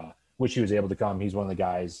too. Wish he was able to come. He's one of the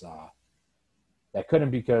guys that couldn't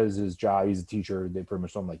because his job, he's a teacher. They pretty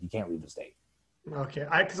much told him, like, you can't leave the state. Okay.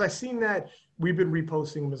 Because I seen that we've been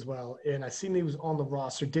reposting him as well. And I seen he was on the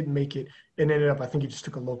roster, didn't make it, and ended up, I think he just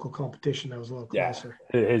took a local competition that was a little closer.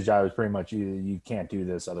 Yeah. His job is pretty much you can't do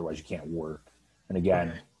this, otherwise you can't work. And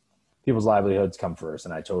again, people's livelihoods come first,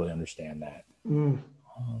 and I totally understand that.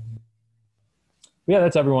 Yeah,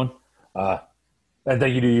 that's everyone. And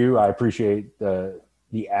thank you to you. I appreciate the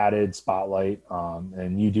added spotlight,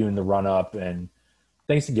 and you doing the run up, and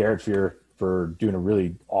thanks to Garrett Fear for doing a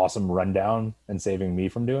really awesome rundown and saving me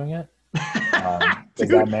from doing it. Dude,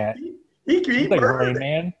 that man, he's like Rain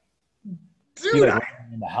Man. Dude, he like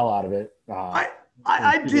ran the hell out of it.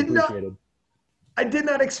 I did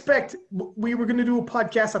not expect we were going to do a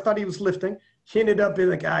podcast. I thought he was lifting. He ended up being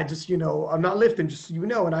like, I'm not lifting, just so you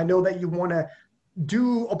know. And I know that you want to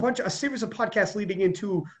do a series of podcasts leading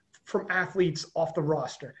into from athletes off the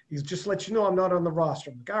roster. He's just let you know I'm not on the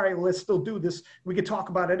roster. I'm like, all right, well, let's still do this. We could talk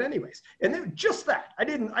about it anyways. And then just that, I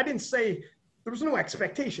didn't say, there was no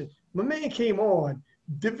expectation. My man came on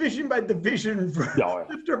division by division,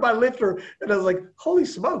 lifter by lifter. And I was like, holy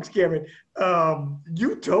smokes, Garrett.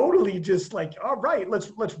 You totally just like, all right,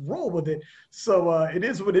 let's roll with it. So it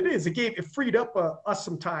is what it is. It freed up us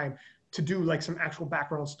some time to do like some actual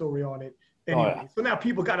background story on it. Anyway, So now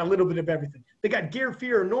people got a little bit of everything. They got Gear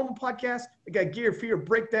Fear, a normal podcast. They got Gear Fear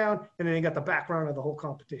breakdown, and then they got the background of the whole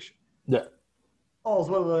competition. Yeah. All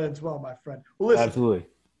as well, my friend. Well, listen, absolutely.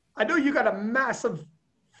 I know you got a massive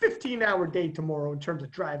 15-hour day tomorrow in terms of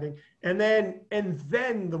driving, and then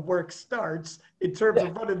the work starts in terms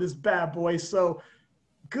of running this bad boy. So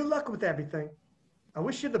good luck with everything. I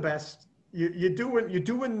wish you the best. You're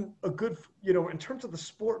doing a good, in terms of the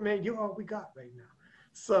sport, man, you're all we got right now.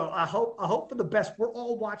 So I hope for the best. We're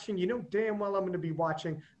all watching. You know damn well I'm going to be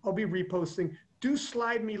watching. I'll be reposting. Do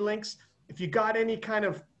slide me links. If you got any kind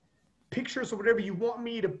of pictures or whatever you want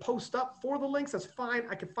me to post up for the links, that's fine.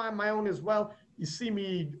 I can find my own as well. You see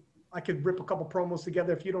me, I could rip a couple promos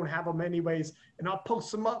together if you don't have them anyways, and I'll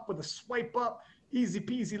post them up with a swipe up, easy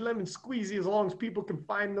peasy lemon squeezy, as long as people can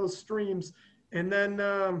find those streams. And then,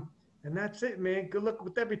 and that's it, man. Good luck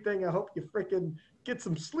with everything. I hope you freaking get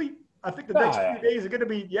some sleep. I think the next few days are going to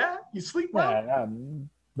be, you sleep well? Yeah,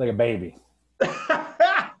 like a baby.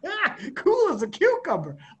 Cool as a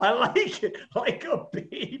cucumber. I like it. Like a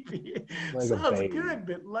baby. Like Sounds a baby. good,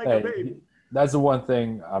 but like a baby. That's the one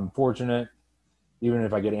thing I'm fortunate, even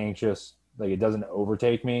if I get anxious, like it doesn't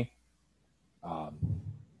overtake me, because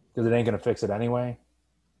it ain't going to fix it anyway.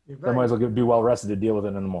 Right. I might as well be well rested to deal with it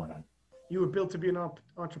in the morning. You were built to be an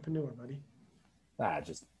entrepreneur, buddy. I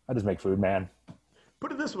just make food, man.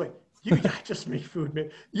 Put it this way. You just make food,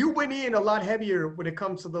 man. You went in a lot heavier when it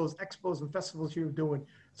comes to those expos and festivals you were doing.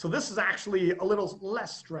 So this is actually a little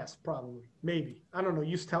less stress, probably. Maybe. I don't know.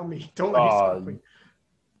 You tell me. Don't let me stop me.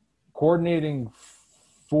 Coordinating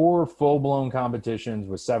 4 full-blown competitions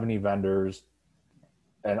with 70 vendors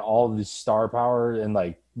and all the star power and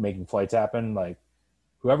like making flights happen. Like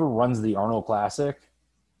whoever runs the Arnold Classic,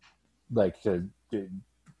 like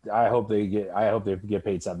I hope they get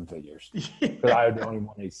paid 7 figures. Because I don't even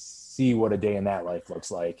want to see what a day in that life looks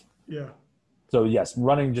like. Yeah. So yes,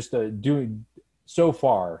 running just doing so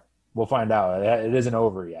far, we'll find out. It isn't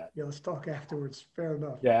over yet. Yeah, let's talk afterwards. Fair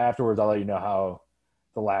enough. Yeah, afterwards I'll let you know how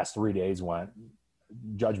the last 3 days went.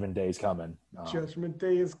 Judgment Day is coming. Judgment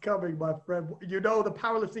Day is coming, my friend. You know the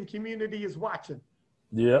powerlifting community is watching.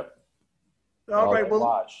 Yep. All right.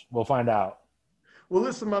 We'll find out. Well,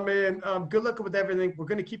 listen, my man, good luck with everything. We're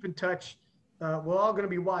going to keep in touch. We're all going to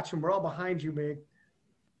be watching. We're all behind you, man.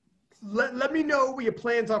 Let me know what your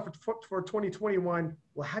plans are for 2021.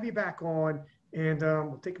 We'll have you back on, and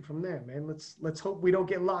we'll take it from there, man. Let's hope we don't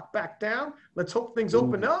get locked back down. Let's hope things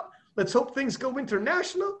open up. Let's hope things go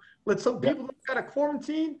international. Let's hope people don't got to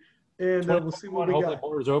quarantine, and we'll see what we got. Hopefully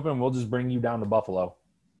borders open. We'll just bring you down to Buffalo.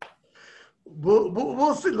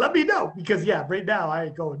 We'll see. Let me know because right now I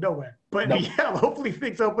ain't going nowhere. But hopefully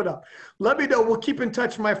things open up. Let me know. We'll keep in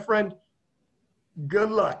touch, my friend. Good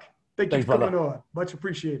luck. Thanks for coming on. Much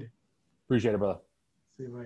appreciated. Appreciate it, brother. See you, man.